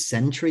had the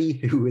Sentry,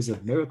 who is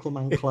a Miracle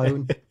Man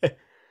clone. But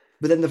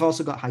then they've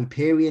also got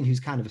Hyperion,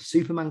 who's kind of a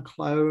Superman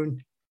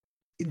clone.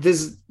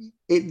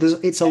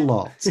 It's a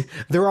lot.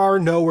 There are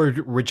no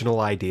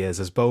original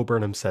ideas, as Bo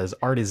Burnham says.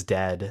 Art is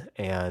dead,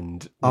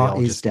 and we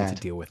all just need to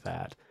deal with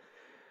that.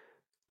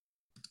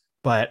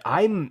 But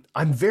I'm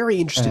very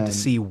interested to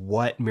see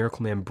what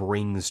Miracle Man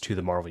brings to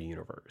the Marvel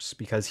Universe,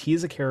 because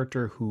he's a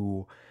character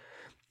who,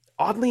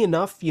 oddly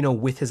enough,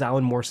 with his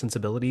Alan Moore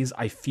sensibilities,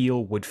 I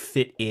feel would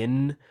fit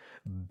in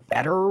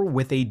better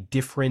with a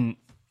different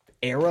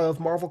era of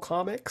Marvel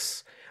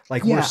Comics.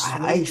 Like,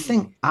 I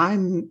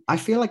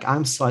feel like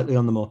I'm slightly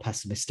on the more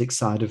pessimistic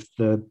side of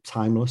the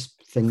timeless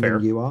thing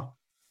than you are.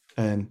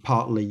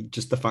 Partly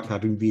just the fact that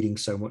I've been reading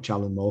so much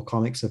Alan Moore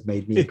comics have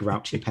made me a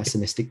grouchy,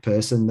 pessimistic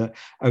person that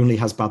only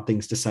has bad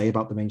things to say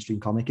about the mainstream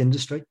comic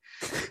industry.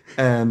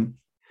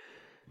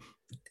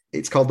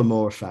 It's called the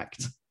Moore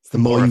effect. The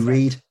more you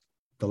read,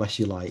 the less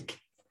you like.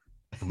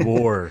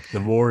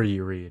 The more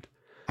you read.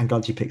 I'm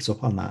glad you picked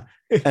up on that.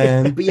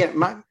 But yeah,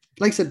 like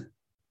I said,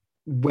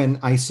 when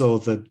I saw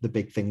the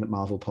big thing that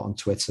Marvel put on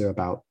Twitter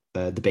about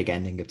the big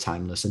ending of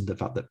Timeless and the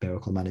fact that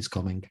Miracle Man is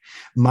coming,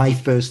 my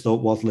first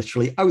thought was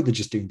literally, oh, they're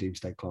just doing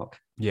Doomsday Clock.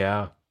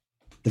 Yeah.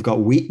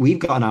 We've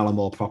got an Alan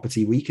Moore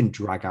property we can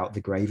drag out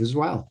the grave as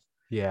well.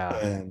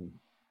 Yeah.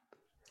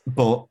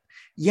 But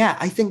yeah,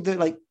 I think that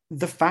like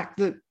the fact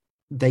that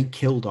they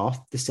killed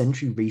off the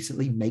Sentry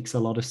recently makes a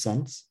lot of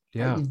sense.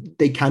 Yeah.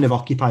 They kind of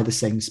occupy the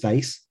same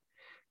space.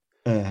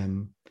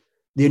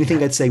 The only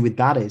thing I'd say with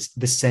that is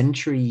the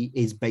Sentry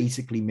is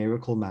basically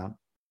Miracle Man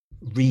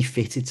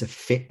refitted to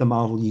fit the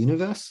Marvel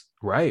Universe.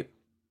 Right.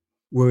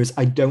 Whereas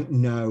I don't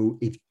know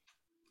if,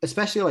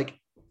 especially like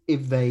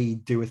if they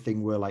do a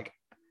thing where like,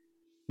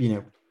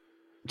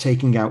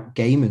 taking out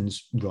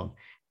Gaiman's run,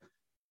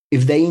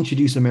 if they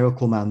introduce a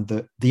Miracle Man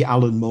that the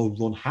Alan Moore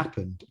run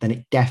happened, then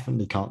it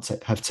definitely can't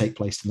take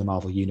place in the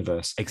Marvel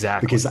Universe.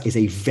 Exactly. Because that is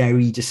a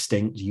very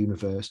distinct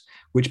universe,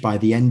 which by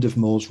the end of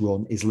Moore's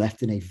run is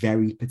left in a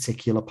very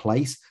particular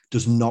place,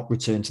 does not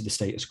return to the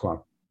status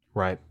quo.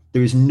 Right.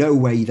 There is no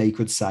way they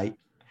could say,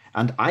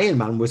 and Iron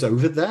Man was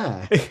over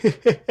there.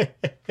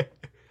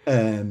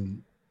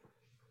 And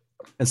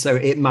so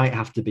it might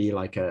have to be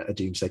like a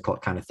Doomsday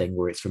Clock kind of thing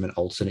where it's from an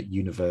alternate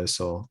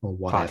universe or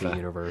whatever. Poppy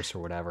universe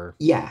or whatever.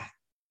 Yeah.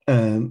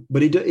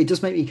 But it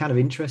does make me kind of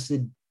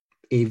interested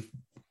if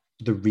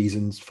the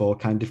reasons for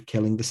kind of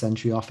killing the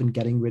Sentry off and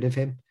getting rid of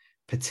him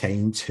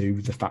pertain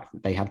to the fact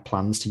that they had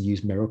plans to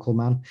use Miracle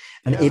Man.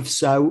 And if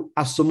so,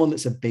 as someone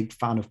that's a big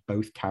fan of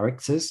both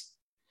characters,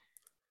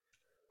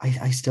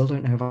 I still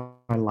don't know if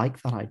I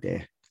like that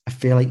idea. I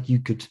feel like you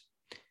could...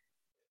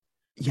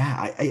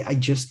 Yeah, I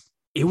just...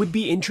 It would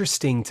be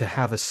interesting to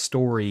have a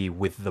story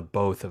with the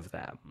both of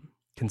them,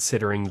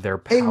 considering their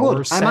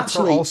power sets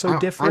are also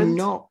different. I'm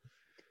not...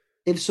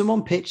 If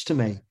someone pitched to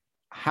me,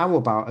 how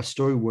about a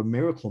story where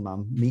Miracle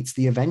Man meets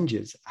the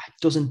Avengers? It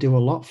doesn't do a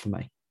lot for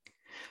me.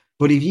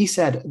 But if you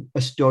said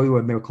a story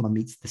where Miracle Man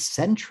meets the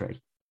Sentry,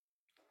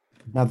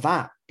 now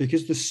that,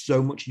 because there's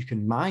so much you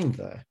can mine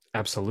there.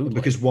 Absolutely.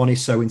 Because one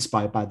is so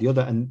inspired by the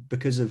other, and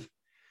because of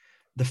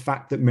the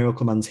fact that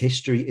Miracle Man's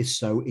history is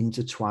so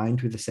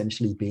intertwined with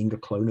essentially being a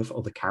clone of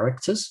other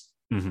characters.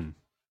 Mm-hmm.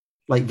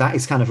 Like that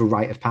is kind of a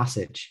rite of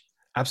passage.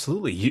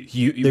 Absolutely.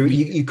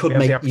 You could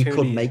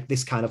make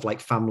this kind of like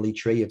family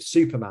tree of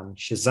Superman,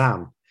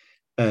 Shazam,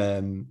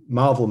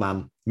 Marvel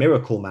Man,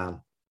 Miracle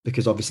Man,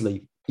 because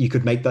obviously you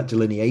could make that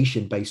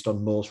delineation based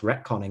on Moore's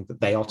retconning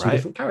that they are two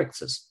different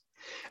characters.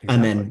 Exactly.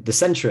 And then the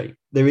Sentry,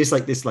 there is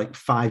like this like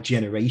 5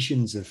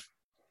 generations of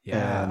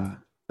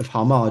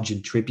homage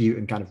and tribute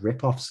and kind of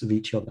rip-offs of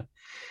each other.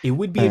 It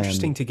would be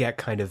interesting to get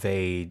kind of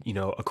a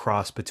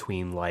cross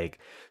between like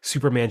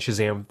Superman,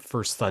 Shazam,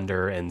 First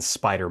Thunder, and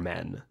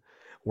Spider-Man,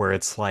 where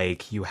it's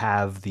like you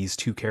have these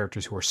two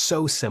characters who are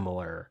so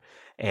similar,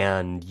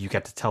 and you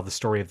get to tell the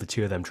story of the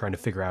two of them trying to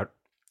figure out,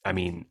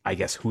 I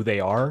guess, who they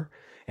are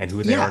and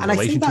who they are in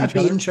relation to each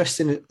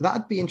other.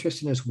 That'd be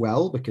interesting as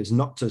well, because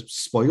not to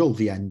spoil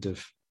the end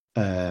of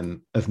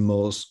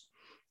Moore's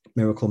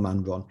Miracle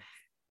Man run,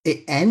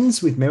 it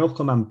ends with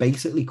Miracle Man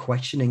basically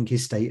questioning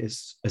his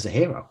status as a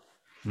hero.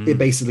 It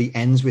basically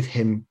ends with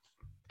him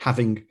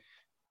having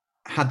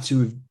had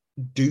to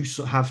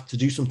have to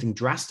do something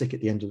drastic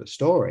at the end of the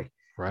story,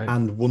 Right.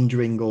 and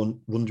wondering or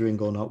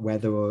not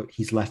whether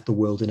he's left the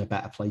world in a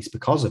better place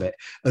because of it,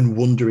 and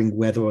wondering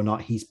whether or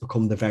not he's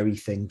become the very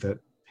thing that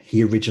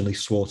he originally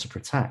swore to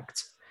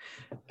protect.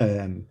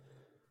 And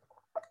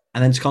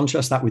then to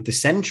contrast that with the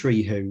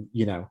Sentry, who,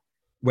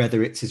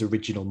 whether it's his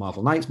original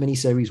Marvel Knights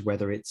miniseries,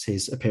 whether it's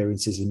his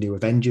appearances in New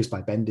Avengers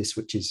by Bendis,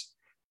 which is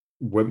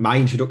my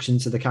introduction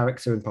to the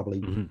character and probably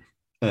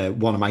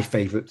one of my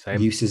favorite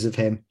uses of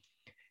him,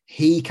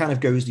 he kind of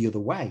goes the other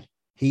way.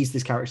 He's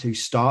this character who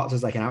starts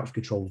as like an out of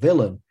control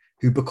villain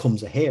who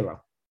becomes a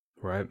hero.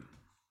 Right.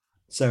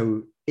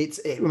 So it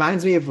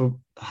reminds me of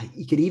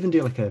you could even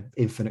do like a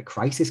Infinite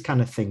Crisis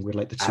kind of thing with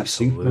like the two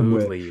Supermen,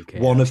 where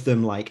one of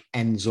them like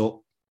ends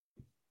up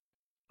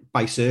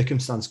by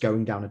circumstance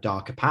going down a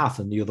darker path,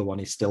 and the other one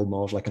is still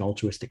more of like an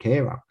altruistic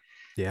hero.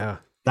 Yeah.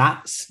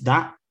 That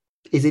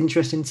is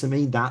interesting to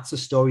me. That's a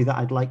story that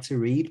I'd like to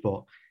read,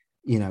 but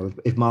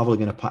if Marvel are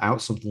going to put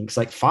out something, it's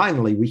like,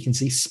 finally we can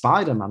see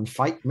Spider-Man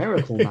fight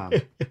Miracle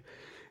Man.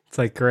 It's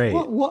like, great.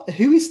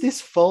 Who is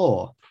this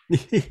for?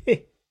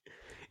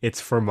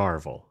 It's for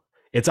Marvel.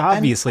 It's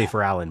obviously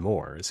for Alan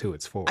Moore is who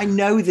it's for. I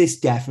know this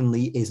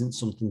definitely isn't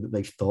something that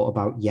they've thought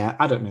about yet.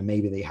 I don't know,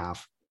 maybe they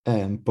have.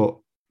 But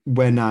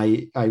when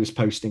I was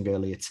posting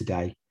earlier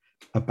today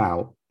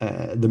about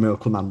the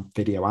Miracle Man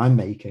video I'm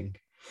making,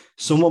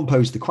 someone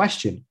posed the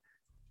question,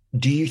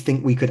 do you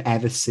think we could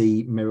ever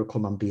see Miracle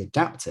Man be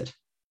adapted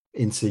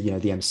into,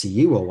 the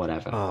MCU or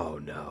whatever? Oh,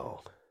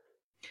 no.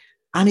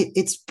 And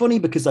it's funny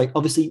because, like,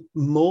 obviously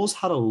Moore's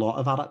had a lot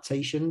of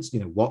adaptations,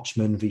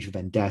 Watchmen, V for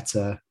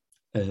Vendetta,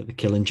 The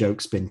Killing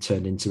Joke's been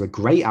turned into a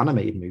great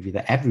animated movie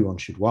that everyone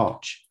should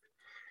watch.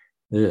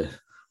 Ugh.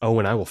 Oh,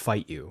 and I Will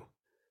Fight You.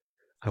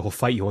 I Will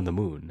Fight You on the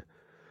Moon.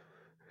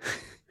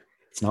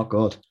 It's not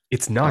good.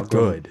 It's not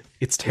good.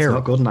 It's terrible. It's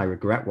not good, and I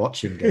regret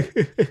watching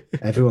it.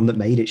 Everyone that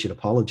made it should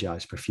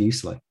apologize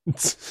profusely.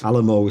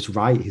 Alan Moore was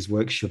right. His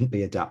work shouldn't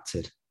be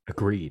adapted.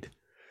 Agreed.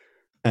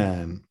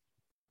 I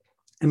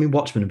mean,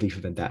 Watchmen and V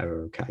for Vendetta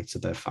are okay, so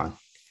they're fine.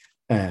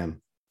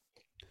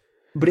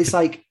 But it's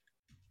like,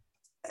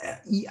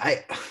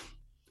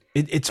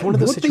 it's one of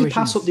those situations. Would they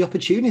pass up the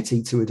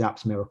opportunity to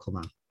adapt Miracle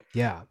Man?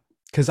 Yeah,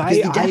 because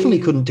they definitely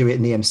couldn't do it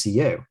in the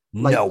MCU.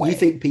 Like, no way. You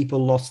think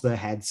people lost their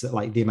heads at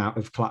like the amount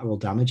of collateral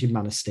damage in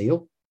Man of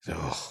Steel?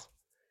 Ugh.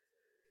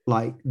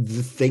 Like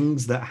the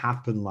things that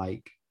happen,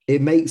 like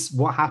it makes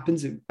what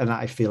happens, and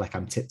I feel like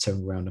I'm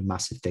tiptoeing around a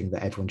massive thing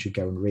that everyone should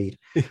go and read.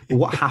 But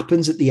what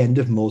happens at the end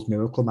of Moore's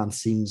Miracle Man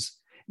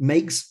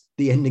makes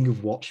the ending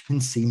of Watchmen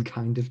seem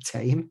kind of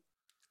tame.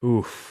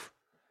 Oof.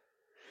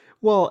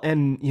 Well,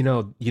 and you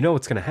know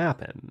what's going to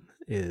happen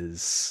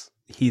is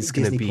he's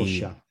going to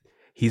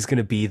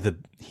be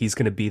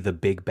the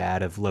big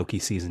bad of Loki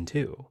season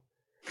 2.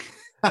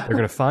 They're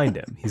going to find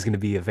him. He's going to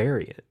be a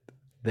variant.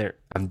 There,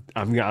 I'm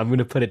going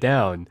to put it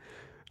down.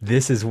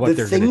 This is what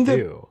they're going to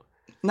do.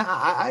 No,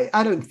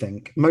 I don't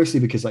think, mostly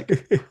because like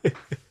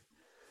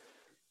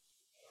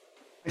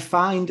I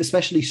find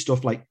especially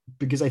stuff like,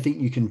 because I think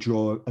you can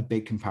draw a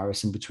big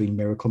comparison between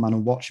Miracle Man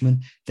and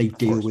Watchmen. They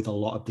deal with a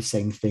lot of the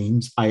same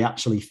themes. I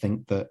actually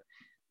think that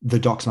the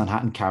Docs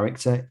Manhattan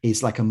character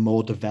is like a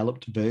more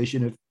developed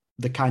version of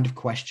the kind of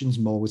questions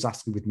Moore was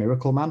asking with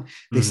Miracle Man.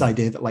 This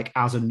idea that like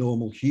as a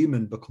normal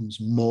human becomes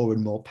more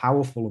and more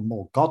powerful and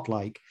more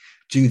godlike,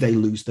 do they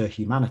lose their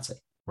humanity?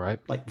 Right.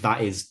 Like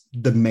that is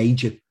the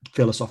major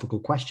philosophical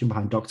question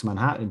behind Dr.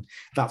 Manhattan.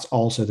 That's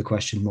also the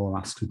question Moore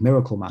asks with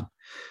Miracle Man.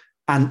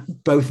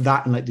 And both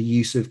that and like the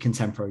use of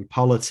contemporary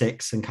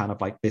politics and kind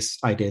of like this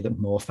idea that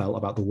Moore felt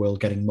about the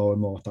world getting more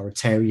and more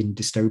authoritarian,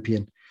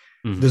 dystopian.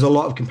 There's a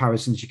lot of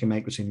comparisons you can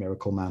make between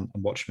Miracle Man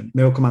and Watchmen.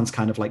 Miracle Man's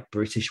kind of like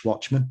British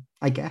Watchmen,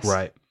 I guess.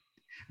 Right.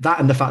 That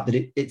and the fact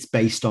that it's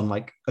based on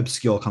like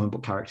obscure comic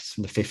book characters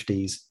from the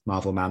 50s,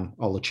 Marvel Man,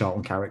 all the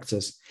Charlton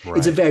characters. Right.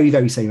 It's a very,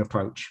 very same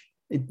approach.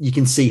 You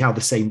can see how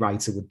the same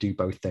writer would do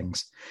both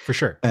things. For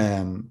sure.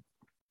 How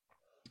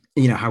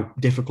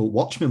difficult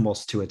Watchmen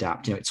was to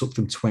adapt. It took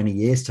them 20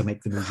 years to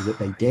make the movie that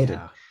they did.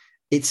 Yeah. And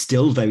it's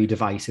still very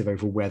divisive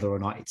over whether or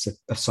not it's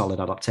a solid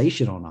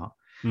adaptation or not.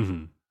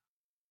 Mm-hmm.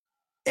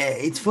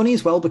 It's funny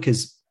as well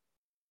because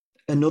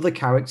another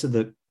character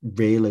that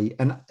really,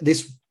 and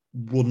this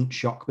wouldn't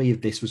shock me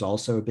if this was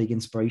also a big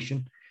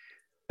inspiration,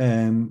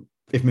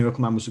 if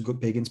Miracle Man was a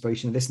good big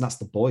inspiration of this, and that's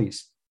The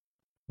Boys.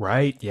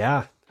 Right,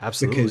 yeah,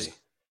 absolutely. Because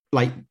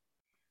like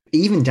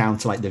even down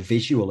to like the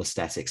visual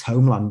aesthetics,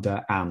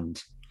 Homelander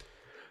and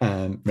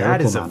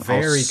Miracle Man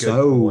are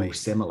so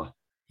similar.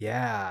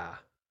 Yeah.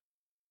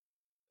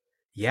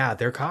 Yeah,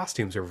 their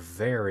costumes are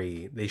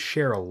they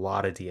share a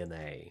lot of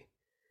DNA.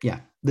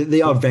 Yeah,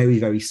 they are very,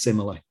 very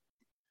similar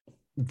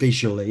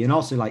visually and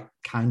also like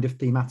kind of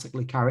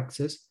thematically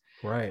characters.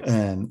 Right.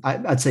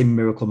 I'd say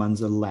Miracle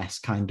Man's a less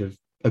kind of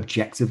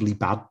objectively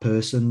bad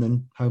person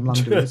than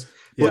Homelander is.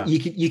 But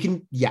you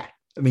can,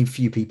 I mean,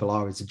 few people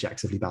are as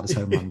objectively bad as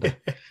Homelander.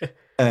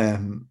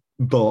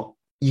 But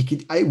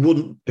it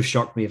wouldn't have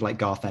shocked me if like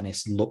Garth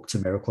Ennis looked to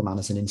Miracle Man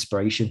as an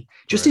inspiration,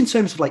 just in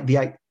terms of like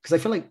because I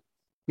feel like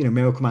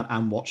Miracle Man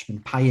and Watchmen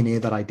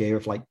pioneered that idea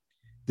of like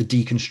the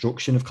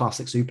deconstruction of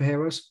classic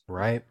superheroes.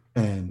 Right.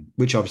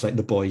 Which obviously like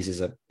The Boys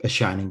is a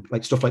shining,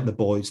 like stuff like The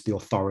Boys, The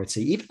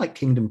Authority, even like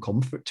Kingdom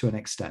Comfort to an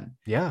extent,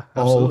 Yeah,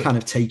 all absolutely. kind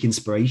of take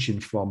inspiration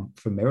from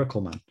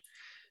Miracle Man.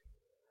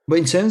 But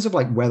in terms of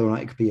like whether or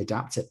not it could be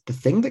adapted, the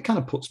thing that kind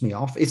of puts me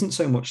off isn't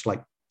so much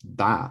like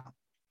that.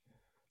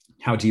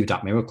 How do you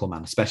adapt Miracle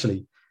Man?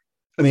 Especially,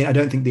 I mean, I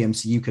don't think the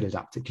MCU could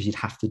adapt it because you'd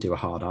have to do a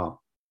hard art.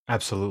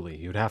 Absolutely.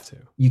 You'd have to.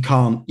 You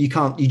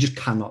just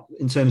cannot,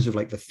 in terms of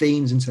like the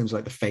themes, in terms of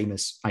like the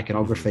famous Mhm.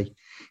 iconography,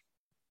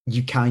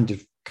 you kind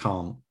of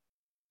can't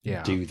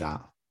Yeah. do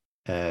that.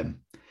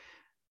 Um,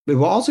 but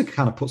what also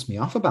kind of puts me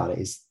off about it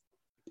is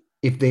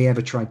if they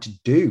ever tried to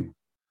do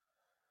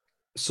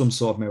some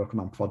sort of Miracle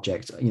Man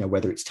project,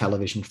 whether it's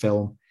television,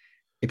 film,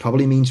 it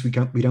probably means we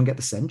don't get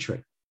the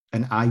Sentry.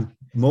 And I,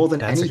 more than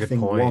That's a good anything,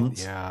 point. want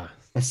Yeah.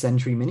 a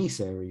Sentry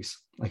miniseries,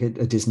 like a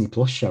Disney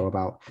Plus show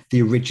about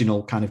the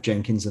original kind of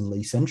Jenkins and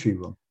Lee Sentry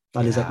run.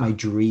 That is like Yeah. my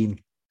dream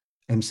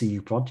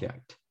MCU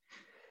project.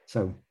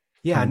 So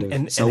Yeah, kind and, of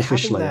and having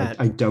selfishly, that,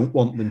 I don't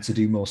want them to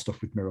do more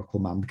stuff with Miracle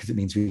Man because it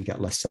means we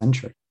get less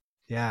Sentry.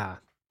 yeah.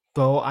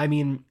 Though, I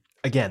mean,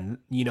 again,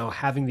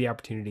 having the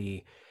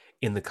opportunity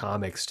in the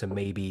comics to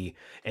maybe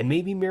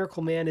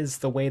Miracle Man is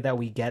the way that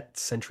we get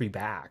Sentry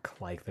back.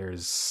 Like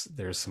there's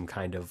some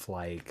kind of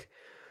like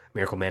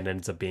Miracle Man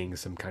ends up being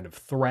some kind of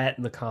threat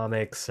in the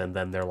comics, and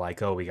then they're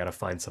like, oh, we got to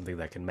find something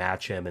that can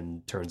match him,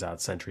 and turns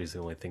out Sentry is the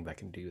only thing that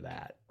can do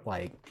that.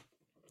 Like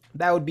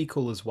that would be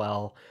cool as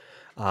well.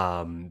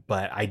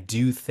 But I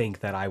do think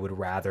that I would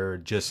rather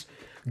just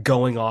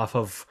going off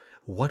of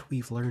what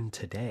we've learned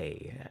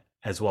today,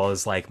 as well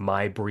as like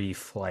my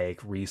brief like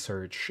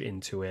research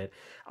into it.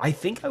 I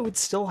think I would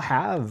still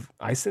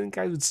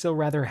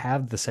rather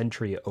have the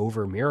Sentry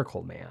over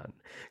Miracle Man.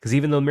 Because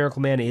even though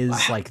Miracle Man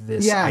is like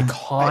this Yeah,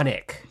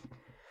 iconic,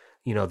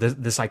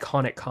 this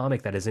iconic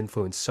comic that has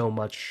influenced so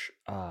much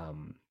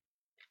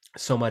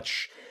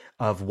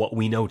of what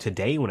we know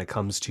today when it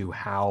comes to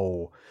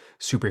how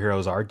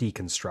superheroes are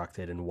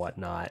deconstructed and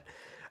whatnot.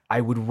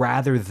 I would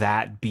rather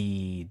that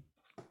be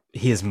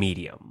his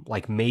medium.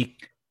 Like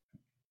make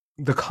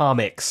the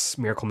comics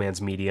Miracle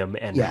Man's medium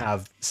and yeah,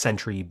 have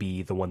Sentry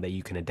be the one that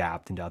you can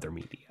adapt into other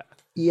media.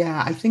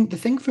 yeah. I think the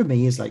thing for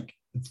me is like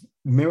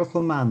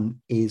Miracle Man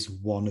is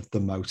one of the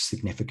most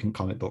significant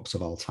comic books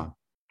of all time.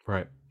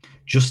 Right.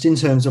 Just in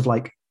terms of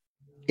like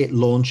it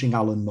launching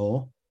Alan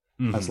Moore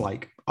as Mm-hmm.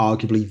 like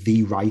arguably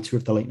the writer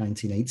of the late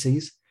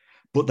 1980s,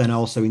 but then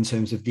also in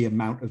terms of the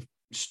amount of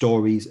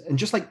stories and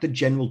just like the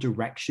general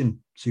direction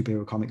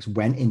superhero comics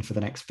went in for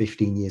the next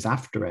 15 years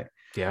after it,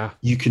 Yeah,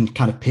 you can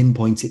kind of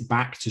pinpoint it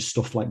back to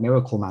stuff like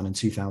Miracle Man in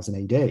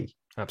 2000 AD.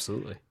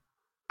 absolutely.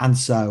 And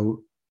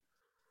so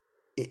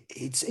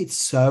it's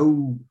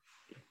so,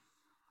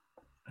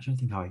 I don't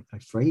think how I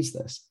phrase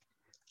this.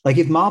 Like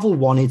if Marvel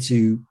wanted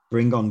to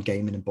bring on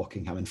Gaiman and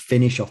Buckingham and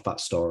finish off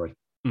that story,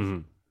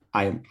 Mm-hmm.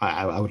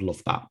 I would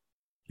love that.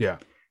 Yeah.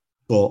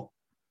 But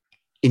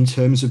in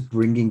terms of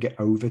bringing it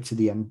over to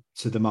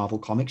the Marvel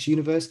Comics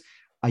universe,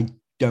 I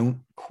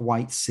don't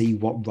quite see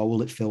what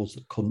role it fills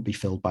that couldn't be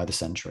filled by the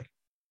Sentry.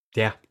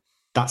 Yeah.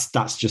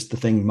 That's just the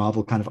thing.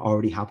 Marvel kind of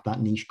already have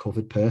that niche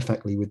covered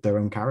perfectly with their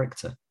own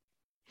character.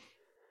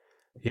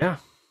 Yeah.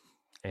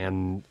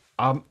 And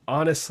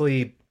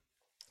honestly,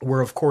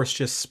 we're of course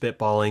just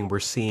spitballing. We're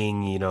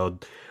seeing,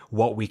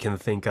 what we can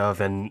think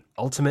of, and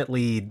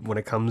ultimately, when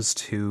it comes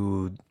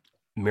to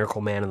Miracle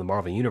Man in the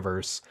Marvel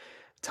Universe,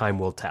 time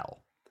will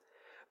tell.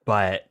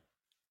 But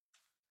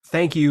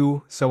thank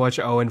you so much,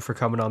 Owen, for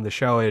coming on the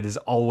show. It is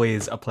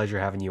always a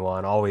pleasure having you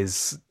on.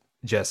 Always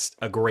just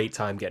a great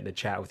time getting to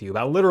chat with you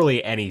about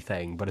literally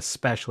anything, but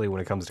especially when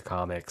it comes to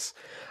comics.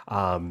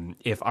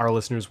 If our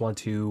listeners want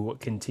to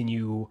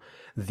continue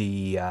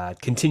the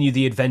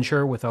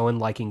adventure with Owen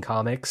liking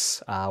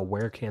comics,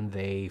 where can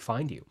they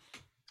find you?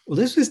 Well,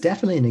 this was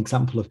definitely an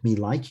example of me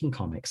liking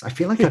comics. I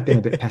feel like I've been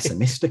a bit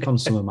pessimistic on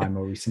some of my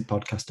more recent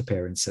podcast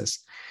appearances.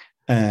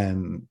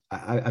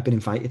 I've been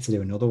invited to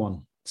do another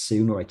one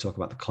soon where I talk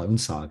about the Clone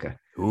Saga.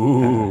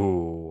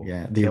 Ooh,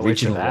 Yeah, the can't wait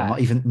for original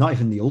one, that. not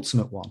even the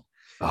ultimate one.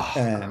 Oh,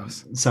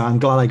 gross. So I'm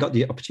glad I got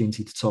the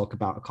opportunity to talk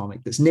about a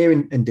comic that's near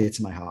and dear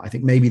to my heart. I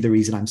think maybe the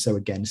reason I'm so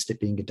against it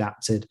being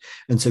adapted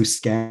and so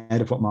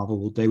scared of what Marvel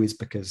will do is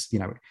because,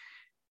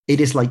 it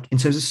is like, in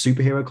terms of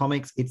superhero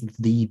comics, it's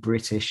the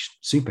British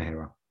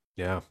superhero.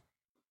 Yeah.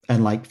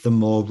 And like the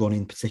Moore run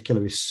in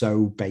particular is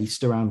so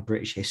based around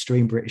British history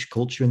and British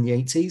culture in the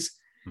 80s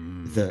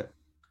Mm. that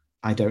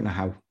I don't know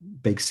how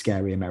big,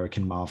 scary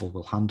American Marvel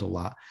will handle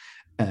that.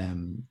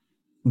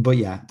 But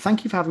yeah,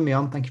 thank you for having me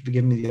on. Thank you for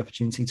giving me the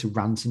opportunity to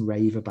rant and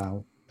rave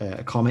about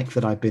a comic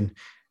that I've been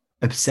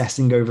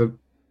obsessing over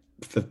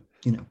for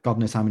God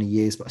knows how many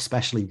years, but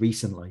especially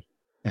recently,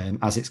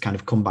 as it's kind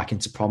of come back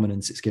into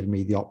prominence. It's given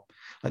me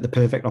the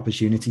perfect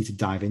opportunity to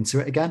dive into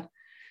it again.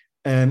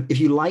 If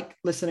you like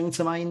listening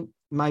to my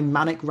my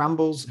manic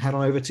rambles, head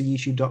on over to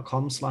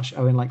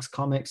youtube.com/Owen Likes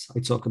Comics. I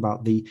talk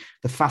about the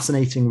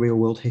fascinating real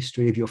world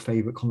history of your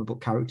favorite comic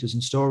book characters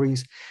and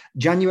stories.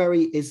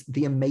 January is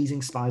the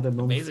Amazing Spider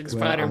month. Amazing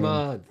Spider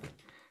month.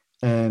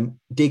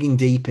 Digging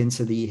deep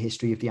into the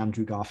history of the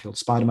Andrew Garfield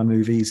Spider-Man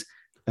movies.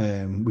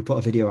 We put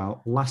a video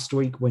out last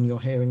week when you're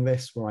hearing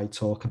this, where I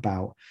talk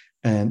about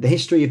the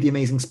history of the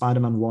Amazing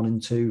Spider-Man 1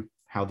 and 2,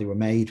 how they were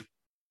made,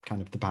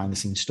 kind of the behind the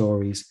scenes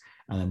stories,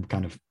 and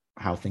kind of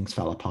how things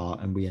fell apart.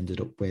 And we ended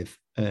up with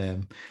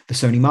the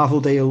Sony Marvel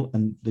deal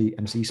and the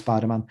MCU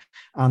Spider-Man.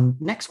 And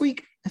next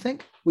week, I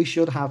think we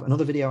should have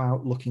another video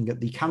out looking at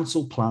the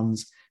cancelled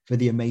plans for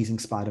the Amazing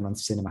Spider-Man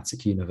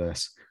cinematic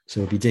universe.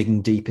 So we'll be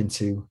digging deep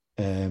into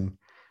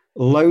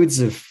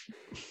loads of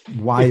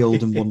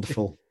wild and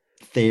wonderful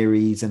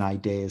theories and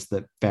ideas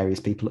that various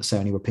people at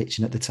Sony were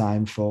pitching at the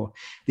time for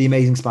the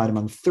Amazing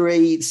Spider-Man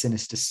 3,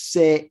 Sinister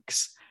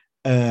Six.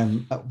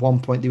 At one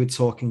point, they were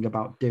talking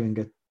about doing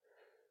a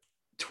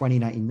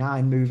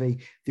 2099 movie.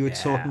 They were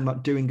talking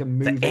about doing a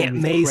movie the Aunt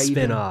May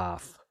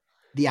spin-off.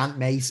 The Aunt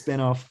May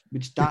spin-off,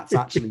 which that's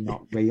actually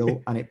not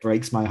real, and it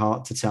breaks my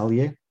heart to tell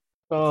you.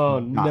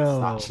 Oh,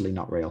 that's actually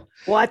not real.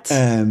 What?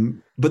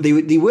 But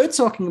they were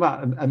talking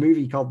about a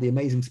movie called The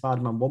Amazing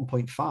Spider-Man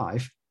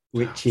 1.5,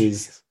 which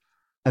is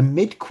a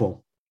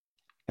midquel.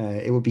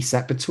 It would be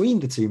set between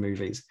the two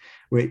movies,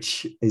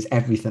 which is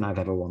everything I've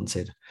ever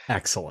wanted.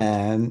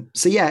 Excellent.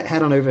 So yeah,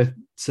 head on over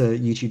to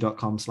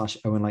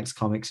youtube.com/Owen Likes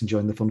Comics and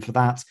join the fun for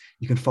that.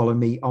 You can follow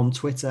me on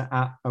Twitter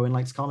at Owen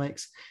Likes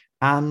Comics.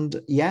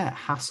 And yeah,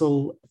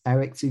 hassle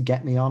Eric to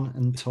get me on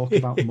and talk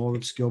about more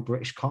obscure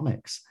British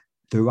comics.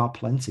 There are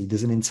plenty.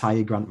 There's an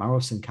entire Grant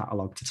Morrison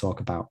catalogue to talk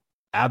about.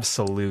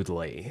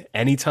 Absolutely.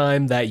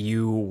 Anytime that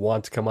you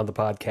want to come on the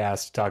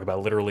podcast to talk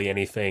about literally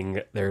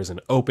anything, there's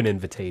an open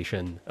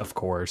invitation, of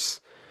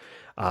course.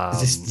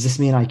 Does this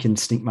mean I can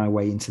sneak my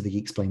way into the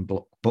Geek Explained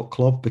book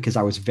club? Because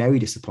I was very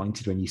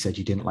disappointed when you said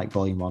you didn't like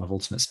Volume 1 of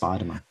Ultimate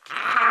Spider-Man.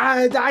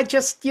 I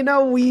just, it's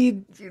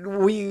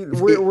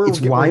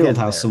wild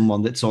how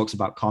someone that talks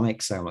about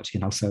comics so much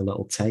can have so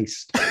little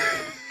taste.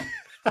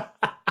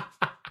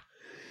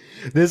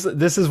 This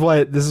is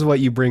what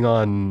you bring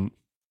on.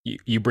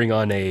 You bring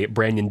on a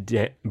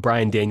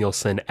Bryan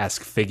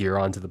Danielson-esque figure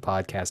onto the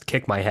podcast.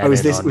 Kick my head.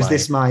 Was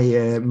this my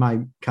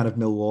my kind of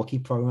Milwaukee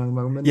promo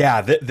moment?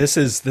 Yeah, this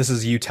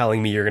is you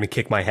telling me you're going to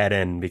kick my head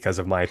in because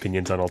of my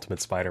opinions on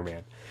Ultimate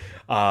Spider-Man.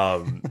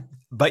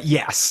 But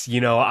yes,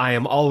 I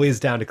am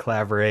always down to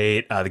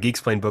collaborate. The Geek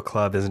Explained Book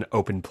Club is an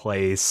open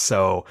place.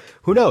 So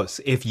who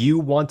knows? If you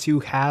want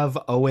to have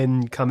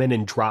Owen come in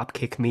and drop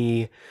kick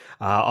me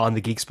on the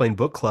Geek Explained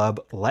Book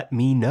Club, let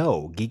me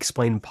know. Geek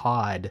Explained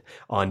Pod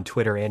on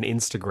Twitter and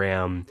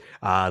Instagram.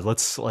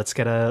 Let's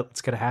get a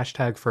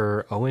hashtag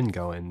for Owen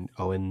going.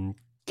 Owen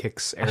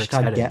kicks Eric's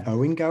head in. Get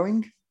Owen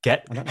going?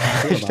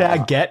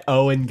 Hashtag get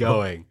Owen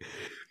going.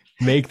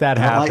 Make that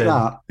happen.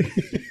 Like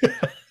that.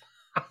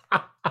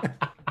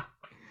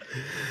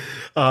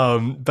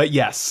 But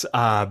yes,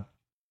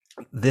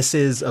 this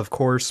is of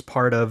course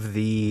part of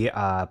the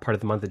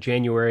month of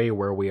January,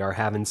 where we are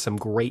having some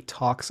great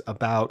talks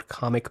about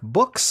comic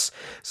books.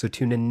 So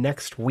tune in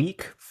next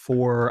week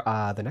for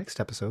the next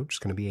episode, which is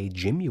going to be a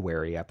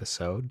Jimuary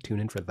episode. Tune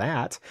in for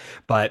that.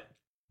 But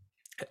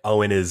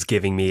Owen is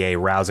giving me a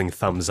rousing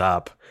thumbs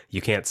up.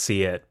 You can't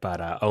see it,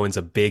 but Owen's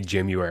a big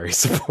Jimuary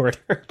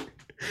supporter.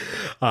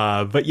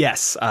 But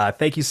yes,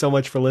 thank you so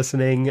much for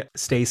listening.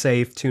 Stay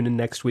safe. Tune in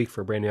next week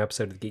for a brand new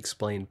episode of the Geek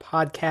Explained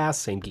podcast.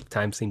 Same geek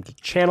time, same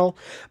geek channel.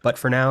 But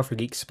for now, for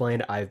Geek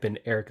Explained, I've been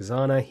Eric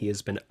Zana. He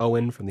has been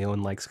Owen from the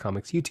Owen Likes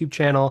Comics YouTube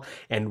channel.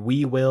 And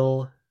we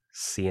will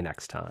see you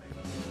next time.